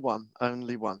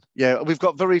 Yeah, we've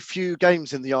got very few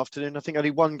games in the afternoon. I think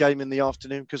only one game in the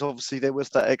afternoon because obviously there was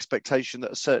that expectation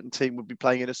that a certain team would be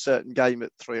playing in a certain game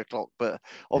at 3:00, but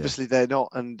obviously they're not,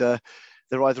 and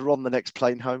they're either on the next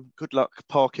plane home. Good luck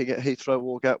parking at Heathrow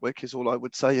or Gatwick is all I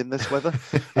would say in this weather.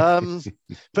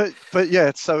 But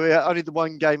yeah, so only the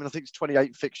one game, and I think it's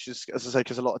 28 fixtures, as I say,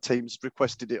 because a lot of teams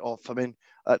requested it off. I mean,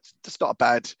 that's not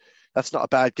a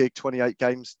bad gig. 28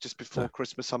 games just before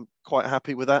Christmas. I'm quite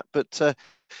happy with that. But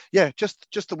yeah,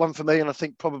 just the one for me. And I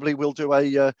think probably we'll do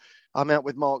I'm out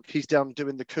with Mark. He's down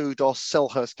doing the Kudos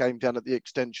Selhurst game down at the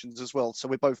Extensions as well. So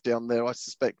we're both down there. I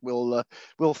suspect we'll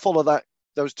follow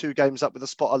those two games up with a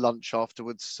spot of lunch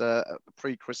afterwards. A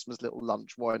pre-Christmas little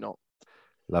lunch. Why not?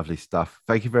 Lovely stuff.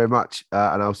 Thank you very much.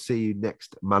 And I'll see you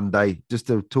next Monday just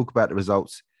to talk about the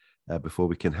results before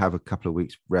we can have a couple of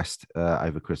weeks rest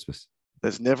over Christmas.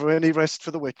 There's never any rest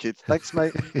for the wicked. Thanks,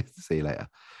 mate. See you later.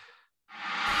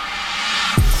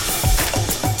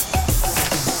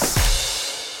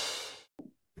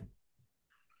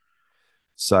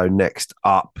 So next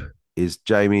up is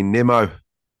Jamie Nimmo,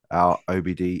 our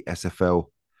OBD SFL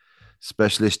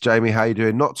specialist. Jamie, how you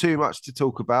doing? Not too much to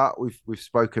talk about. We've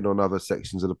spoken on other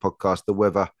sections of the podcast. The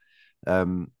weather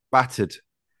battered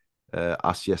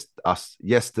us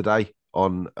yesterday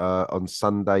on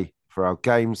Sunday for our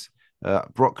games.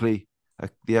 Brockley,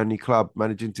 the only club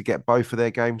managing to get both of their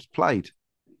games played.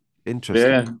 Interesting.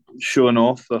 Yeah, showing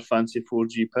off their fancy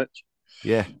 4G pitch.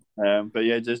 Yeah. But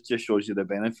yeah, just shows you the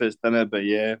benefits, doesn't it? But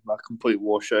yeah, a complete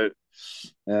washout.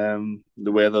 The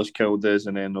weather's killed us,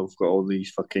 and then we've got all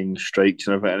these fucking strikes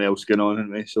and everything else going on,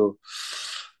 isn't it? So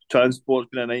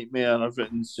transport's been a nightmare, and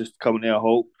everything's just coming to a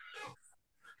halt.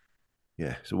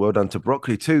 Yeah, so well done to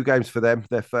Brockley. 2 games for them,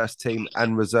 their first team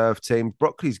and reserve team.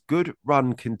 Brockley's good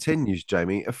run continues,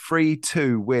 Jamie. A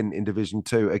 3-2 win in Division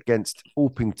 2 against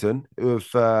Orpington, who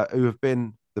have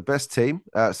been the best team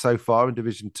so far in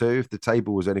Division 2, if the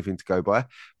table was anything to go by.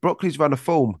 Brockley's run of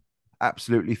form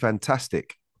absolutely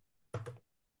fantastic.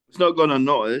 It's not gone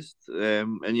unnoticed,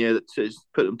 and yeah, it's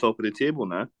put them top of the table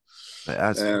now. It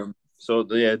has. So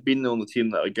yeah, being the only team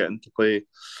that are getting to play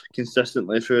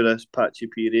consistently through this patchy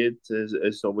period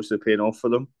is obviously paying off for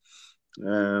them.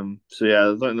 So yeah, I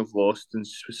don't think they've lost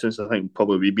since I think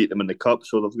probably we beat them in the cup.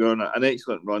 So they've gone an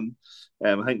excellent run.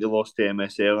 I think they lost to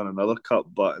MSL in another cup,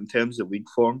 but in terms of league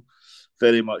form,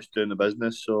 very much doing the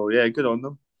business. So yeah, good on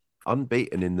them.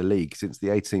 Unbeaten in the league since the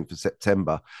 18th of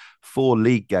September. 4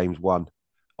 league games won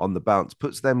on the bounce.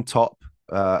 Puts them top,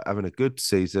 having a good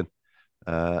season.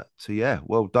 So yeah,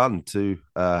 well done to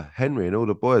Henry and all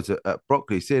the boys at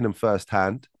Brockley, seeing them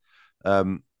firsthand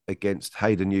against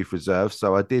Hayden Youth Reserve.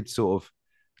 So I did sort of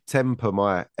temper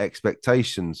my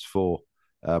expectations for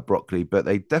Brockley, but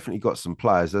they definitely got some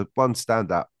players. There's one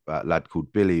standout lad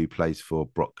called Billy who plays for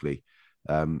Brockley.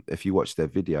 If you watch their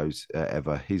videos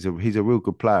ever, he's a real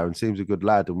good player and seems a good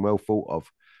lad and well thought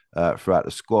of throughout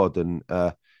the squad. And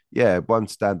yeah, one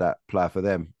standout player for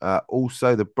them.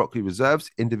 Also, the Brockley Reserves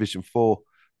in Division 4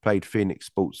 played Phoenix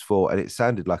Sports 4, and it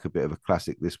sounded like a bit of a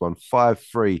classic, this one.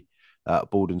 5-3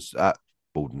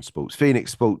 Borden Sports.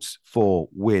 Phoenix Sports 4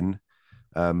 win.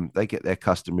 They get their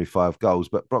customary 5 goals,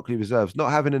 but Brockley Reserves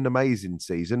not having an amazing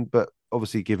season, but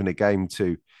obviously giving a game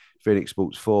to Phoenix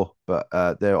Sports 4, but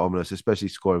they're ominous, especially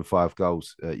scoring 5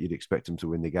 goals. You'd expect them to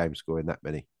win the game scoring that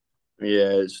many.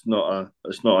 Yeah, it's not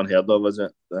unheard of, is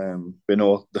it? We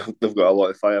know they've got a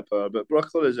lot of firepower, but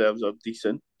Brockley Reserves are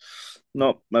decent.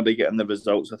 Not maybe getting the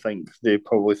results I think they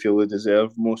probably feel they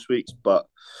deserve most weeks, but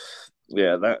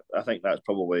yeah, I think that's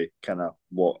probably kind of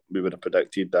what we would have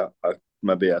predicted, that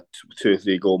maybe a 2 or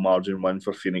 3 goal margin win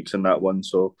for Phoenix in that one.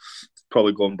 So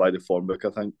probably going by the form book, I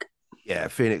think. Yeah,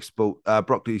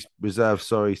 Brockley Reserve,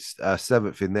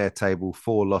 7th in their table,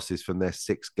 4 losses from their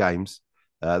 6 games.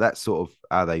 That's sort of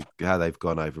how they've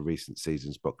gone over recent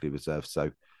seasons, Brockley Reserve.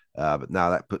 So, but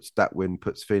now that win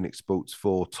puts Phoenix Sports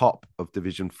 4 top of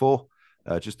Division 4.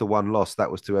 Just the one loss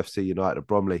that was to FC United of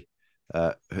Bromley.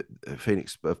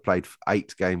 Phoenix have played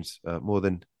 8 games, more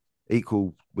than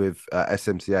equal with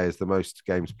SMCA as the most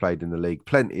games played in the league.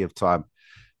 Plenty of time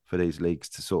for these leagues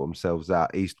to sort themselves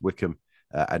out. East Wickham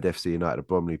and FC United of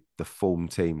Bromley, the form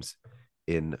teams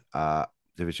in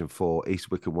Division 4.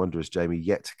 East Wickham Wanderers, Jamie,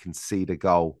 yet to concede a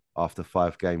goal after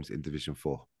 5 games in Division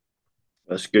 4.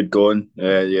 That's good going.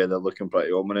 Yeah, they're looking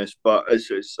pretty ominous. But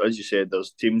it's, as you said,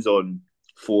 there's teams on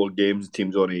 4 games,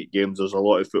 teams on 8 games. There's a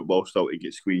lot of football still to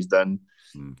get squeezed in.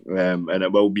 And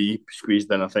it will be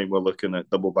squeezed in. I think we're looking at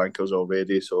double bankers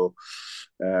already. So,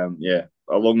 a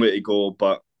long way to go.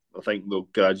 But I think they'll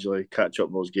gradually catch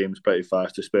up those games pretty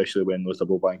fast, especially when those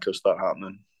double bankers start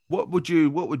happening. What would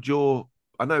your...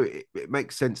 I know it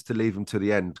makes sense to leave them to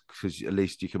the end because at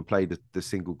least you can play the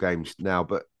single games now,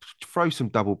 but throw some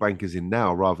double bankers in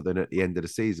now rather than at the end of the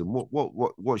season.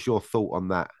 What's your thought on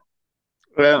that?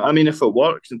 Well, I mean, if it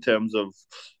works in terms of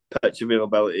pitch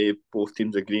availability, both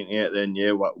teams agreeing to it, then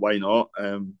yeah, why not?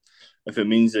 If it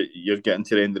means that you're getting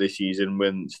to the end of the season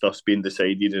when stuff's being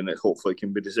decided and it hopefully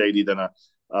can be decided in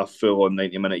a full-on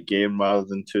 90-minute game rather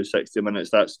than 2 60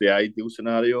 minutes, that's the ideal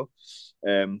scenario.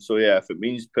 If it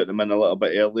means putting them in a little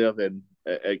bit earlier, then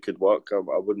it could work. I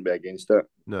wouldn't be against it.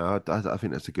 No, I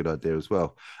think that's a good idea as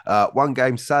well. One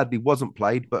game sadly wasn't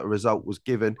played, but a result was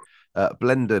given.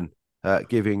 Blendon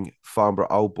giving Farnborough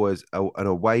Old Boys an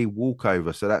away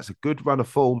walkover. So that's a good run of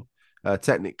form,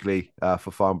 technically, for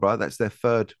Farnborough. That's their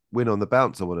 3rd win on the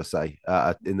bounce, I want to say,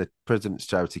 in the President's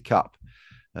Charity Cup.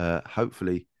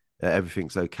 Hopefully,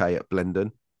 everything's okay at Blendon.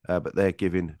 But they're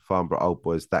giving Farnborough Old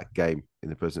Boys that game in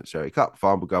the President's Charity Cup.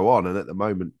 Farnborough go on, and at the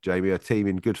moment, Jamie, a team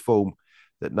in good form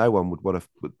that no one would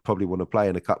probably want to play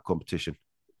in a cup competition.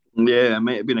 Yeah, it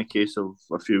might have been a case of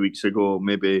a few weeks ago,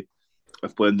 maybe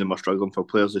if Blendon were struggling for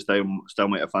players this time, still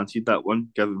might have fancied that one,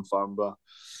 given Farnborough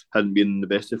hadn't been in the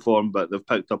best of form, but they've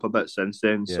picked up a bit since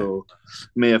then. Yeah. So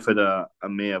may have had a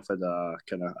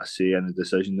kind of a say in the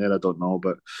decision there. I don't know,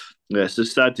 but yeah, it's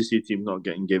just sad to see teams not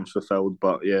getting games fulfilled.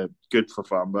 But yeah, good for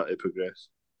Farnborough to progress.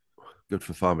 Good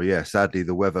for Farnborough. Yeah, sadly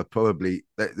the weather probably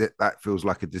that feels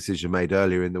like a decision made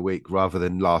earlier in the week rather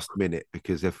than last minute.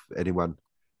 Because if anyone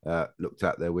looked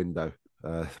out their window,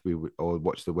 or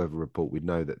watched the weather report, we'd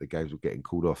know that the games were getting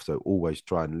called off. So always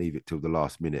try and leave it till the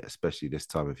last minute, especially this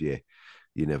time of year.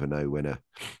 You never know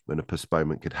when a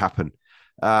postponement could happen.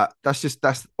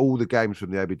 That's all the games from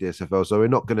the OBDSFL. So we're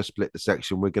not going to split the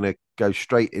section. We're going to go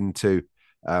straight into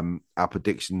our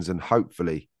predictions, and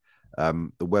hopefully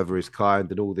the weather is kind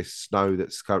and all this snow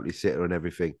that's currently sitting on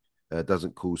everything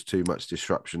doesn't cause too much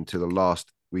disruption to the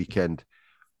last weekend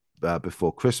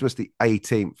before Christmas, the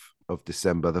 18th of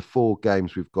December. The 4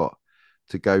 games we've got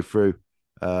to go through,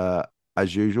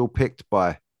 as usual, picked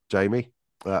by Jamie.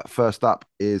 First up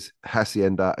is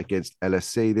Hacienda against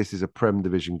LSC. This is a Prem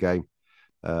Division game,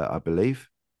 I believe.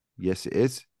 Yes, it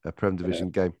is a Prem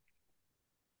Division game.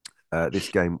 This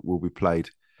game will be played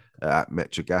at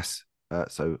Metrogas.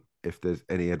 So if there's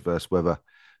any adverse weather,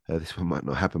 this one might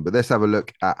not happen. But let's have a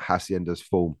look at Hacienda's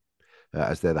form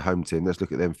as they're the home team. Let's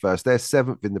look at them first. They're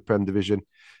 7th in the Prem Division.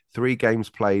 3 games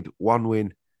played, 1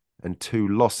 win and 2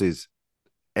 losses.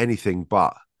 Anything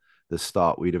but the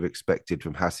start we'd have expected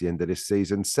from Hacienda this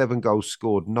season. 7 goals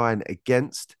scored, 9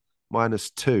 against,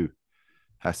 -2.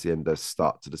 Hacienda's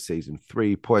start to the season.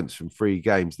 3 points from 3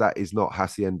 games. That is not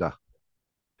Hacienda.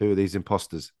 Who are these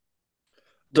imposters?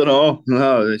 Don't know.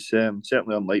 No, it's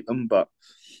certainly unlike them, but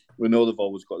we know they've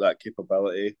always got that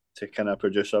capability to kind of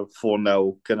produce a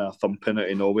 4-0 kind of thumping out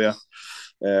of nowhere.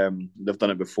 They've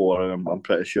done it before, and I'm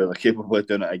pretty sure they're capable of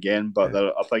doing it again, but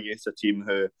they're up against a team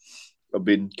who have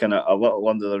been kind of a little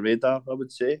under the radar, I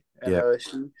would say, in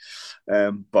LSU,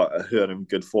 but who are in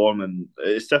good form. And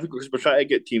it's difficult because we're trying to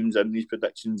get teams in these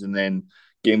predictions, and then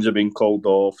games are being called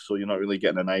off, so you're not really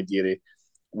getting an idea of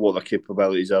what their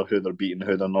capabilities are, who they're beating,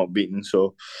 who they're not beating.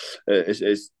 So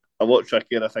it's a lot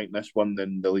trickier, I think, this one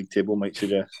than the league table might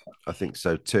suggest. I think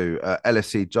so too.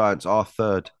 LSC Giants are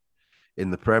 3rd in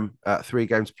the Prem. 3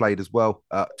 games played as well.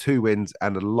 2 wins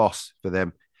and a loss for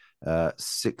them.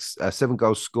 7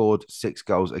 goals scored, 6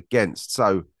 goals against.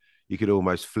 So you could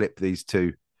almost flip these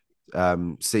two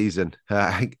season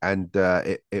and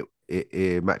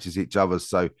it matches each other.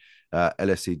 So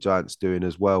LSC Giants doing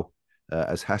as well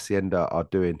as Hacienda are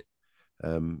doing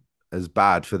as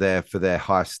bad for their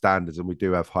high standards, and we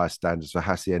do have high standards for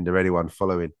Hacienda. Anyone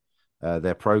following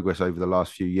their progress over the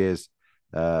last few years,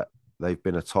 they've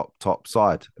been a top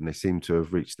side, and they seem to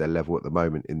have reached their level at the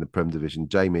moment in the Prem Division.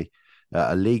 Jamie,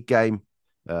 a league game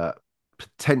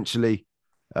Potentially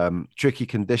tricky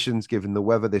conditions given the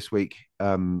weather this week.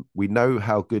 We know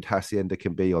how good Hacienda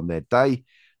can be on their day.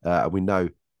 And we know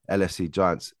LSE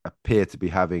Giants appear to be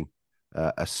having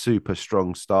a super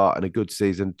strong start and a good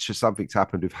season. Something's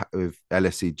happened with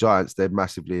LSE Giants. They're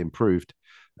massively improved.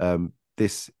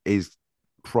 This is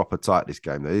proper tight, this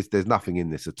game. There's nothing in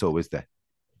this at all, is there?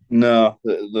 No,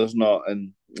 there's not.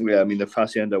 And yeah, I mean, if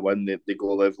Hacienda win, they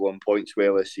go level on points with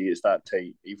LSE. It's that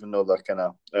tight, even though they're kind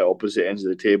of at opposite ends of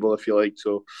the table, if you like.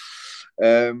 So,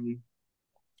 yeah,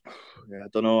 I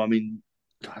don't know. I mean,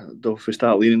 if we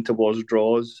start leaning towards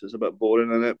draws, it's a bit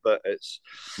boring in it, but it's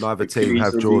neither team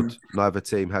has drawn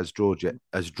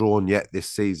yet this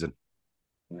season.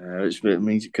 Yeah, which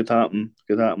means it could happen.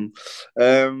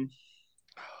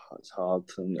 It's hard,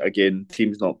 and again,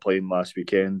 team's not playing last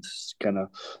weekend.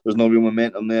 There's no real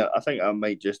momentum there. I think I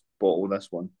might just bottle this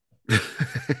one.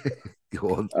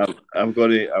 Go on. I'm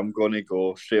gonna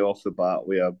go straight off the bat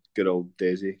with a good old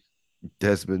Desi.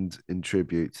 Desmond in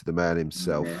tribute to the man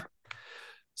himself. Yeah.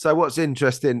 So what's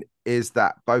interesting is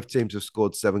that both teams have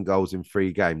scored 7 goals in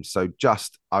 3 games, so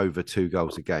just over 2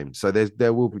 goals a game. So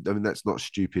there will be. I mean, that's not a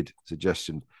stupid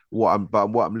suggestion. What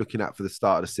I'm looking at for the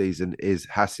start of the season is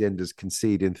Hacienda's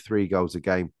conceding 3 goals a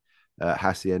game.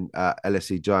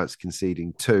 LSE Giants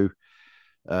conceding 2.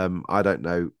 I don't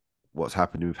know what's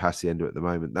happening with Hacienda at the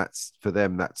moment. That's for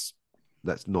them. That's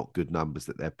not good numbers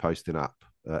that they're posting up.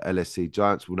 LSE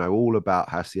Giants will know all about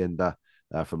Hacienda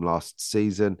from last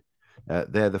season.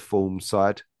 They're the form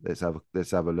side. Let's have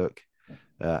a look.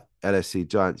 LSE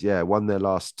Giants, won their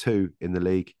last 2 in the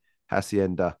league.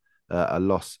 Hacienda, a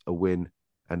loss, a win,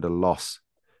 and a loss.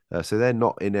 So they're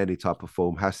not in any type of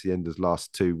form. Hacienda's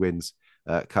last 2 wins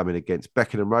coming against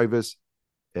Beckenham Rovers,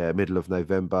 middle of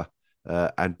November,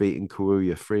 and beating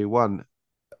Kourouya 3-1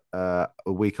 a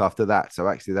week after that. So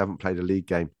actually, they haven't played a league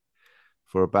game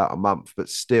for about a month, but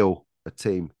still a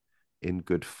team in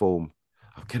good form.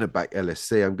 I'm going to back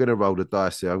LSC. I'm going to roll the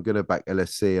dice here. I'm going to back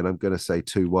LSC, and I'm going to say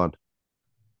 2-1.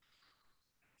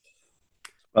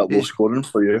 That low scoring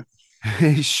for you.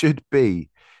 It should be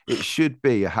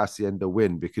a Hacienda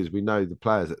win because we know the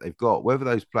players that they've got. Whether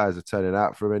those players are turning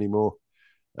out for them anymore,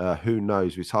 who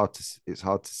knows? It's hard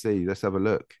to see. Let's have a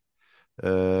look.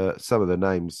 Some of the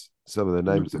names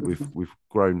that we've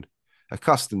grown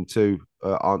accustomed to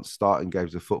aren't starting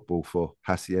games of football for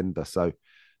Hacienda. So,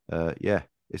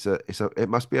 it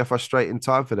must be a frustrating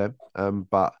time for them,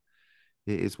 but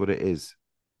it is what it is.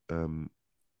 I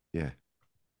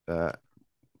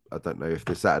don't know if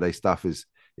the Saturday stuff is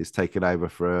taken over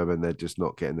for them and they're just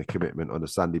not getting the commitment on a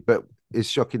Sunday. But it's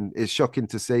shocking. It's shocking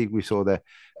to see. We saw them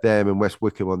and West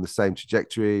Wickham on the same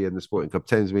trajectory, and the Sporting Club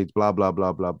Thamesmead, blah blah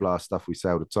blah blah blah stuff we say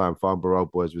all the time. Farnborough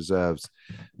Old Boys reserves,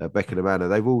 Beckenham Manor.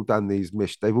 They've all done these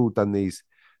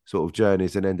sort of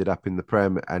journeys and ended up in the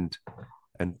Prem and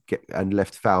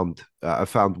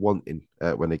found wanting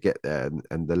when they get there,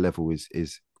 and the level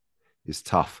is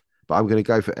tough. But I'm going to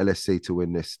go for LSC to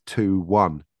win this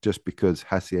 2-1, just because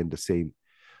Hacienda seem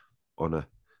on a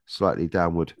slightly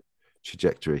downward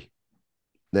trajectory.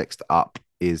 Next up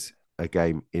is a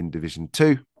game in Division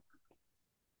 2.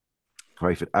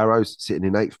 Crayford Arrows sitting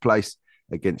in 8th place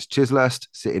against Chislehurst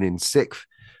sitting in 6th.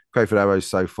 Crayford Arrows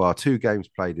so far 2 games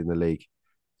played in the league.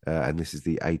 And this is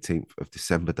the 18th of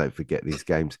December. Don't forget these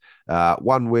games.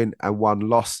 1 win and 1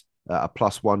 loss, a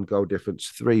 +1 goal difference,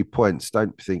 3 points.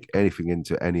 Don't think anything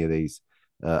into any of these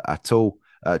at all.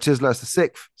 Chislehurst the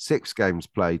 6th, 6 games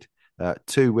played,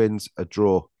 2 wins, a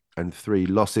draw, and 3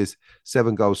 losses.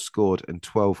 7 goals scored and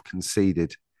 12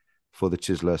 conceded for the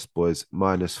Chislehurst boys,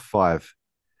 -5.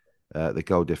 The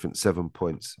goal difference, 7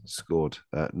 points scored,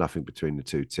 nothing between the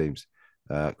 2 teams.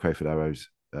 Crayford Arrows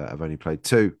have only played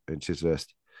 2 and Chislehurst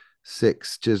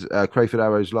 6. Crayford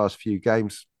Arrows' last few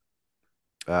games,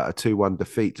 a 2-1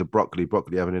 defeat to Brockley.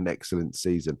 Brockley having an excellent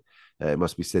season. It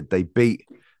must be said they beat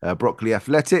Brockley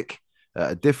Athletic,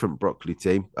 a different Brockley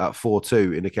team,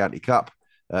 4-2 in the County Cup.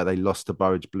 They lost to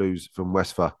Burridge Blues from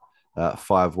Westphal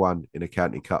 5-1 in a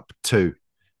County Cup 2.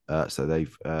 So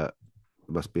they've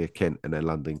must be a Kent and a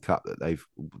London Cup that they've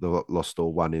lost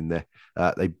or won in there.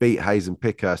 They beat Hayes and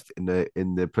Pickhurst in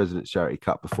the President's Charity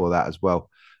Cup before that as well.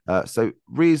 So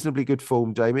reasonably good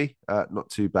form, Jamie. Not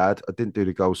too bad. I didn't do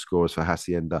the goal scorers for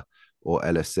Hacienda or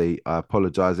LSC. I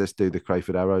apologise. Let's do the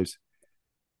Crayford Arrows.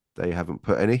 They haven't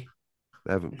put any.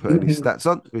 They haven't put any stats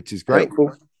on, which is great.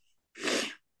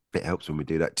 It helps when we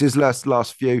do that. Chislehurst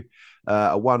last few,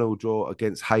 a 1-1 draw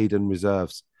against Hayden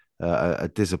Reserves. A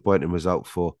disappointing result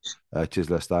for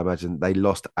Chislehurst. I imagine they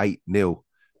lost 8-0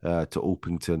 to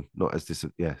Alpington.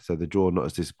 So the draw not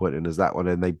as disappointing as that one.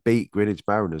 And they beat Greenwich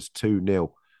Mariners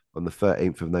 2-0 on the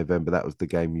 13th of November. That was the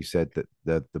game you said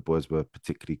that the boys were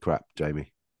particularly crap,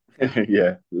 Jamie.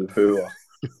 Yeah, who are?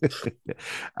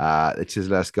 The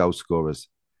Chislers goal scorers.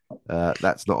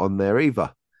 That's not on there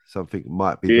either. Something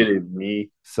might be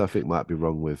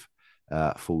wrong with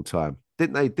full time.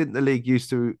 Didn't the league used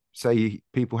to say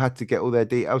people had to get all their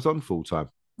details on full time?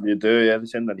 They do, yeah. They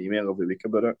send an email every week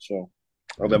about it. So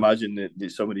I'd imagine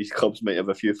that some of these clubs might have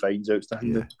a few fines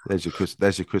outstanding. Yeah.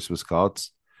 There's your Christmas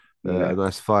cards. A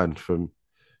nice fine from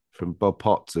Bob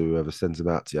Potts, whoever sends them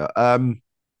out to you.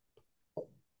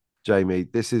 Jamie,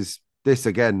 this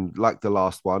again, like the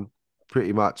last one,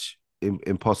 pretty much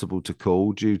impossible to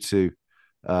call due to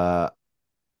the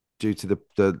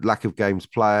lack of games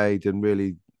played and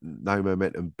really no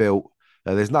momentum built.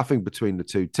 There's nothing between the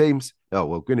two teams. Oh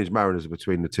well, Greenwich Mariners are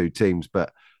between the two teams,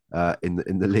 but in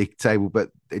the league table. But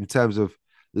in terms of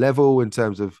level, in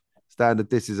terms of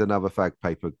standard, this is another fag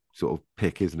paper sort of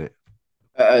pick, isn't it?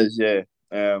 It is, yeah.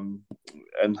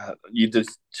 And you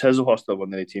just Chislehurst are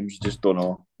one of the teams you just don't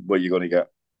know what you're going to get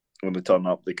when they turn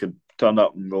up. They could turn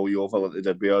up and roll you over like they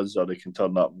did with us, or they can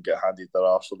turn up and get handed their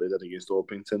arse like they did against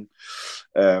Orpington,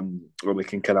 or they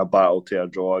can kind of battle to a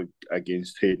draw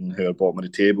against Hayden, who are bottom of the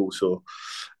table. So,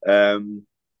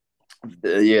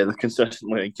 they're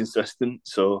consistently inconsistent.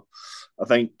 So, I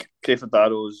think Crayford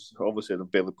Arrows, obviously they've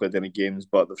barely played any games,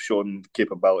 but they've shown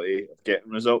capability of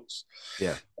getting results.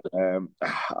 Yeah.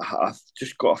 I've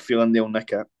just got a feeling they'll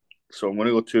nick it. So I'm going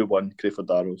to go 2-1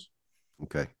 Crayford Arrows.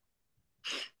 Okay.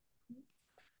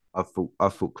 I've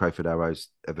thought Crayford Arrows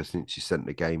ever since you sent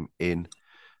the game in.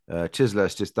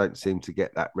 Chislehurst just don't seem to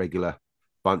get that regular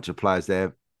bunch of players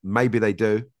there. Maybe they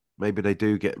do. Maybe they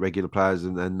do get regular players,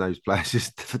 and then those players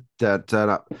just turn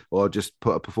up or just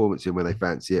put a performance in when they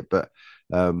fancy it. But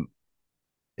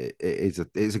it's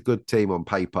a good team on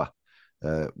paper.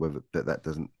 Whether that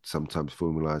doesn't sometimes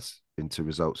formalise into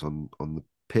results on the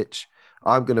pitch.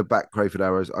 I'm going to back Crayford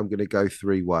Arrows. I'm going to go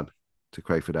 3-1 to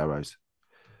Crayford Arrows.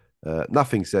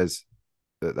 Nothing says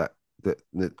that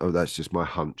that's just my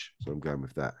hunch, so I'm going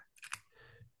with that.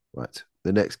 Right,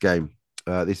 the next game.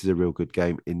 This is a real good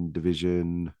game in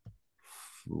Division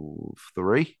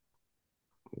 3.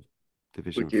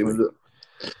 Division 3.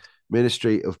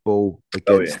 Ministry of Ball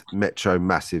against Metro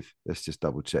Massive. Let's just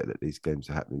double check that these games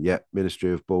are happening. Yeah,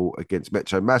 Ministry of Ball against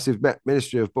Metro Massive.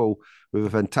 Ministry of Ball with a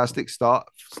fantastic start,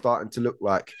 starting to look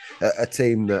like a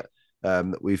team that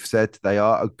we've said they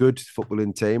are a good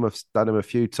footballing team. I've done them a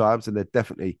few times, and they've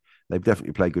definitely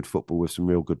play good football with some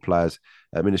real good players.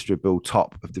 Ministry of Ball,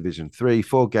 top of Division 3,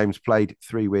 4 games played,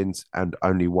 3 wins and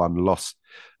only 1 loss,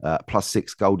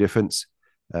 +6 goal difference,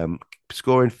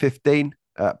 scoring 15.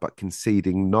 But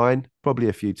conceding 9, probably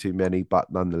a few too many,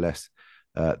 but nonetheless,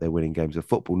 they're winning games of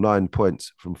football. 9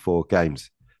 points from 4 games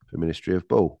for Ministry of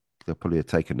Ball. They'll probably have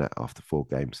taken that after 4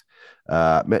 games.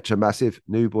 Metro Massive,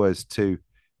 new boys to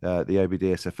the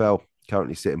OBDSFL,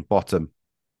 currently sitting bottom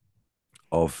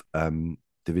of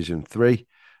Division 3.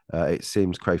 It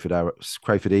seems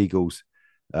Crayford Eagles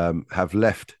have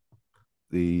left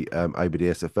the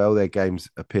OBDSFL. Their games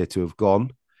appear to have gone.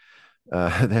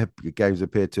 Their games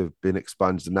appear to have been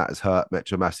expunged, and that has hurt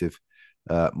Metro Massive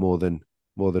more than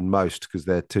most, because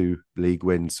their 2 league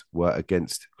wins were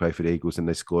against Crayford Eagles, and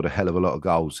they scored a hell of a lot of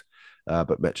goals.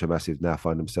 But Metro Massive now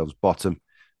find themselves bottom.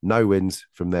 No wins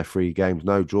from their 3 games,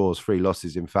 no draws, 3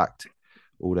 losses. In fact,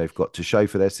 all they've got to show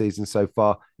for their season so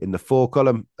far. In the for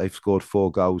column, they've scored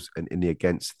 4 goals, and in the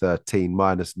against, 13,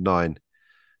 -9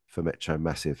 for Metro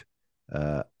Massive.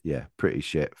 Pretty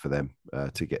shit for them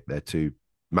to get their 2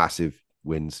 massive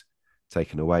wins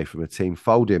taken away from a team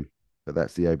folding. But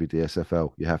that's the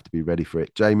OBDSFL. You have to be ready for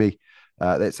it. Jamie,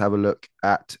 let's have a look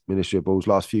at Ministry of Ball's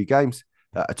last few games.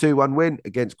 A 2-1 win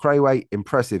against Crayway,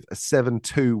 impressive. A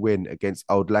 7-2 win against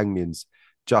Old Langnans,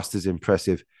 just as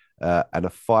impressive. And a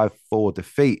 5-4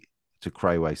 defeat to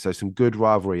Crayway. So some good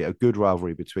rivalry, a good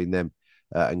rivalry between them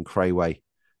and Crayway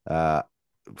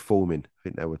forming. I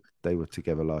think they were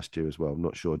together last year as well. I'm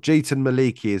not sure. Jeetan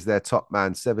Maliki is their top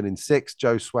man, 7 in 6.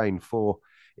 Joe Swain, 4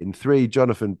 in 3.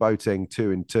 Jonathan Boateng,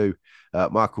 2 in 2.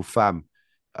 Michael Pham,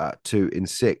 2 in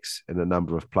 6. And a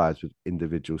number of players with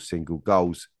individual single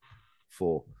goals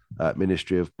for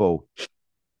Ministry of Ball.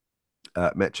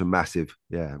 Metro Massive,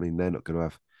 yeah, I mean, they're not going to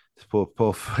have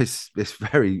it's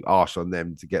very harsh on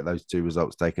them to get those 2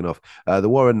 results taken off. The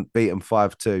Warren beat them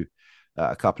 5-2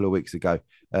 a couple of weeks ago.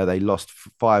 They lost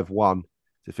 5-1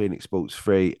 to Phoenix Sports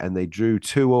 3, and they drew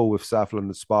 2-2 with South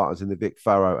London Spartans in the Vic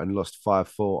Furrow and lost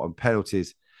 5-4 on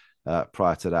penalties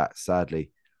prior to that.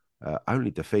 Sadly, only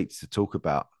defeats to talk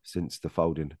about since the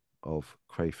folding of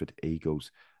Crayford Eagles.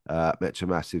 Metro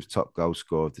Massive's top goal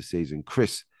scorer of the season,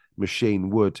 Chris Machine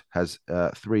Wood has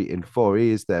 3 in 4. He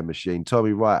is their machine.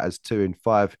 Tommy Wright has 2 in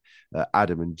 5.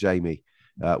 Adam and Jamie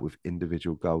with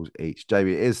individual goals each.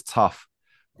 Jamie, it is tough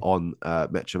on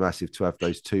Metro Massive to have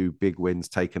those 2 big wins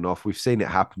taken off. We've seen it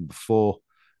happen before.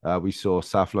 We saw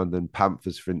South London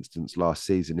Panthers, for instance, last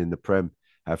season in the Prem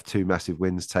have 2 massive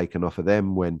wins taken off of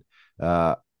them when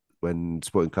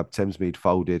Sporting Club Thamesmead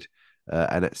folded,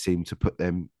 and it seemed to put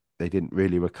them. They didn't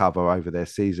really recover over their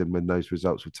season when those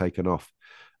results were taken off.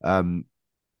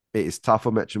 It is tough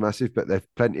on Metro Massive, but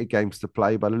they've plenty of games to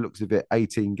play. By the looks of it,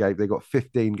 18 games. They've got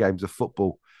 15 games of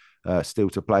football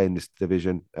still to play in this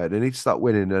division. They need to start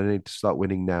winning, and they need to start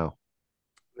winning now.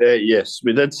 Yes,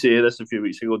 we did say this a few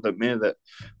weeks ago, didn't we, that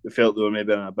we felt they were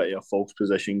maybe in a bit of a false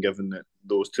position given that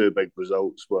those 2 big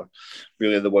results were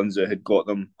really the ones that had got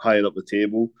them higher up the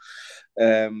table.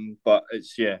 But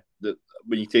it's,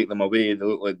 when you take them away, they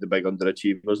look like the big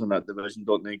underachievers in that division,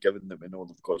 don't they, given that we know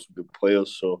they've got some good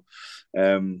players. So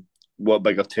what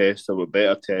bigger test or what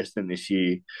better test than to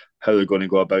see how they're going to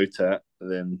go about it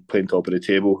than playing top of the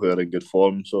table who are in good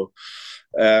form. So,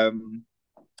 I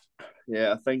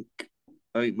think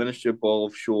Ministry of Ball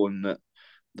have shown that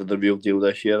they're the real deal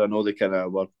this year. I know they kind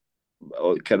of were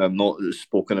not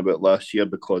spoken about last year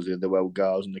because of the Will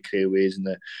Gars and the Craways and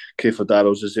the Crayford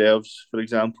Arrows reserves, for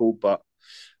example, but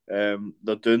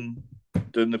they're doing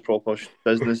the proper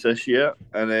business this year,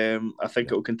 and I think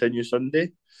it will continue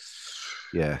Sunday.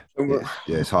 Yeah,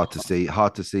 it's hard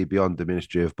to see beyond the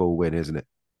Ministry of Ball win, isn't it?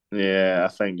 Yeah, I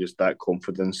think just that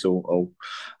confidence. I think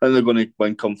they're going to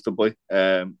win comfortably.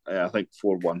 I think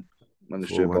 4-1.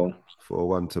 Ministry of Ball.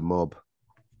 4-1 to Mob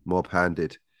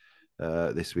handed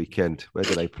this weekend. Where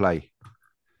do they play?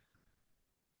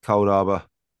 Cold Harbour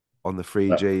on the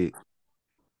 3G.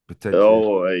 Potentially.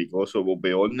 Oh, there you go. So we'll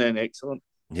be on then. Excellent.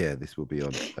 Yeah, this will be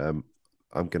on.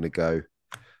 I'm going to go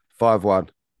 5-1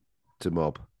 to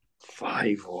Mob.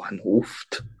 5-1.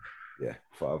 Oofed. Yeah,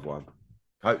 5-1.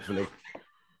 Hopefully.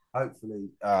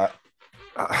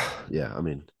 Yeah, I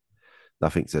mean,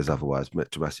 nothing says otherwise.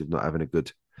 Metro Massive not having a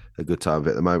good time of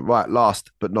it at the moment. Right,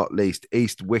 last but not least,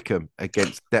 East Wickham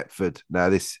against Deptford. Now,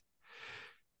 is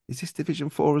this Division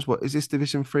 4 as well? Is this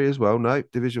Division 3 as well? No,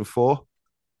 Division 4.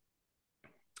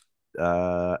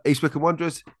 East Wickham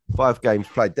Wanderers, 5 games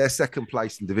played. They're second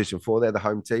place in Division 4. They're the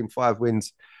home team. 5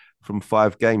 wins from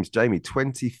 5 games. Jamie,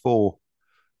 24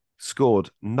 scored,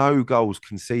 no goals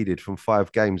conceded from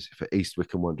 5 games for East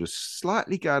Wickham Wanderers.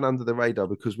 Slightly going under the radar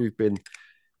because we've been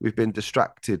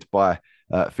distracted by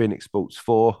Phoenix Sports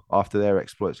 4 after their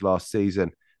exploits last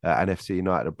season and FC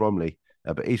United of Bromley.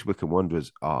 But East Wickham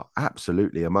Wanderers are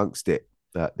absolutely amongst it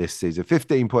this season.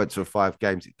 15 points for 5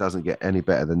 games. It doesn't get any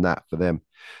better than that for them.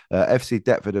 FC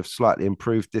Deptford have slightly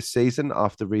improved this season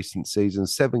after recent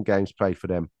seasons. 7 games played for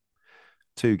them.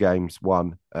 2 games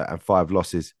won and 5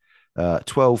 losses.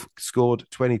 12 scored,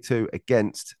 22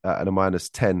 against, and a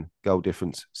 -10 goal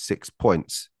difference, 6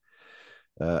 points.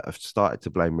 I've started to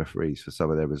blame referees for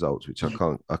some of their results, which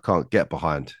I can't get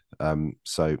behind.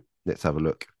 So let's have a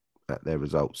look at their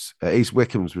results. East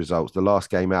Wickham's results, the last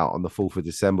game out on the 4th of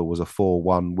December was a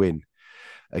 4-1 win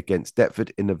against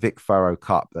Deptford in the Vic Farrow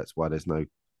Cup. That's why there's no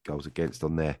goals against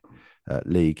on their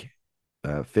league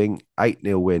thing.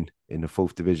 8-0 win in the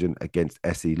 4th Division against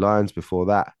SE Lions before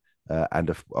that, and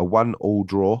a 1-1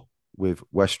 draw with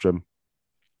Westram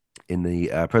in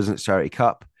the President's Charity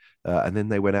Cup. And then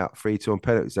they went out 3-2 on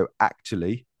penalties. So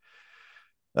actually,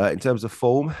 in terms of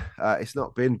form, it's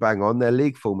not been bang on. Their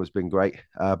league form has been great,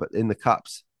 but in the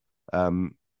cups,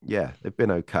 they've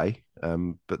been okay.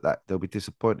 But that they'll be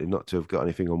disappointed not to have got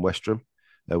anything on Westram.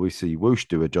 We see Woosh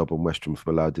do a job on Westram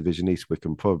from a lower division. East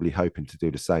Wickham probably hoping to do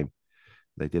the same.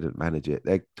 They didn't manage it.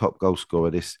 Their top goal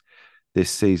scorer this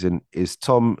season is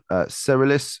Tom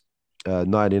Cerilis,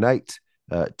 9 in 8.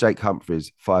 Jake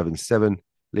Humphries, 5 in 7.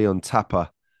 Leon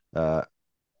Tapper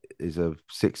is a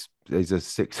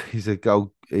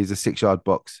 6-yard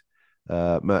box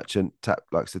merchant.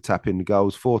 Likes to tap in the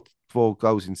goals. Four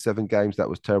goals in 7 games. That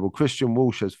was terrible. Christian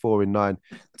Walsh has 4 in 9.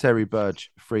 Terry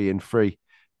Burge, 3 in 3.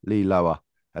 Lee Lower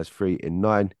has 3 in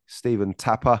 9. Stephen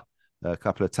Tapper, a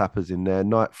couple of tappers in there.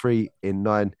 3 in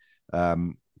 9.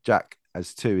 Jack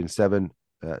has 2 in 7.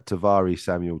 Tavari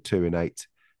Samuel, 2 in 8.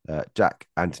 Jack,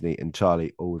 Anthony, and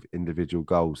Charlie all with individual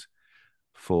goals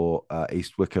for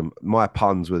East Wickham. My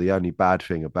puns were the only bad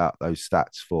thing about those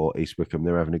stats for East Wickham.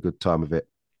 They're having a good time of it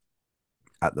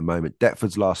at the moment.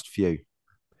 Deptford's last few.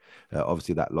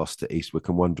 Obviously, that loss to East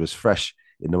Wickham Wanderers fresh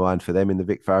in the mind for them in the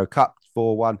Vic Farrow Cup.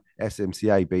 4-1.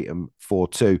 SMCA beat them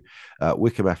 4-2.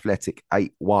 Wickham Athletic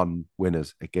 8-1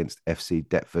 winners against FC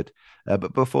Deptford.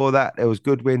 But before that, there was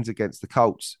good wins against the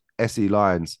Colts. SE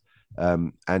Lions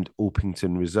and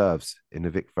Orpington Reserves in the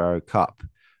Vic Farrow Cup.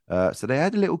 So they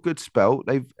had a little good spell.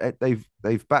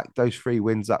 They've backed those 3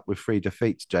 wins up with 3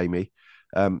 defeats, Jamie.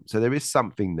 So there is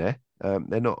something there.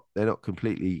 They're not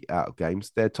completely out of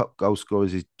games. Their top goal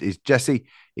scorers is Jesse.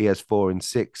 He has 4 in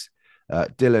 6.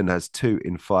 Dylan has 2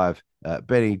 in 5.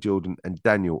 Benny, Jordan, and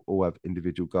Daniel all have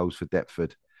individual goals for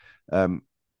Deptford.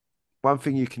 One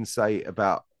thing you can say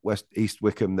about East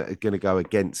Wickham that are going to go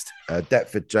against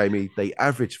Deptford, Jamie, they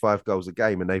average 5 goals a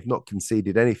game and they've not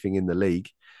conceded anything in the league.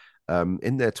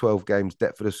 In their 12 games,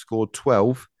 Deptford have scored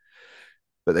 12,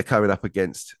 but they're coming up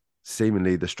against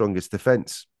seemingly the strongest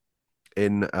defence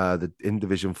in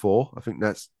Division 4. I think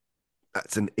that's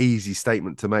an easy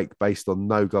statement to make based on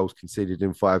no goals conceded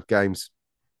in 5 games.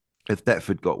 If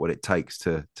Deptford got what it takes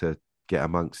to get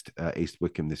amongst East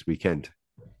Wickham this weekend?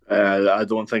 I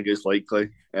don't think it's likely.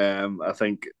 I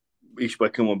think East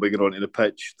Wickham will be going onto the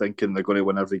pitch thinking they're going to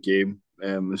win every game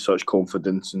with such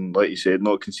confidence. And like you said,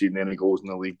 not conceding any goals in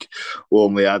the league will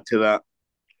only add to that.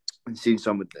 And seeing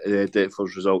some of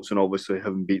Deptford's results and obviously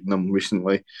having beaten them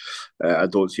recently, I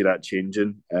don't see that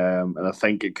changing. And I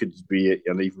think it could be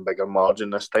an even bigger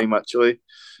margin this time, actually.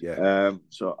 Yeah.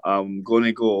 So I'm going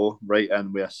to go right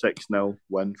in with a 6-0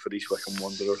 win for East Wickham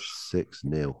Wanderers.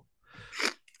 6-0.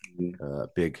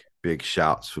 Big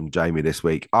shouts from Jamie this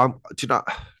week. I'm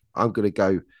going to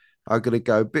go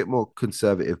a bit more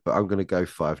conservative, but I'm going to go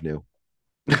 5-0.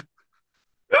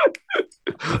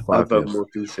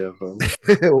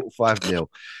 5-0.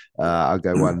 I'll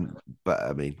go 1, but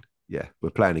I mean, yeah,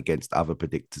 we're playing against other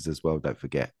predictors as well. Don't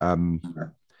forget.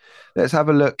 Let's have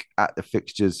a look at the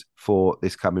fixtures for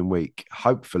this coming week.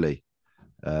 Hopefully,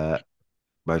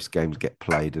 most games get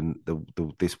played and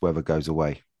this weather goes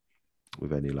away.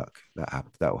 With any luck, that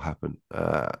will happen.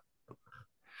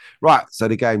 Right, so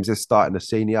the games are starting. The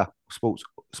senior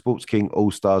Sports King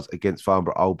All Stars against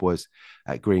Farnborough Old Boys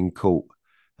at Green Court.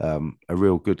 A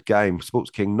real good game. Sports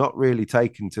King not really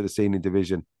taken to the senior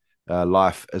division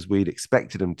life as we'd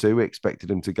expected them to. We expected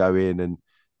them to go in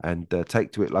and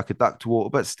take to it like a duck to water,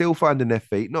 but still finding their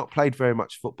feet. Not played very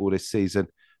much football this season.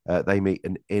 They meet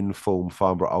an in-form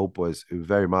Farnborough Old Boys who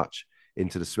very much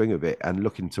into the swing of it and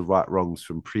looking to right wrongs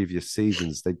from previous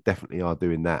seasons. They definitely are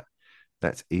doing that.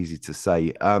 That's easy to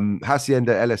say.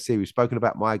 Hacienda LFC, we've spoken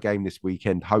about my game this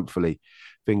weekend. Hopefully,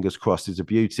 fingers crossed, is a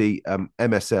beauty.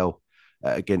 MSL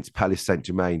against Palace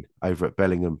Saint-Germain over at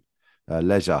Bellingham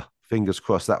Leisure. Fingers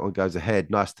crossed that one goes ahead.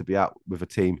 Nice to be out with a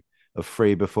team of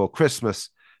 3 before Christmas,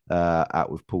 out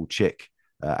with Paul Chick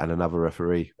and another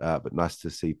referee. But nice to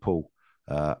see Paul,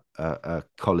 a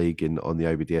colleague on the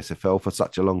OBDSFL for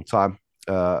such a long time,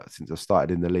 since I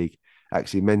started in the league.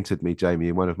 Actually mentored me, Jamie,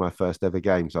 in one of my first ever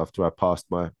games after I passed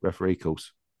my referee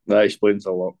course. That explains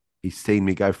a lot. He's seen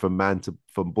me go from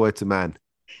boy to man.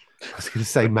 I was going to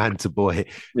say man to boy.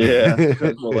 Yeah,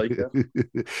 that's more like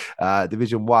it.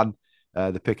 Division 1,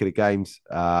 the pick of the games.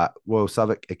 Royal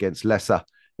Southwark against Leicester.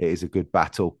 It is a good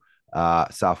battle.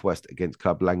 Southwest against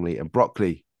Club Langley and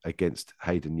Brockley against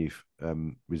Hayden Youth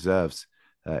Reserves.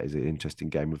 Is an interesting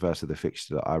game. Reverse of the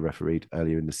fixture that I refereed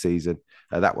earlier in the season.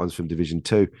 That one's from Division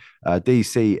 2.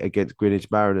 DC against Greenwich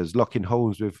Mariners, locking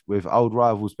horns with old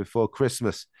rivals before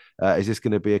Christmas. Is this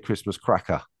going to be a Christmas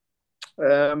cracker?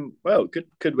 Well,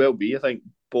 could well be. I think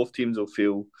both teams will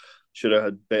feel should have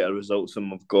had better results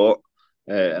than we've got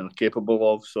and are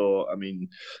capable of. So, I mean,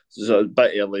 it's a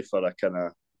bit early for a kind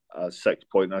of a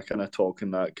 6-pointer kind of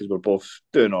talking that because we're both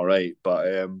doing all right. But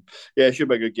yeah, it should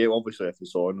be a good game. Obviously, if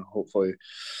it's on, hopefully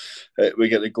we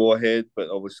get the go ahead. But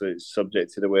obviously, it's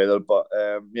subject to the weather. But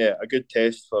yeah, a good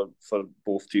test for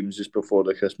both teams just before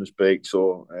the Christmas break.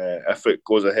 So if it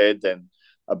goes ahead, then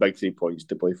a big 3 points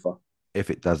to play for. If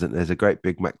it doesn't, there's a great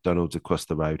big McDonald's across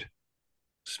the road.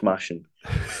 Smashing.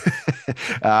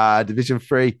 Division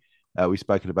 3, we've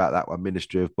spoken about that one.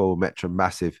 Ministry of Ball, Metro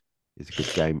Massive is a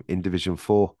good game. In Division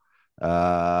 4,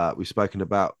 we've spoken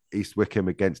about East Wickham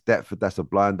against Deptford. That's a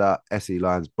blinder. SE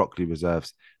Lions, Brockley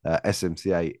Reserves,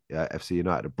 SMCA, FC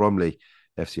United of Bromley.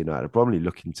 FC United of Bromley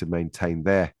looking to maintain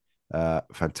their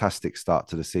fantastic start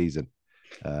to the season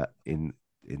in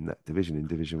that division, in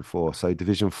Division 4. So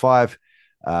Division 5,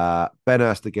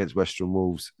 Benhurst against Western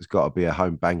Wolves has got to be a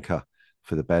home banker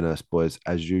for the Benhurst boys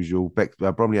as usual.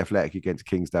 Bromley Athletic against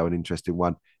Kingsdale, an interesting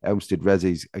one. Elmstead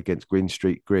Rezzies against Green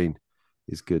Street Green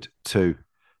is good too.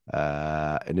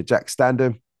 In the Jack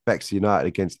Standham, Bexley United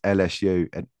against LSU,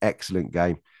 an excellent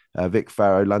game. Vic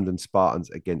Farrow, London Spartans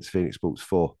against Phoenix Sports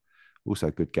 4, also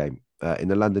a good game. In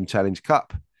the London Challenge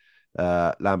Cup,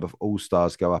 Lambeth All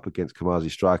Stars go up against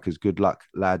Kamazi Strikers. Good luck,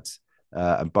 lads.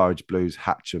 And Burridge Blues,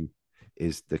 Hatcham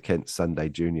is the Kent Sunday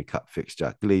Junior Cup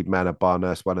fixture. Glebe Manor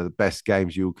Barnhurst, one of the best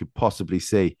games you could possibly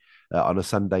see on a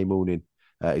Sunday morning,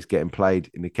 is getting played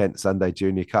in the Kent Sunday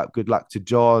Junior Cup. Good luck to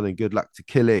John and good luck to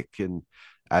Killick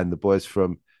and the boys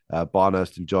from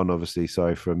Barnhurst and John, obviously,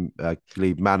 from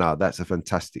Glebe Manor. That's a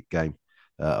fantastic game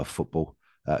of football.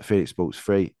 Phoenix Sports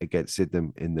 3 against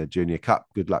Sydenham in the Junior Cup.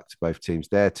 Good luck to both teams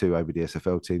there. Two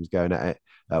OBDSFL teams going at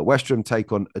it. Westerham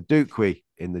take on Aduqui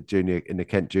in the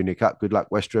Kent Junior Cup. Good luck,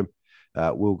 Westerham.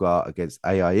 Wilgar against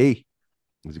AIE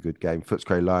is a good game.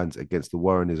 Footscray Lions against the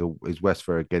Warren is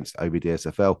Westford against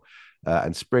OBDSFL.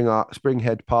 And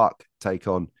Springhead Park take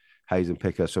on Hayes and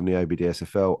Pickers from the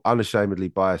OBDSFL. Unashamedly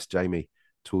biased, Jamie,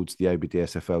 towards the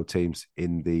OBDSFL teams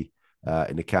in the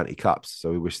county cups.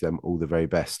 So we wish them all the very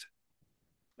best.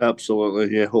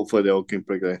 Absolutely, yeah. Hopefully they all can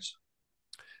progress.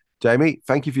 Jamie,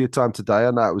 thank you for your time today.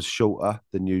 I know it was shorter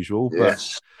than usual,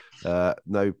 yes. But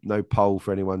no poll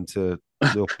for anyone to.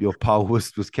 Your poll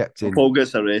was kept in. Paul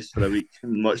gets a rest for a week,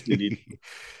 much needed.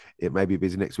 It may be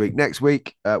busy next week. Next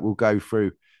week, we'll go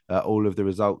through all of the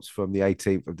results from the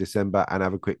 18th of December and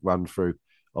have a quick run through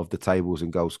of the tables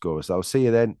and goal scorers. So I'll see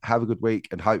you then. Have a good week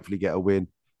and hopefully get a win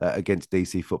against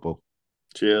DC Football.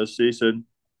 Cheers. See you soon.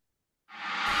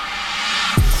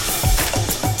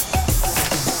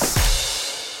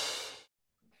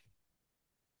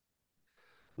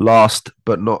 Last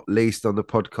but not least on the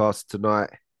podcast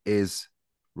tonight is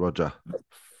Roger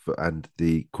and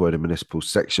the Croydon Municipal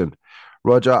section.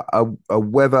 Roger, a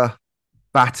weather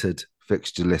battered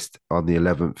fixture list on the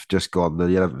 11th, just gone, the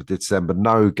 11th of December.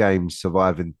 No games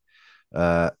surviving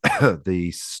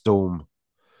the storm,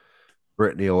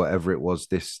 Brittany or whatever it was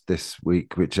this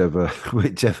week, whichever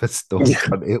storm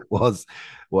it was,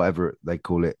 whatever they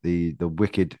call it, the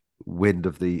wicked wind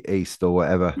of the east or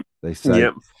whatever they say.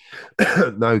 Yep.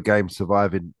 No game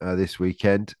surviving this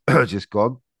weekend, just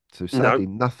gone. So sadly,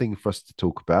 nothing for us to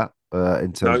talk about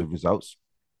in terms of results.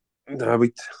 No,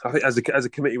 I think as a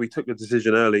committee, we took the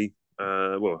decision early.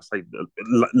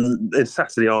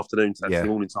 Saturday afternoon, Saturday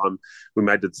morning time, we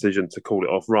made the decision to call it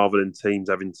off rather than teams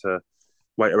having to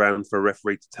wait around for a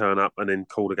referee to turn up and then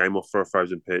call the game off for a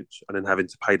frozen pitch and then having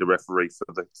to pay the referee for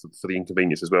the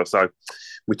inconvenience as well. So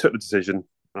we took the decision.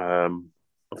 I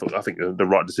think the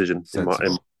right decision.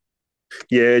 The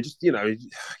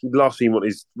last thing you want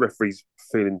is referees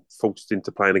feeling forced into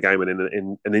playing a game and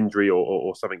in an injury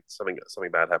or something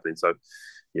bad happening. So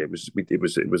yeah, it was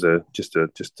just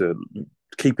to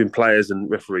keeping players and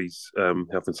referees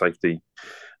health and safety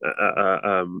at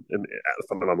the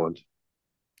front of my mind.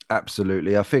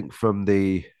 Absolutely. I think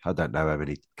I don't know how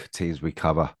many teams we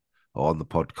cover on the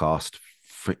podcast,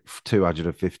 300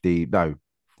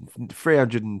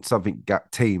 and something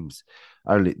teams.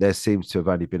 There seems to have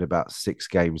only been about 6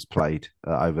 games played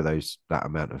over that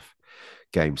amount of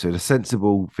games. So it's a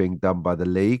sensible thing done by the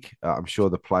league. I'm sure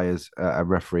the players and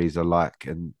referees alike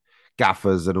and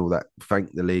gaffers and all that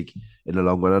thank the league in the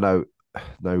long run. I know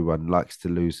no one likes to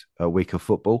lose a week of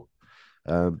football,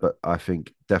 but I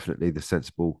think definitely the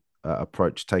sensible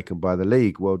approach taken by the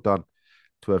league. Well done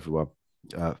to everyone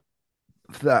for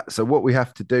that. So what we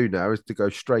have to do now is to go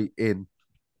straight in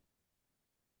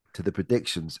to the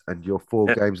predictions and your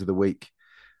 4 games of the week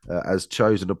as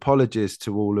chosen. Apologies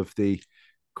to all of the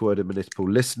Croydon Municipal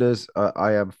listeners.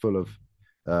 I am full of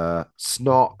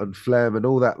snot and phlegm and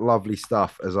all that lovely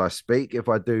stuff as I speak. If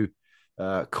I do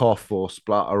cough or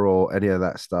splutter or any of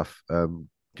that stuff,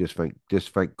 just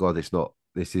thank God it's not.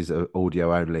 This is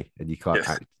audio only, and you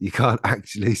can't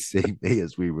actually see me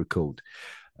as we record.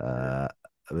 But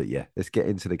yeah, let's get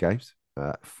into the games.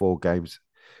 4 games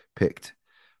picked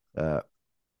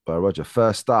by Roger.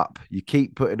 First up, you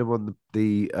keep putting them on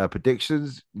the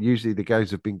predictions. Usually the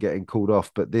games have been getting called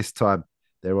off, but this time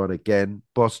they're on again.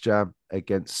 Boss Jam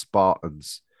against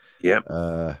Spartans. Yeah.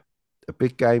 A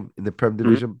big game in the Prem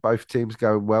Division. Both teams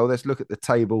going well. Let's look at the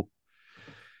table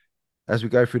as we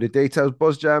go through the details.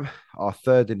 Boss Jam are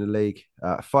 3rd in the league.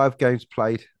 5 games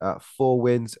played, 4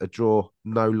 wins, a draw,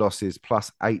 no losses,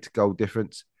 plus 8 goal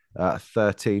difference.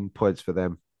 13 points for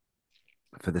them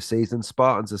for the season.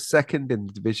 Spartans are 2nd in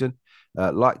the division.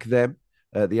 Like them,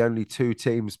 the only 2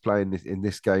 teams playing in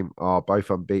this game are both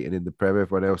unbeaten in the Prem.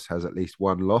 Everyone else has at least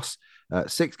 1 loss.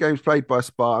 6 games played by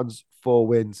Spartans, 4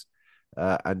 wins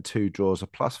and 2 draws, a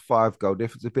plus 5 goal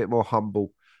difference. A bit more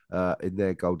humble in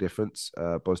their goal difference.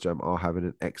 Bosjam are having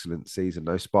an excellent season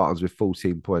though. Spartans with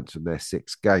 14 points from their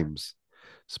 6 games.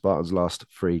 Spartans last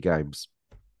 3 games.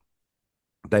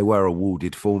 They were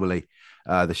awarded formally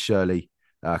the Shirley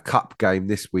Cup game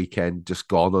this weekend, just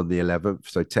gone on the 11th.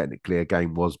 So technically a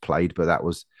game was played, but that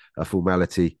was a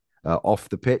formality off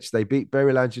the pitch. They beat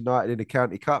Berrylands United in the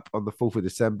County Cup on the 4th of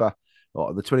December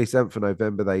On the 27th of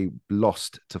November, they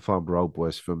lost to Farnborough Old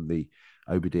Boys from the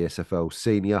OBDSFL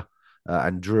Senior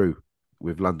and drew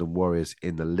with London Warriors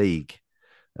in the league.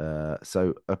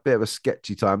 So a bit of a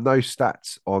sketchy time. No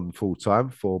stats on full time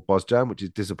for Bosjam, which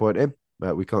is disappointing.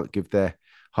 We can't give their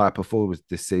high performance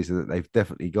this season that they've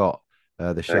definitely got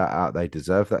the shout out they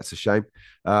deserve. That's a shame.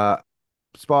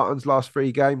 Spartans' last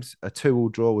 3 games, a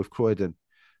 2-2 draw with Croydon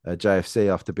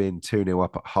JFC after being 2-0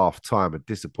 up at half time. A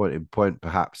disappointing point,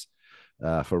 perhaps,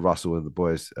 for Russell and the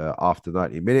boys after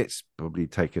 90 minutes, probably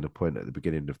taking a point at the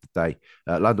beginning of the day.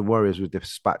 London Warriors were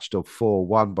dispatched of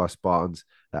 4-1 by Spartans,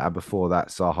 and before that,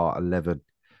 Sahar 11,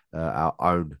 our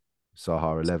own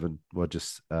Sahar 11,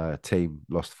 Rogers team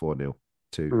lost 4-0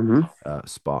 to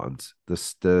Spartans.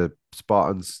 The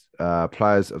Spartans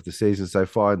players of the season so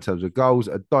far in terms of goals: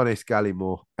 Adonis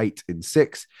Gallimore 8 in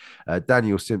 6,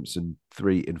 Daniel Simpson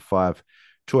 3 in 5,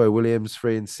 Troy Williams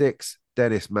 3 in 6,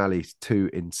 Dennis Malley 2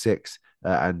 in 6,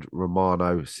 and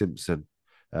Romano Simpson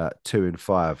 2 in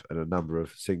 5, and a number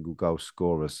of single goal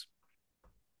scorers.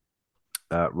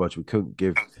 Roger, we couldn't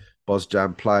give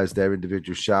Bosjam players their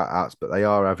individual shout outs, but they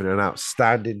are having an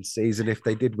outstanding season. If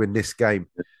they did win this game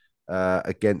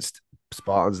against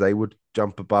Spartans, they would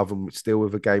jump above them still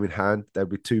with a game in hand. There'd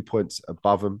be 2 points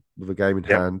above them with a game in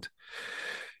hand.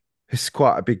 It's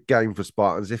quite a big game for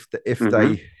Spartans. If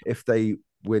they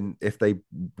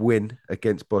win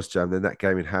against Bosjam, then that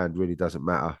game in hand really doesn't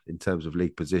matter in terms of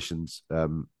league positions.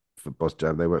 For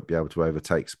Bosjam, they won't be able to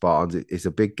overtake Spartans. It's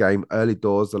a big game, early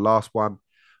doors, the last one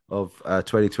of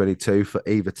 2022 for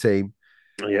either team.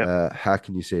 How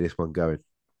can you see this one going?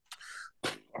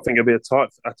 I think it'll be a tight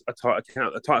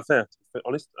affair, to be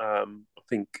honest. I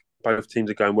think both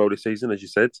teams are going well this season, as you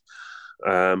said.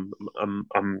 I'm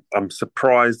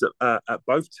surprised at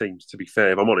both teams, to be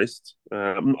fair, if I'm honest.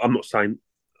 I'm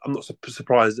not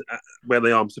surprised at where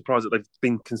they are. I'm surprised that they've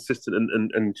been consistent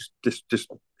and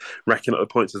just racking up the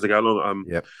points as they go along.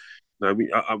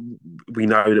 We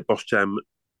know that Bosjam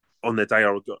on their day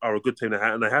are a good team,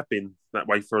 and they have been that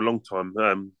way for a long time.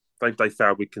 They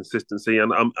failed with consistency,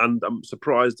 and I'm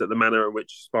surprised at the manner in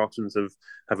which Spartans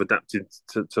have adapted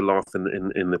to life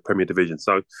in the Premier Division.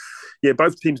 So, yeah,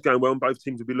 both teams going well, and both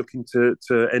teams will be looking to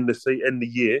end the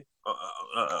year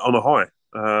on a high.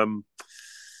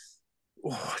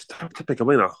 It's tough to pick a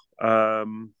winner.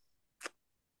 I'm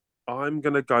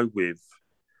going to go with.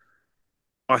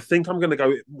 I think I'm going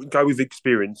to go with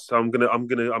experience. So I'm going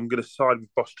to side with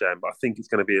Bosjam, but I think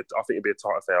it'll be a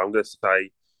tight affair. I'm going to say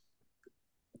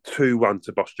 2-1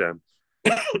 to Bosjam.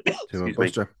 2-1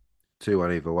 Bosjam.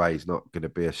 2-1 either way is not going to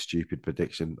be a stupid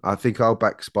prediction. I think I'll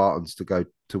back Spartans to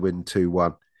win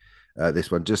 2-1 this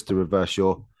one, just to reverse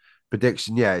your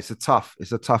prediction. Yeah, it's a tough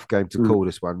game to call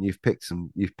this one. You've picked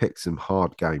some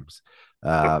hard games.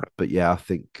 But yeah, I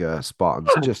think Spartans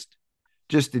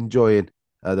just enjoying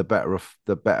the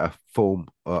better form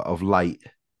of late.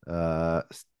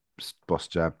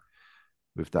 Bosjam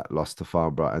with that loss to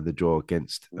Farnborough and the draw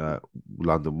against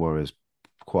London Warriors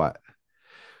quite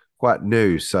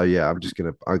new. So yeah, I'm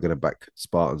gonna back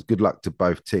Spartans. Good luck to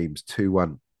both teams.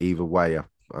 2-1 either way.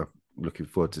 I'm looking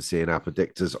forward to seeing our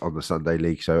predictors on the Sunday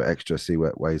League Show Extra. See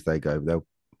what ways they go.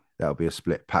 That'll be a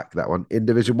split pack, that one. In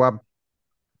Division 1,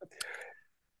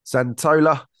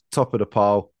 Santola top of the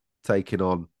pile, taking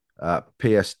on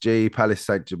PSG, Palace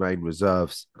Saint-Germain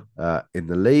reserves in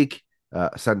the league.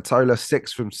 Santola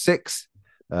 6 from 6.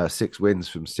 6 wins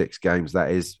from 6 games. That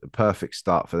is a perfect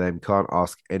start for them. Can't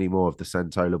ask any more of the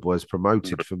Santola boys,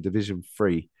 promoted from Division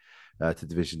 3 to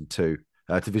Division 2.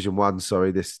 Division 1,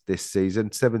 this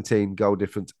season. 17 goal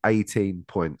difference, 18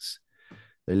 points.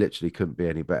 They literally couldn't be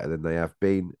any better than they have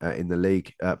been in the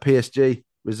league. PSG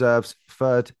reserves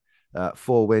 3rd,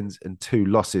 4 wins and 2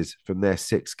 losses from their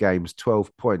 6 games,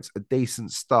 12 points. A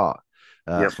decent start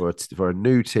for a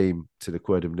new team to the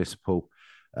Croydon Municipal,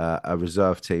 a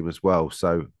reserve team as well.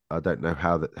 So I don't know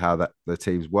how the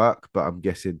teams work, but I'm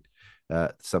guessing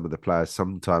some of the players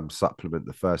sometimes supplement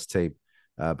the first team,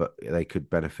 but they could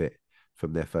benefit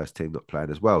from their first team not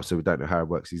playing as well. So we don't know how it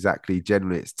works exactly.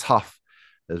 Generally, it's tough,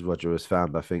 as Roger has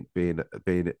found, I think, being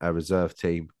a reserve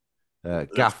team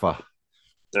gaffer.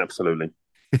 Absolutely.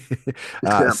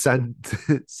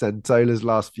 Santola's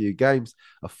last few games,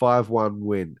 a 5-1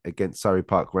 win against Surrey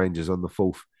Park Rangers on the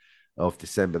 4th of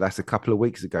December. That's a couple of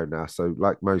weeks ago now. So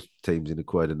like most teams in the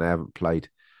Croydon, they haven't played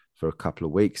for a couple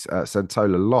of weeks.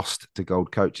 Santola lost to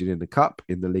Gold Coaching in the Cup,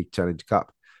 in the League Challenge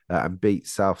Cup, and beat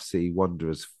South Sea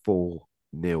Wanderers 4-0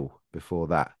 before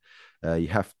that.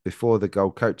 Before the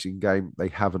Gold Coaching game, they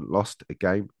haven't lost a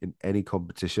game in any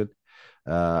competition,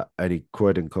 any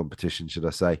Croydon competition, should I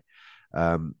say.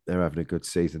 They're having a good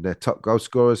season. Their top goal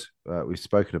scorers, we've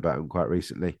spoken about them quite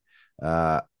recently.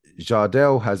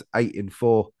 Jardel has 8 in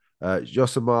 4.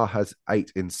 Josimar has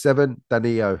 8 in 7.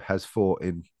 Danilo has 4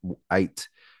 in 8.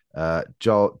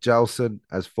 Jalson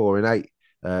has 4 in 8.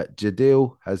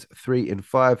 Jadil has 3 in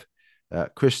 5.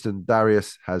 Christian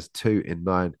Darius has 2 in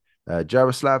 9.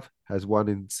 Jaroslav has 1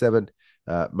 in 7.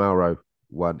 Mauro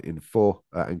 1 in 4.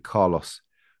 And Carlos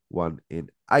 1 in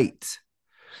 8.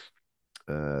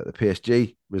 The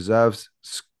PSG reserves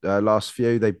last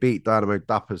few, they beat Dynamo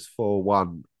Duppers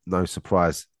 4-1. No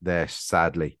surprise there,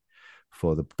 sadly,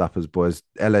 for the Duppers boys.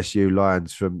 LSU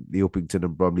Lions from the Orpington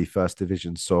and Bromley First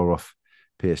Division saw off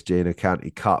PSG in a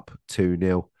county cup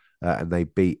 2-0, and they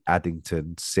beat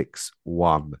Addington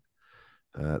 6-1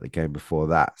 the game before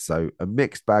that. So a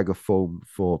mixed bag of form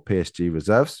for PSG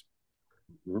reserves,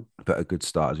 but a good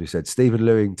start, as we said. Stephen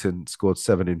Lewington scored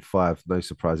 7 in 5. No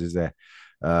surprises there.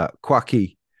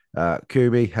 Kwaki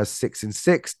Kumi has 6 in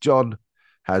 6. John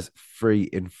has 3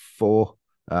 in 4.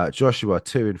 Joshua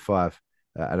 2 in 5.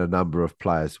 And a number of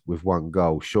players with 1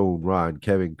 goal. Sean, Ryan,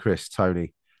 Kevin, Chris,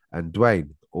 Tony, and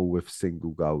Dwayne, all with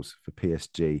single goals for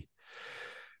PSG.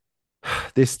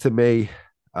 This, to me,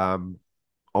 on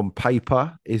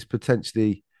paper, is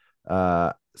potentially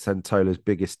Santola's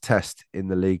biggest test in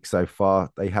the league so far.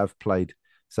 They have played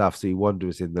South Sea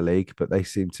Wanderers in the league, but they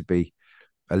seem to be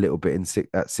a little bit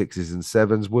at 6s and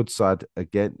 7s. Woodside,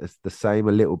 again, it's the same,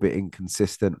 a little bit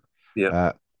inconsistent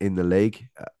in the league.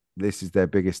 This is their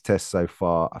biggest test so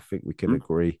far. I think we can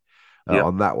agree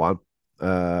on that one.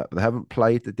 They haven't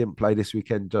played. They didn't play this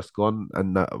weekend, just gone,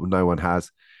 and no one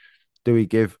has. Do we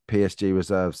give PSG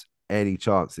reserves any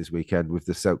chance this weekend with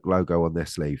the Silk logo on their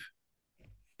sleeve?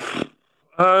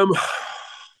 I'm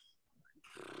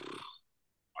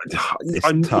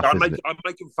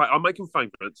making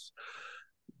favourites.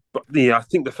 But yeah, I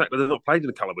think the fact that they're not played in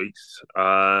a couple of weeks,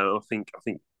 I think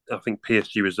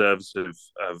PSG reserves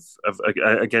have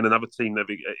again another team that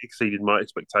have exceeded my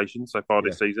expectations so far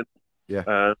this season. Yeah,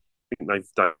 I think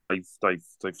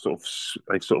they've sort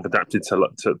of adapted to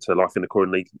life in the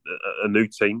Korean League, a new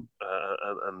team,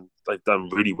 and they've done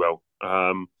really well.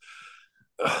 I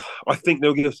think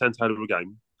they'll give Santola a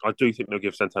game. I do think they'll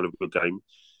give Santola a good game.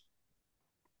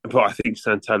 But I think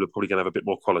Santola are probably going to have a bit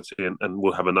more quality and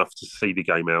will have enough to see the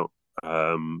game out.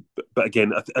 But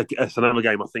again, it's another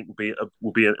game I think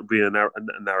will be a narrow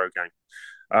game.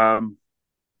 I'm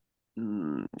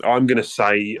going to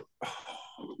say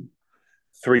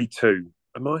 3-2.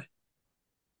 Am I?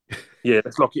 Yeah,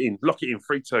 let's lock it in. Lock it in.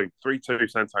 3-2.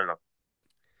 3-2 Santola.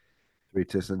 3-2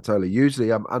 Santola.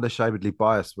 Usually I'm unashamedly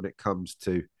biased when it comes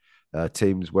to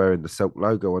teams wearing the Silk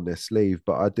logo on their sleeve,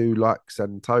 but I do like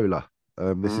Santola.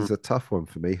 This is a tough one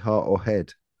for me, heart or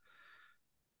head.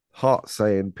 Heart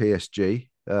saying PSG,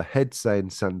 head saying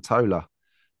Santola.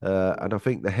 And I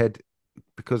think the head,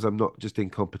 because I'm not just in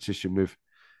competition with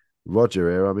Roger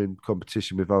here, I'm in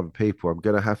competition with other people. I'm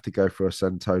going to have to go for a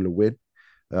Santola win.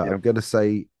 I'm going to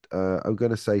say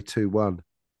 2-1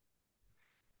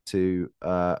 to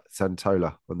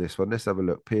Santola on this one. Let's have a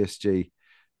look. PSG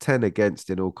 10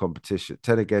 against in all competition,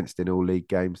 10 against in all league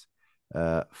games.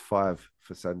 5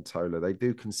 for Santola. They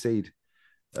do concede.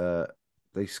 They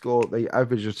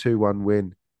average a 2-1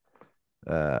 win.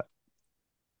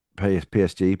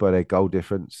 PSG by their goal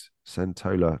difference.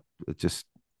 Santola just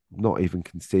not even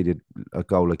conceded a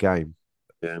goal a game.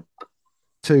 Yeah.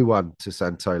 2-1 to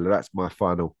Santola. That's my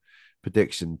final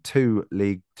prediction. 2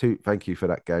 League 2. Thank you for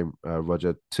that game,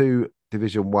 Roger. 2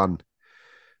 Division 1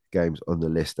 games on the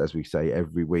list, as we say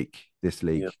every week. This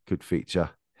league could feature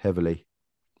heavily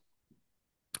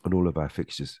on all of our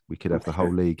fixtures. We could have the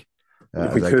whole league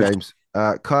as our games.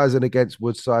 Kaizen against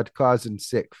Woodside. Kaizen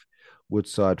 6th,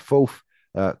 Woodside 4th.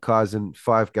 Kaizen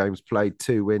 5 games played,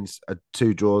 2 wins,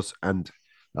 2 draws, and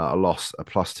a loss, a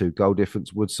 +2 goal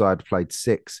difference. Woodside played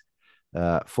 6,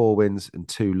 4 wins and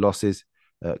 2 losses.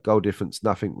 Goal difference,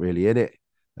 nothing really in it.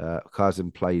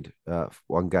 Kaizen played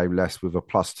 1 game less with a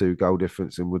 +2 goal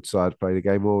difference, and Woodside played a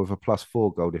game more with a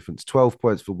 +4 goal difference. 12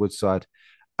 points for Woodside,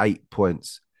 8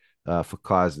 points for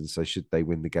Kaizen. So should they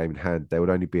win the game in hand, they would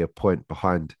only be a point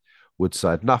behind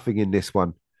Woodside. Nothing in this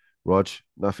one, Rog.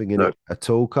 Nothing in it at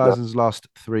all. Kaizen's last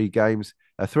 3 games.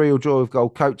 A 3-3 draw with goal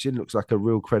coaching looks like a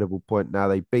real credible point now.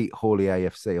 They beat Hawley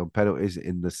AFC on penalties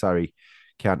in the Surrey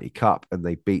County Cup, and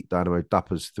they beat Dynamo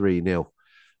Duppers 3-0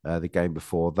 the game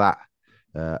before that.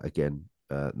 Again,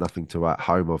 nothing to write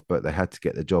home of, but they had to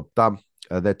get the job done.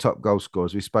 Their top goal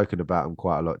scorers, we've spoken about them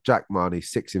quite a lot. Jack Marnie,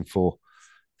 6 in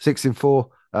 4.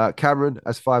 Cameron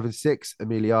has 5 and 6.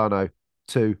 Emiliano,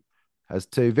 2, has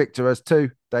 2. Victor has 2.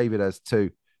 David has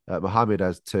 2. Mohammed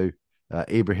has 2.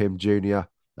 Ibrahim Jr.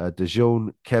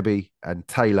 DeJean, Kebby, and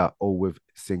Taylor, all with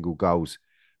single goals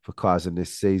for Curzon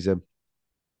this season.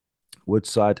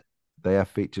 Woodside, they have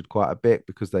featured quite a bit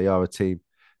because they are a team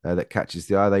that catches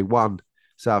the eye.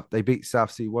 They beat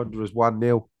Southsea Wanderers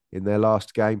 1-0 in their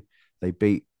last game. They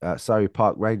beat Surrey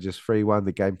Park Rangers 3-1.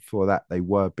 The game before that, they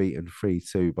were beaten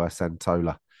 3-2 by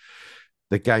Santola.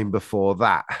 The game before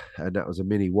that, and that was a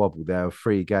mini wobble. There were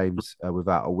 3 games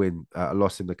without a win, a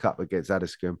loss in the cup against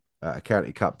Addiscombe, a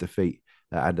county cup defeat,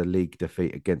 and a league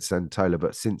defeat against Santola.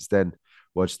 But since then,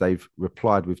 they've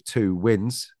replied with 2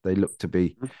 wins. They look to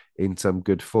be in some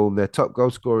good form. Their top goal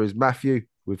scorer is Matthew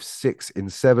with 6 in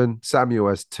 7. Samuel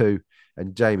has 2,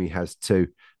 and Jamie has 2.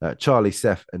 Charlie,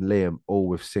 Seth, and Liam all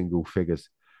with single figures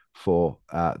for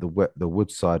the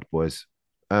Woodside boys.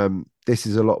 This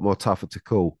is a lot more tougher to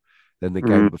call than the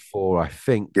game before, I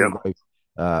think. Yeah.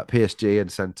 PSG and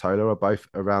Santola are both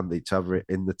around each other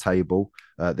in the table.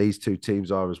 These 2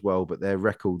 teams are as well, but their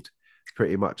record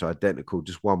pretty much identical,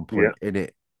 just 1 point in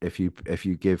it if you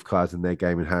give Curzon their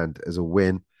game in hand as a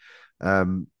win.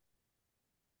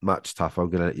 Much tougher. I'm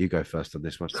going to let you go first on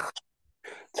this one.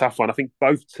 Tough one. I think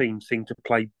both teams seem to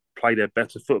play their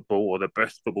better football or their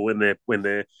best football when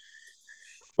they're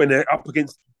up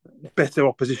against better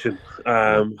opposition.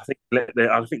 I think they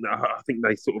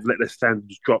sort of let their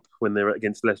standards drop when they're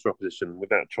against lesser opposition,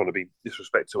 without trying to be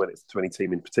disrespectful to any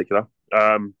team in particular.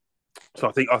 So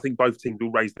I think both teams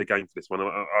will raise their game for this one.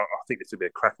 I think this will be a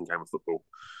cracking game of football.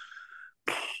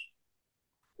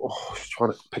 Just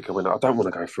trying to pick a winner. I don't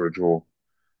want to go for a draw,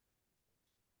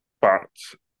 but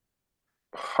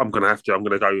I'm going to have to. I'm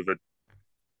going to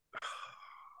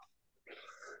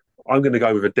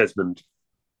go with a Desmond.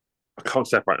 I can't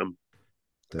separate them.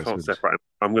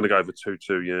 I'm going to go over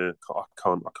 2-2. Yeah, I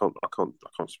can't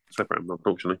separate them,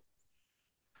 unfortunately.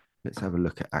 Let's have a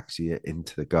look at actually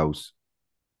into the goals.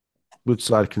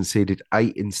 Woodside conceded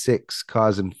 8 in 6.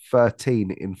 Curzon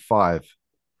 13 in 5.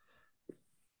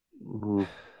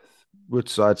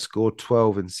 Woodside scored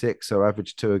 12 in 6, so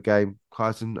average 2 a game.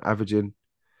 Curzon averaging,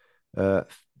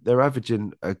 they're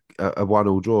averaging a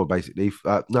 1-1 draw basically.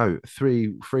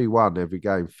 3-1 every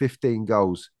game. 15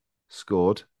 goals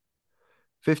scored.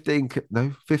 15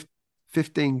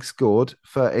 scored,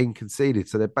 13 conceded.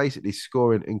 So they're basically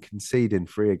scoring and conceding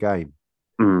 3 a game.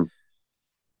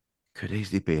 Could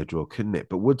easily be a draw, couldn't it?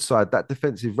 But Woodside, that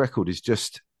defensive record is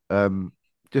just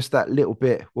that little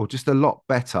bit, or just a lot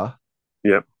better.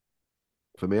 Yeah.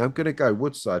 For me, I'm going to go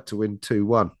Woodside to win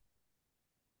 2-1.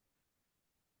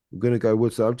 I'm going to go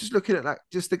Woodside. I'm just looking at that,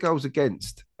 just the goals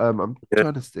against. I'm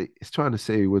trying to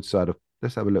see Woodside.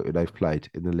 Let's have a look who they've played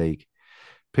in the league.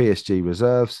 PSG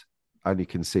reserves only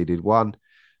conceded 1,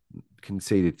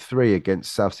 conceded 3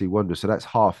 against Southsea Wanderers. So that's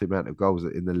half the amount of goals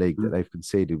in the league that they've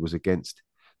conceded was against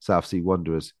Southsea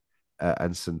Wanderers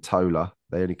and Santola.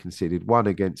 They only conceded 1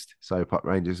 against Surrey Park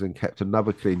Rangers and kept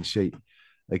another clean sheet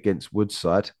against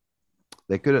Woodside.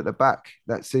 They're good at the back.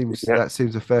 That seems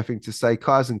a fair thing to say.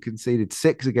 Curzon conceded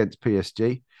 6 against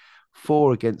PSG,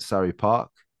 4 against Surrey Park,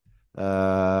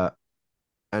 and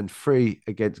 3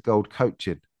 against Gold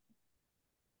Coaching.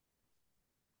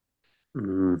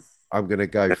 I'm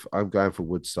going for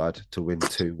Woodside to win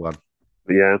 2-1.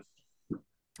 Yeah.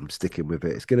 I'm sticking with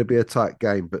it. It's going to be a tight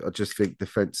game, but I just think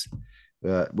defence,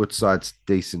 Woodside's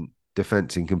decent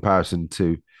defence in comparison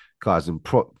to Curzon.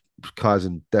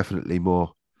 Curzon definitely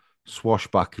more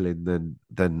swashbuckling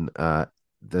than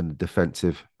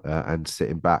defensive and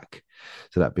sitting back.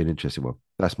 So that'd be an interesting one.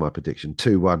 That's my prediction.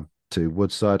 2-1 to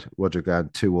Woodside. Roger going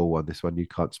 2-1 this one. You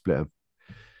can't split them.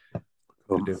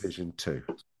 Division 2.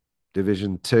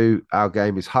 Division 2, our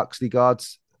game is Huxley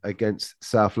Guards against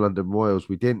South London Royals.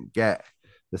 We didn't get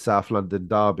the South London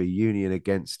Derby Union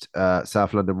against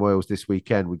South London Royals this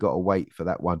weekend. We got to wait for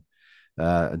that one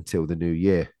until the new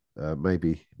year.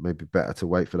 Maybe better to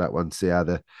wait for that one, see how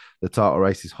the title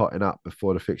race is hotting up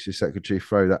before the fixture secretary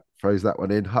throws that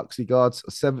one in. Huxley Guards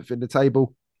are 7th in the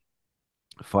table,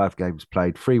 5 games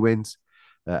played, 3 wins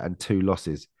and 2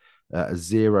 losses, a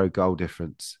 0 goal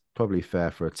difference. Probably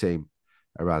fair for a team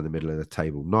around the middle of the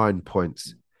table. 9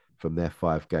 points from their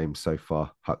 5 games so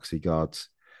far, Huxley Guards.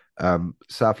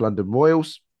 South London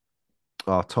Royals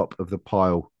are top of the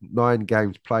pile. 9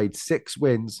 games played, 6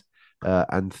 wins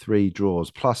and 3 draws,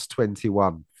 plus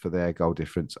 21 for their goal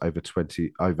difference over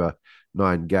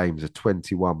 9 games, a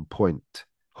 21-point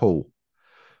haul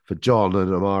for John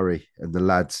and Amari and the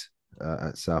lads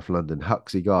at South London.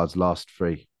 Huxley Guards last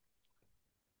 3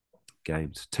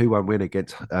 games, 2-1 win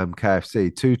against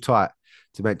KFC, too tight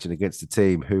to mention against a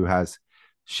team who has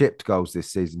shipped goals this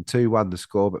season. 2-1 the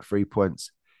score, but 3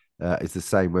 points is the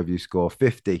same whether you score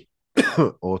 50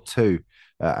 or 2.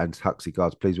 and Huxley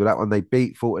Guards pleased with that one. They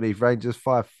beat Fulton Heath Rangers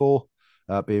 5-4,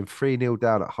 being 3-0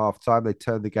 down at half time. They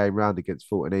turned the game round against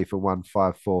Fulton Heath and won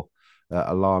 5-4,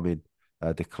 alarming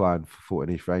decline for Fulton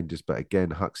Heath Rangers. But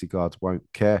again, Huxley Guards won't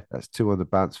care. That's 2 on the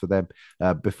bounce for them.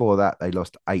 Before that, they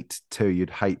lost 8-2. You'd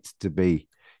hate to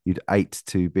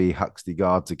be Huxley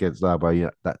Guards against Larbo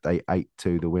that day,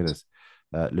 8-2 the winners,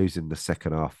 losing the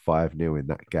second half 5-0 in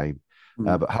that game.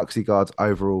 But Huxley Guards'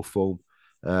 overall form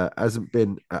hasn't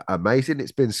been amazing.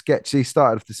 It's been sketchy.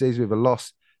 Started off the season with a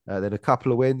loss, then a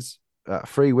couple of wins,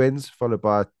 3 wins, followed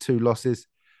by 2 losses,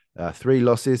 3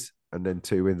 losses, and then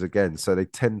 2 wins again. So they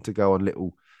tend to go on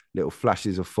little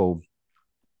flashes of form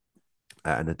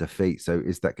and a defeat. So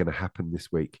is that going to happen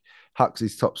this week?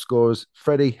 Huxley's top scorers: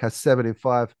 Freddie has 7 in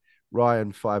 5,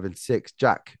 Ryan 5 in 6,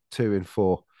 Jack 2 in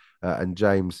 4, and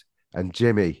James and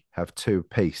Jimmy have 2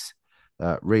 apiece.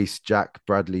 Reese, Jack,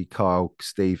 Bradley, Kyle,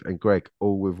 Steve, and Greg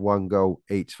all with 1 goal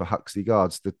each for Huxley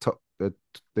Guards.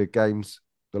 The games,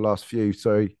 the last few,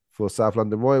 for South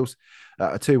London Royals,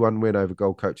 a 2-1 win over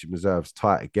Gold Coaching Reserves,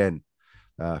 tight again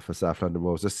for South London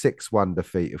Royals. A 6-1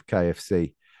 defeat of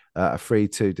KFC, a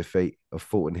 3-2 defeat of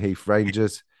Fulton Heath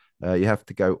Rangers. You have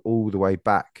to go all the way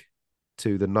back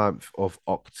to the 9th of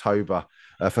October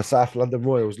for South London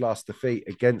Royals' last defeat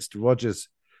against Rogers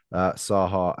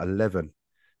Sahar 11.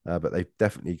 But they've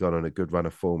definitely gone on a good run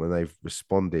of form, and they've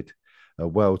responded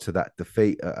well to that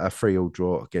defeat. A 3-3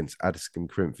 draw against Addiscombe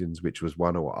Corinthians, which was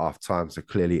 1-1 at half time. So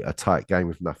clearly a tight game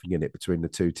with nothing in it between the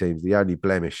 2 teams. The only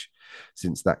blemish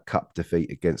since that cup defeat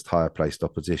against higher placed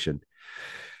opposition.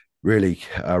 Really,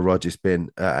 Rog, it's been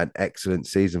an excellent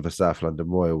season for South London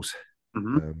Royals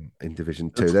in Division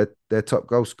 2. Their top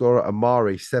goal scorer,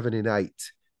 Amari, 7 in 8.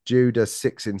 Judah,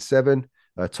 6 in 7.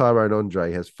 Tyrone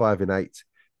Andre has 5 in 8.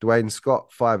 Dwayne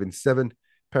Scott, 5 in 7.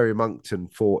 Perry Monkton,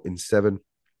 4 in 7.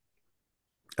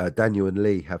 Daniel and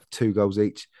Lee have 2 goals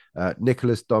each.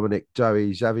 Nicholas, Dominic,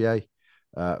 Joey, Xavier,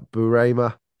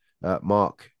 Burema,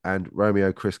 Mark, and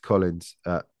Romeo Chris Collins.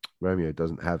 Romeo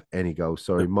doesn't have any goals.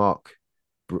 Sorry, Mark,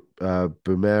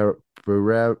 Burema,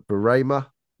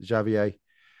 Xavier,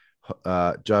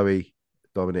 Joey,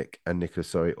 Dominic, and Nicholas,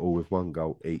 sorry, all with 1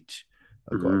 goal each.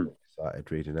 I got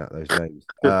excited reading out those names.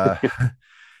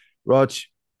 Rog,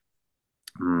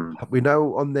 we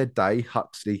know on their day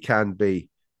Huxley can be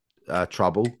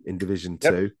trouble in Division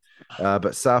 2,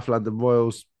 but South London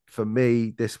Royals, for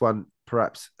me, this one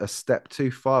perhaps a step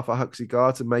too far for Huxley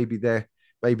Guards, and maybe their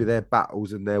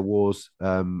battles and their wars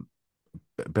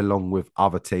belong with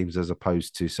other teams as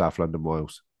opposed to South London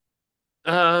Royals.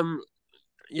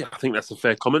 Yeah, I think that's a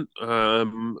fair comment.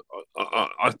 I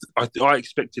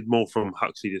expected more from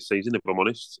Huxley this season, if I'm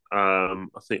honest. I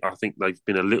think they've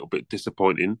been a little bit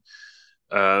disappointing.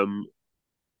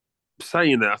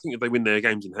 Saying that, I think if they win their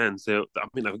games in hands, they've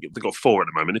got 4 at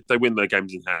the moment. If they win their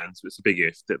games in hands, it's a big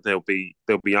if that they'll be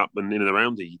up and in and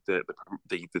around the top of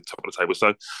the table.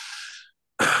 So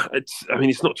it's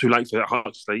not too late for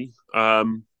Huxley. But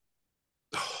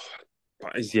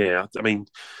I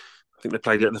think they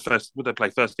played it in the first. Would they play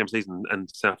first game of the season? And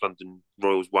South London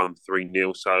Royals won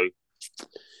 3-0. So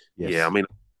yes. Yeah,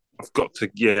 I've got to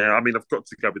go with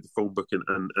the full book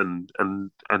and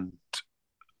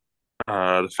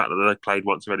the fact that they played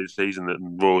once already this season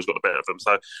and Royals got the better of them.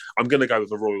 So I'm going to go with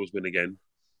the Royals win again.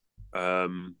 I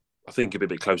think it'll be a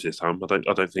bit closer this time. I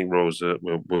don't think Royals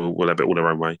will have it all their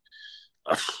own way.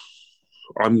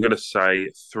 I'm going to say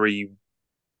 3-1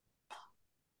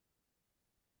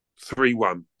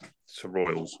 to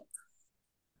Royals.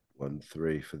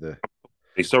 1-3 for the.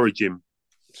 Sorry, Jim.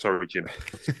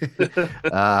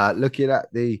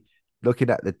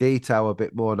 Looking at the detail a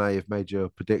bit more now, you've made your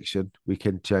prediction. We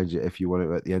can change it if you want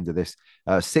to at the end of this.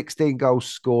 16 goals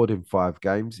scored in 5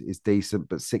 games is decent,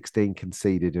 but 16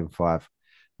 conceded in 5,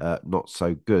 not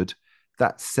so good.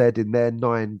 That said, in their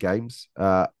 9 games,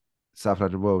 South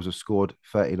London Royals have scored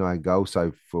 39 goals.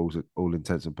 So for all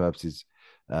intents and purposes,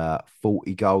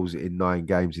 40 goals in 9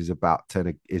 games is about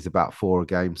 4 a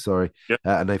game. Sorry,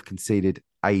 and they've conceded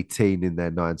 18 in their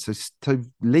 9. So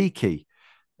leaky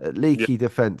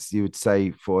defence, you would say,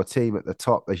 for a team at the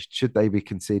top. Should they be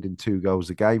conceding 2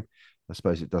 goals a game? I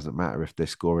suppose it doesn't matter if they're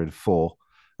scoring 4,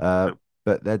 but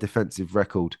their defensive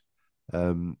record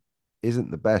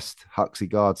isn't the best. Huxley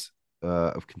Guards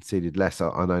have conceded less.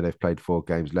 I know they've played 4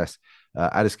 games less.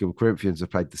 Addiscombe Corinthians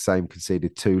have played the same,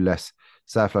 conceded 2 less.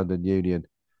 South London Union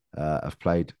have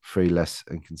played 3 less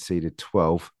and conceded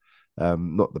 12.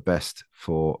 Not the best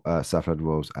for South London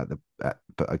Royals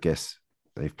but I guess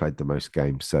they've played the most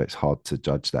games, so it's hard to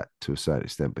judge that to a certain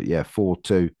extent. But yeah,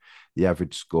 4-2, the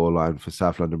average scoreline for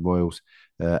South London Royals,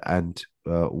 and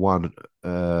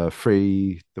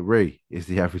 1-3 is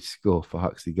the average score for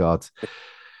Huxley Guards.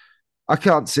 I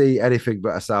can't see anything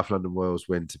but a South London Royals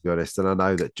win, to be honest. And I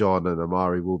know that John and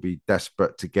Amari will be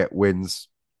desperate to get wins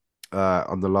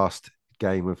on the last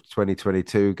game of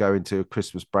 2022, go into a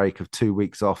Christmas break of 2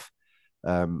 weeks off.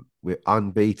 We're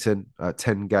unbeaten,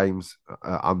 10 games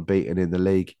unbeaten in the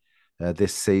league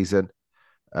this season.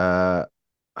 3-1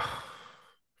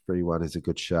 is a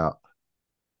good shout.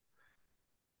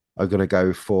 I'm going to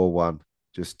go 4-1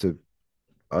 just to.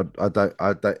 I don't.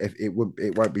 If it won't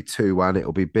be 2-1.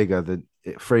 It'll be bigger than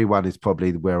 3-1 is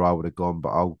probably where I would have gone,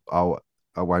 but I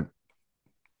won't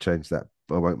change that.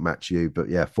 I won't match you, but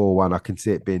yeah, 4-1. I can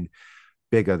see it being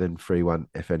bigger than 3-1,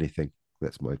 if anything.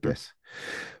 That's my guess.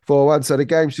 4-1. So the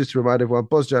game's just to remind everyone: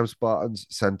 Bosjam Spartans,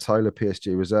 Santola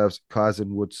PSG Reserves,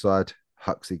 Curzon Woodside,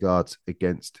 Huxley Guards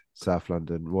against South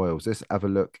London Royals. Let's have a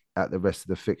look at the rest of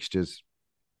the fixtures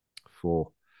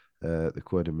for the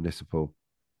Croydon Municipal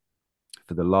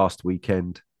for the last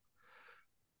weekend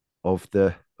of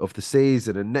the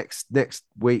season. And next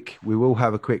week we will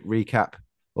have a quick recap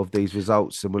of these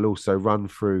results, and we'll also run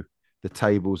through the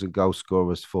tables and goal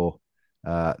scorers for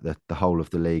the whole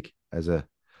of the league as a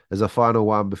final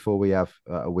one before we have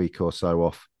a week or so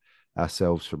off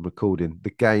ourselves from recording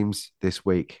the games this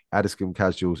week. Addiscombe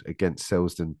Casuals against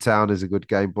Selsdon Town is a good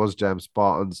game. Bosjam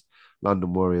Spartans,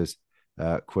 London Warriors,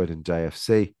 Croydon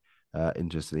JFC.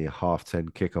 Interestingly, a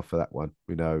 10:30 kickoff for that one.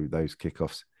 We know those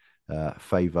kickoffs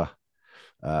favour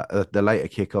the later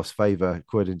kickoffs favour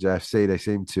Croydon JFC. They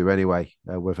seem to anyway,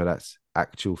 whether that's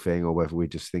actual thing or whether we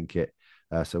just think it.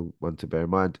 So one to bear in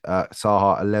mind.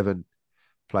 Saha 11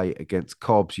 play against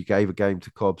Cobbs. You gave a game to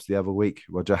Cobbs the other week.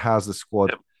 Roger, how's the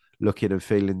squad looking and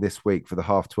feeling this week for the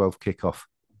 12:30 kickoff?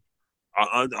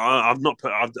 I've not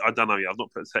put. I don't know yet. I've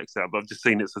not put a text out, but I've just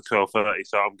seen it's a 12:30.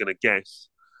 So I'm going to guess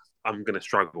I'm going to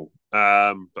struggle. But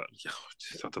I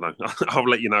don't know. I'll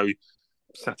let you know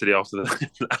Saturday afternoon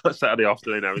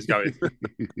how it's going.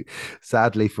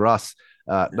 Sadly for us,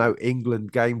 no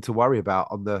England game to worry about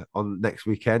on next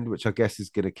weekend, which I guess is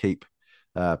going to keep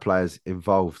players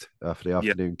involved for the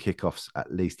afternoon kickoffs,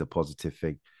 at least a positive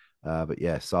thing. But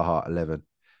yeah, Saha 11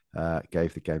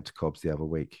 gave the game to Cobbs the other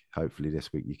week. Hopefully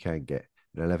this week you can get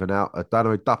an 11 out.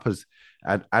 Dunno Duppers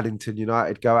and Addington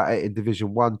United go at it in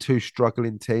Division 1. Two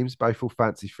struggling teams, both will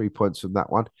fancy 3 points from that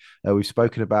one. We've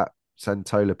spoken about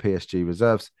Santola PSG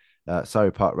Reserves,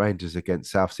 Surrey Park Rangers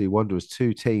against South Sea Wanderers.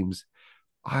 Two teams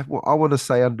I want to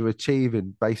say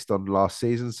underachieving based on last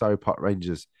season. Surrey Park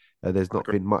Rangers, there's not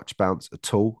been much bounce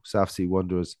at all. South Sea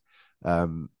Wanderers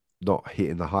not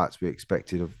hitting the heights we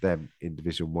expected of them in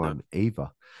Division 1 either.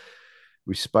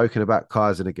 We've spoken about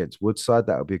Curzon against Woodside.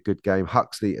 That'll be a good game.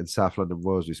 Huxley and South London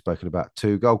Royals we've spoken about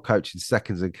too. Gold Coaching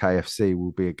Seconds and KFC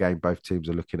will be a game both teams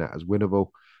are looking at as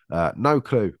winnable. No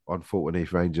clue on Fulton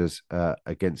Heath Rangers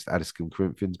against Addiscombe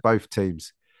Corinthians. Both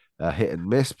teams hit and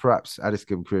miss. Perhaps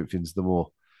Addiscombe Corinthians the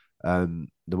more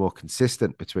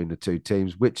consistent between the two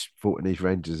teams. Which Fulton Heath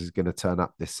Rangers is going to turn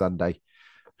up this Sunday?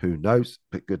 Who knows?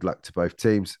 But good luck to both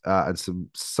teams. And some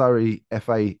Surrey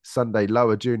FA Sunday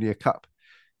Lower Junior Cup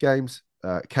games.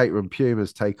 Caterham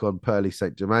Pumas take on Purley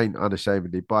St Germain.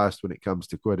 Unashamedly biased when it comes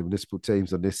to Croydon Municipal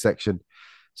teams on this section.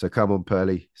 So come on,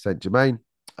 Purley St Germain.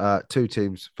 Two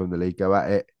teams from the league go at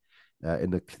it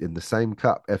in the same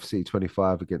cup. FC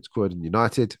 25 against Croydon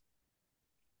United.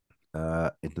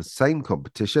 In the same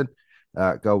competition,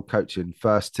 Gold Coaching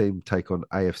first team take on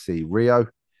AFC Rio.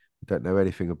 Don't know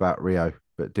anything about Rio,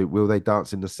 but will they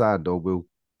dance in the sand or will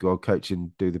Gold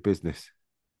Coaching do the business?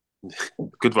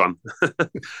 Good one. I'm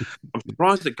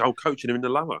surprised that Gold Coaching are in the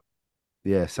lower.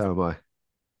 Yeah, so am I.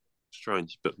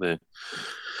 Strange, but there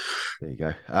you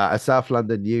go. A South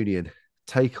London Union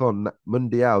take on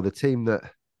Mundial, the team that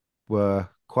were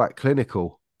quite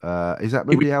clinical. Is that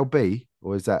Mundial B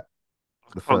or is that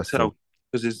the first? I can't tell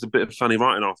because there's a bit of funny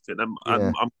writing after it.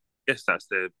 I guess that's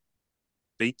their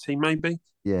B team, maybe.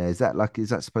 Yeah, is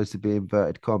that supposed to be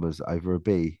inverted commas over a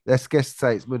B? Let's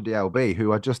say it's Mundial B,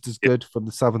 who are just as good from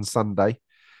the Southern Sunday.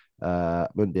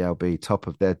 Mundial B, top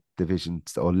of their division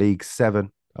or League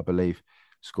 7, I believe,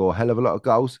 score a hell of a lot of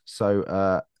goals.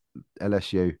 So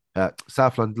LSU,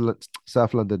 South London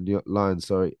Lions,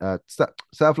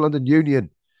 South London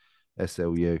Union,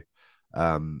 SLU,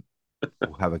 will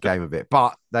have a game of it.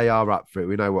 But they are up for it.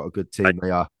 We know what a good team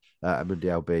they are.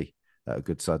 Mundial B, a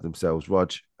good side themselves.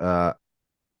 Rog,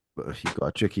 you've got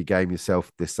a tricky game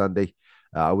yourself this Sunday.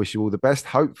 I wish you all the best.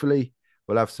 Hopefully,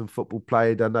 we'll have some football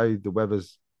played. I know the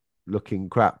weather's looking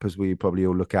crap as we probably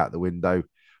all look out the window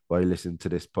while you listen to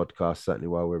this podcast. Certainly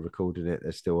while we're recording it,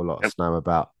 there's still a lot of snow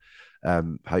about.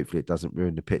 Hopefully it doesn't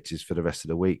ruin the pitches for the rest of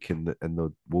the week, and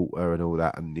the water and all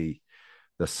that, and the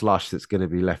slush that's going to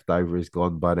be left over is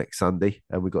gone by next Sunday,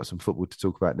 and we've got some football to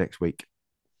talk about next week.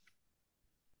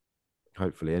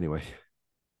 Hopefully, anyway.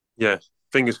 Yeah,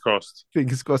 fingers crossed.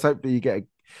 Fingers crossed. Hopefully, you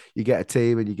get a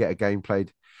team and you get a game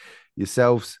played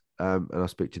yourselves. And I'll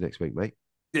speak to you next week, mate.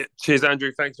 Yeah. Cheers,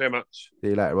 Andrew. Thanks very much. See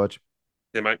you later, Rog.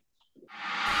 Yeah, mate.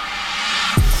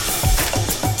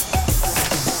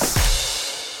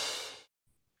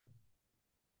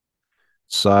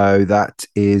 So that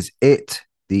is it.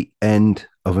 The end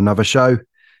of another show.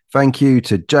 Thank you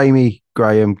to Jamie,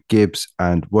 Graham, Gibbs,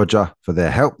 and Roger for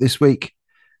their help this week.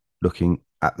 Looking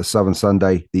at the Southern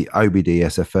Sunday, the OBD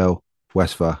SFL,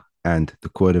 Westphal, and the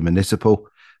Croydon Municipal.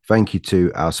 Thank you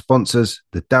to our sponsors,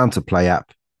 the Down to Play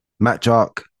app,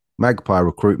 MatchArc, Magpie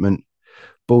Recruitment,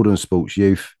 Baldwin Sports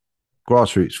Youth,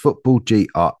 Grassroots Football,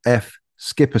 GRF,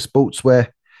 Skipper Sportswear,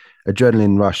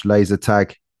 Adrenaline Rush Laser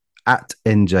Tag, at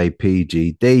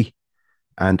NJPGD,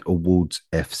 and Awards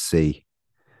FC.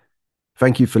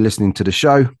 Thank you for listening to the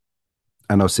show,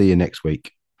 and I'll see you next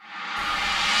week.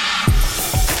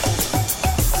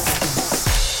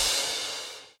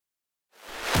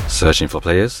 Searching for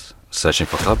players? Searching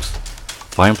for clubs?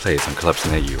 Find players and clubs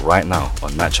near you right now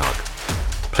on MatchArc.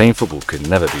 Playing football could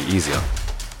never be easier.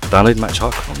 Download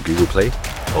MatchArc on Google Play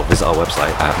or visit our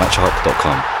website at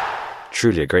matcharc.com.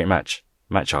 Truly a great match.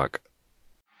 MatchArc.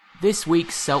 This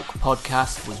week's Selk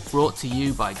podcast was brought to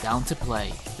you by Down to Play,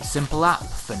 the simple app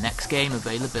for next game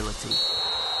availability.